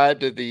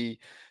subscribed to the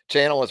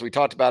channel, as we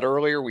talked about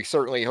earlier, we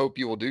certainly hope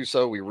you will do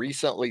so. We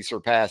recently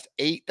surpassed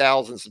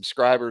 8,000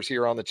 subscribers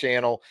here on the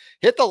channel.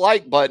 Hit the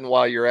like button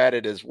while you're at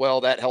it as well.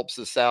 That helps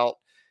us out.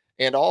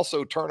 And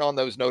also turn on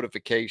those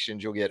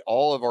notifications. You'll get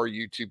all of our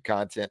YouTube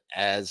content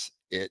as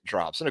it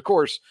drops. And of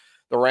course,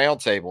 the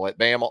roundtable at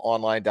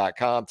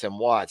BamaOnLine.com. Tim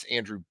Watts,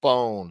 Andrew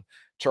Bone,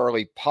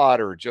 Charlie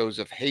Potter,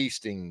 Joseph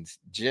Hastings,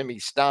 Jimmy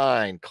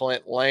Stein,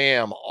 Clint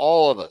Lamb,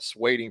 all of us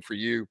waiting for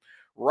you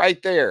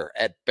right there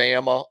at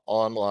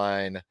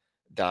BamaOnline.com.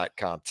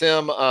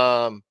 Tim,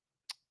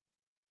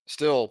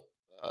 still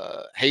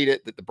hate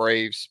it that the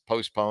Braves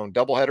postponed.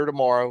 Doubleheader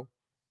tomorrow.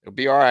 It'll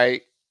be all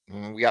right.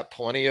 We got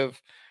plenty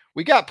of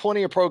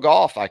pro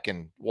golf I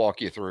can walk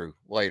you through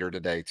later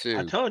today I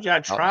too. told you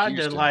Out in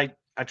Houston.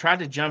 I tried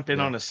to jump in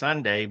Yeah. on a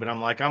Sunday, but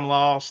I'm like, I'm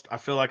lost. I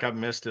feel like I've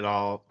missed it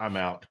all. I'm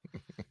out.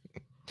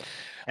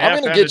 And I'm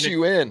I going to found a get new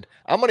you in.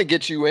 I'm going to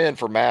get you in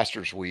for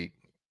Masters Week.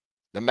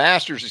 The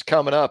Masters is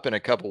coming up in a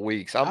couple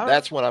weeks. Oh,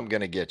 That's when I'm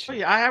going to get you.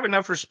 yeah, I have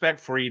enough respect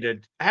for you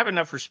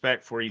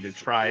to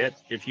try it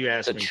if you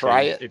ask To me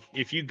try to. it.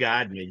 If you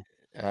guide me.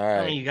 All I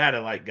right. mean, you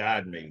gotta like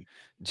guide me.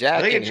 I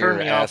Jack think in it turned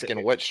here me off.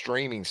 asking, what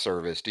streaming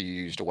service do you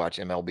use to watch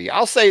MLB?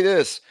 I'll say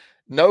this,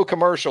 no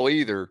commercial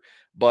either,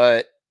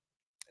 but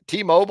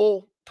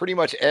T-Mobile, pretty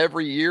much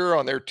every year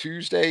on their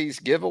Tuesdays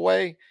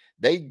giveaway,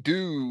 they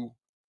do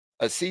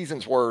a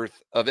season's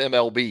worth of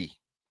MLB.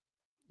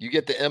 You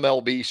get the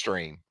MLB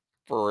stream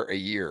for a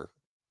year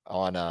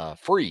on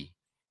free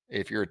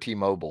if you're a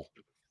T-Mobile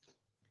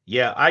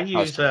Yeah, I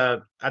use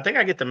customer. I think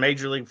I get the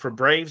major league for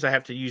Braves. I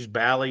have to use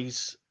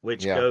Bally's,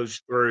 which Yeah,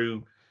 goes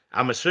through.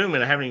 I'm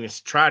assuming I haven't even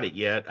tried it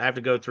yet. I have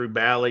to go through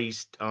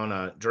Bally's on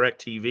a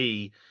direct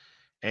TV.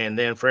 And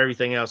then for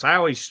everything else, I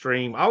always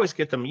stream. I always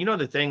get them. You know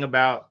the thing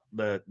about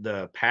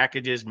the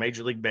packages,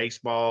 Major League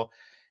Baseball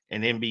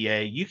and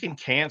NBA, you can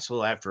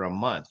cancel after a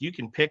month. You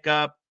can pick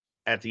up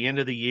at the end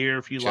of the year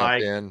if you jump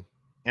like, in.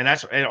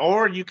 and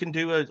or you can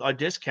do a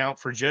discount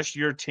for just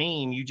your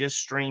team. You just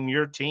stream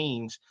your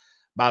teams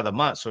by the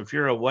month. So if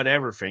you're a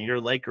whatever fan, you're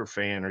a Laker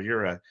fan or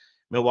you're a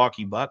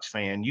Milwaukee Bucks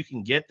fan, you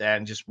can get that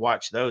and just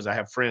watch those. I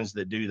have friends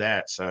that do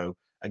that. So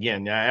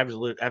again, yeah,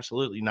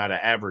 absolutely not an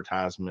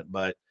advertisement,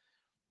 but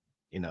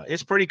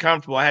it's pretty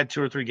comfortable. I had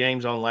 2 or 3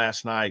 games on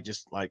last night,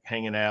 just like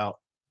hanging out,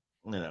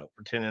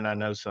 pretending I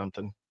know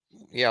something.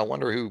 Yeah, I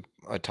wonder who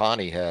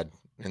Otani had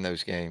in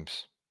those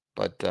games.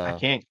 But I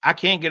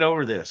can't get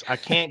over this. I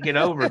can't get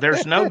over.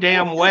 There's no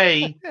damn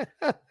way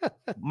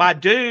my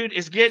dude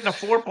is getting a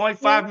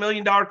 $4.5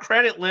 million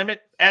credit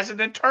limit as an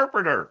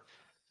interpreter.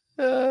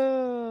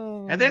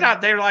 And then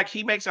they're like,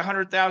 he makes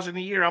 100,000 a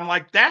year. I'm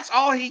like, that's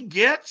all he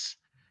gets.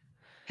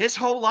 His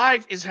whole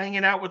life is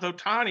hanging out with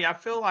Otani. I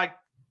feel like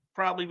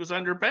probably was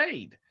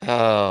underpaid.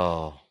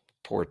 oh,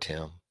 poor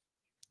Tim.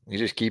 You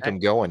just keep I, him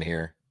going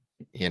here,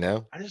 you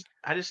know?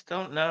 I just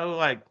don't know.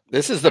 Like,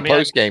 This is I the mean,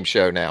 post-game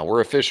show now.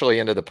 We're officially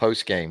into the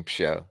post-game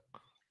show. I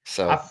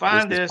So this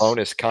find is this.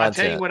 bonus I tell you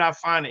content. what I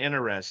find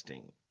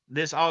interesting.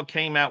 This all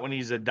came out when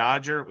he's a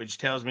Dodger, which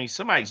tells me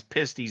somebody's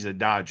pissed he's a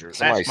Dodger. That's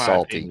Somebody's my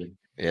salty. opinion.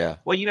 Yeah.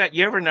 Well, you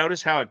ever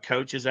notice how a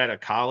coach is at a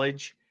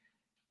college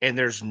and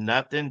there's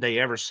nothing they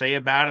ever say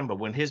about him, but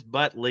when his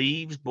butt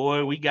leaves,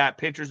 boy, we got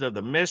pictures of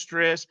the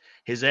mistress,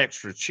 his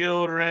extra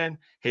children,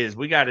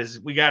 we got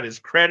his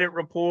credit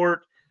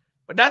report,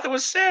 but nothing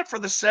was said for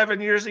the 7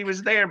 years he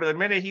was there. But the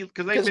minute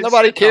because they've Because been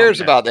nobody sitting on cares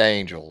that. about the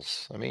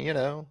Angels. I mean,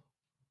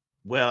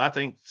 Well, I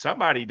think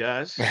somebody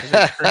does because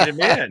they turned him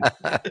in.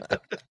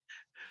 That's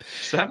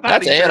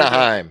Somebody turned him.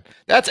 Anaheim.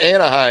 That's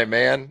Anaheim,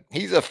 man.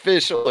 He's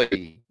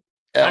officially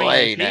I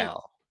mean, LA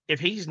now. if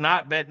he's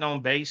not betting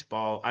on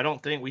baseball, I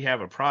don't think we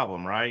have a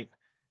problem, right?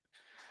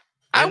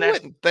 I And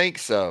wouldn't think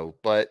so,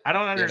 but I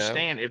don't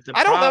understand if the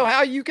I don't know problem.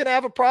 how you can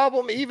have a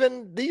problem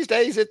even these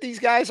days that these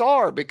guys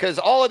are, because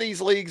all of these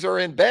leagues are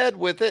in bed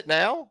with it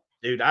now.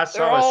 Dude, I They're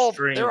saw a all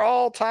they're stream.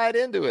 all tied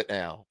into it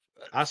now.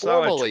 I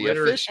saw a Formally,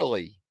 Twitter.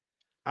 officially.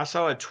 I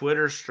saw a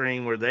Twitter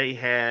stream where they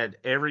had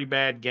every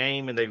bad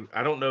game, and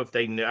I don't know if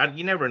they knew.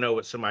 You never know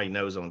what somebody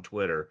knows on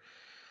Twitter,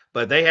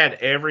 but they had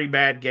every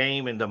bad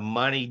game and the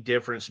money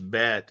difference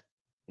bet,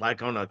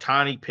 like on a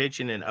tiny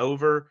pitching and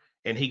over,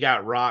 and he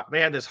got rocked.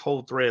 They had this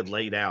whole thread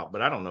laid out,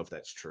 but I don't know if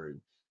that's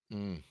true.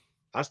 Mm,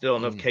 I still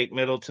don't know if mm. Kate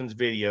Middleton's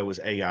video was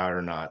AI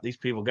or not. These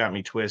people got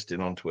me twisted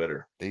on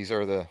Twitter. These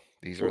are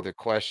the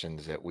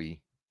questions that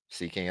we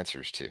seek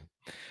answers to.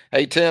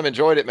 Hey Tim,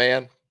 enjoyed it,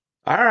 man.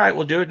 All right,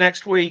 we'll do it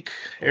next week.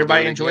 We'll do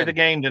Everybody it enjoy the again.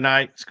 game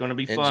tonight. It's going to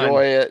be Enjoy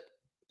fun. it.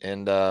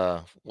 And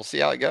we'll see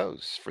how it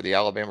goes for the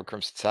Alabama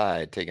Crimson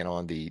Tide taking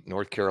on the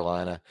North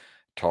Carolina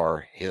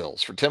Tar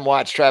Heels. For Tim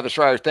Watts, Travis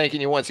Reier, thanking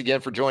you once again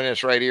for joining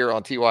us right here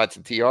on T Watts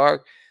and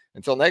TR.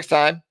 Until next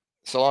time,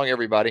 so long,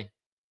 everybody.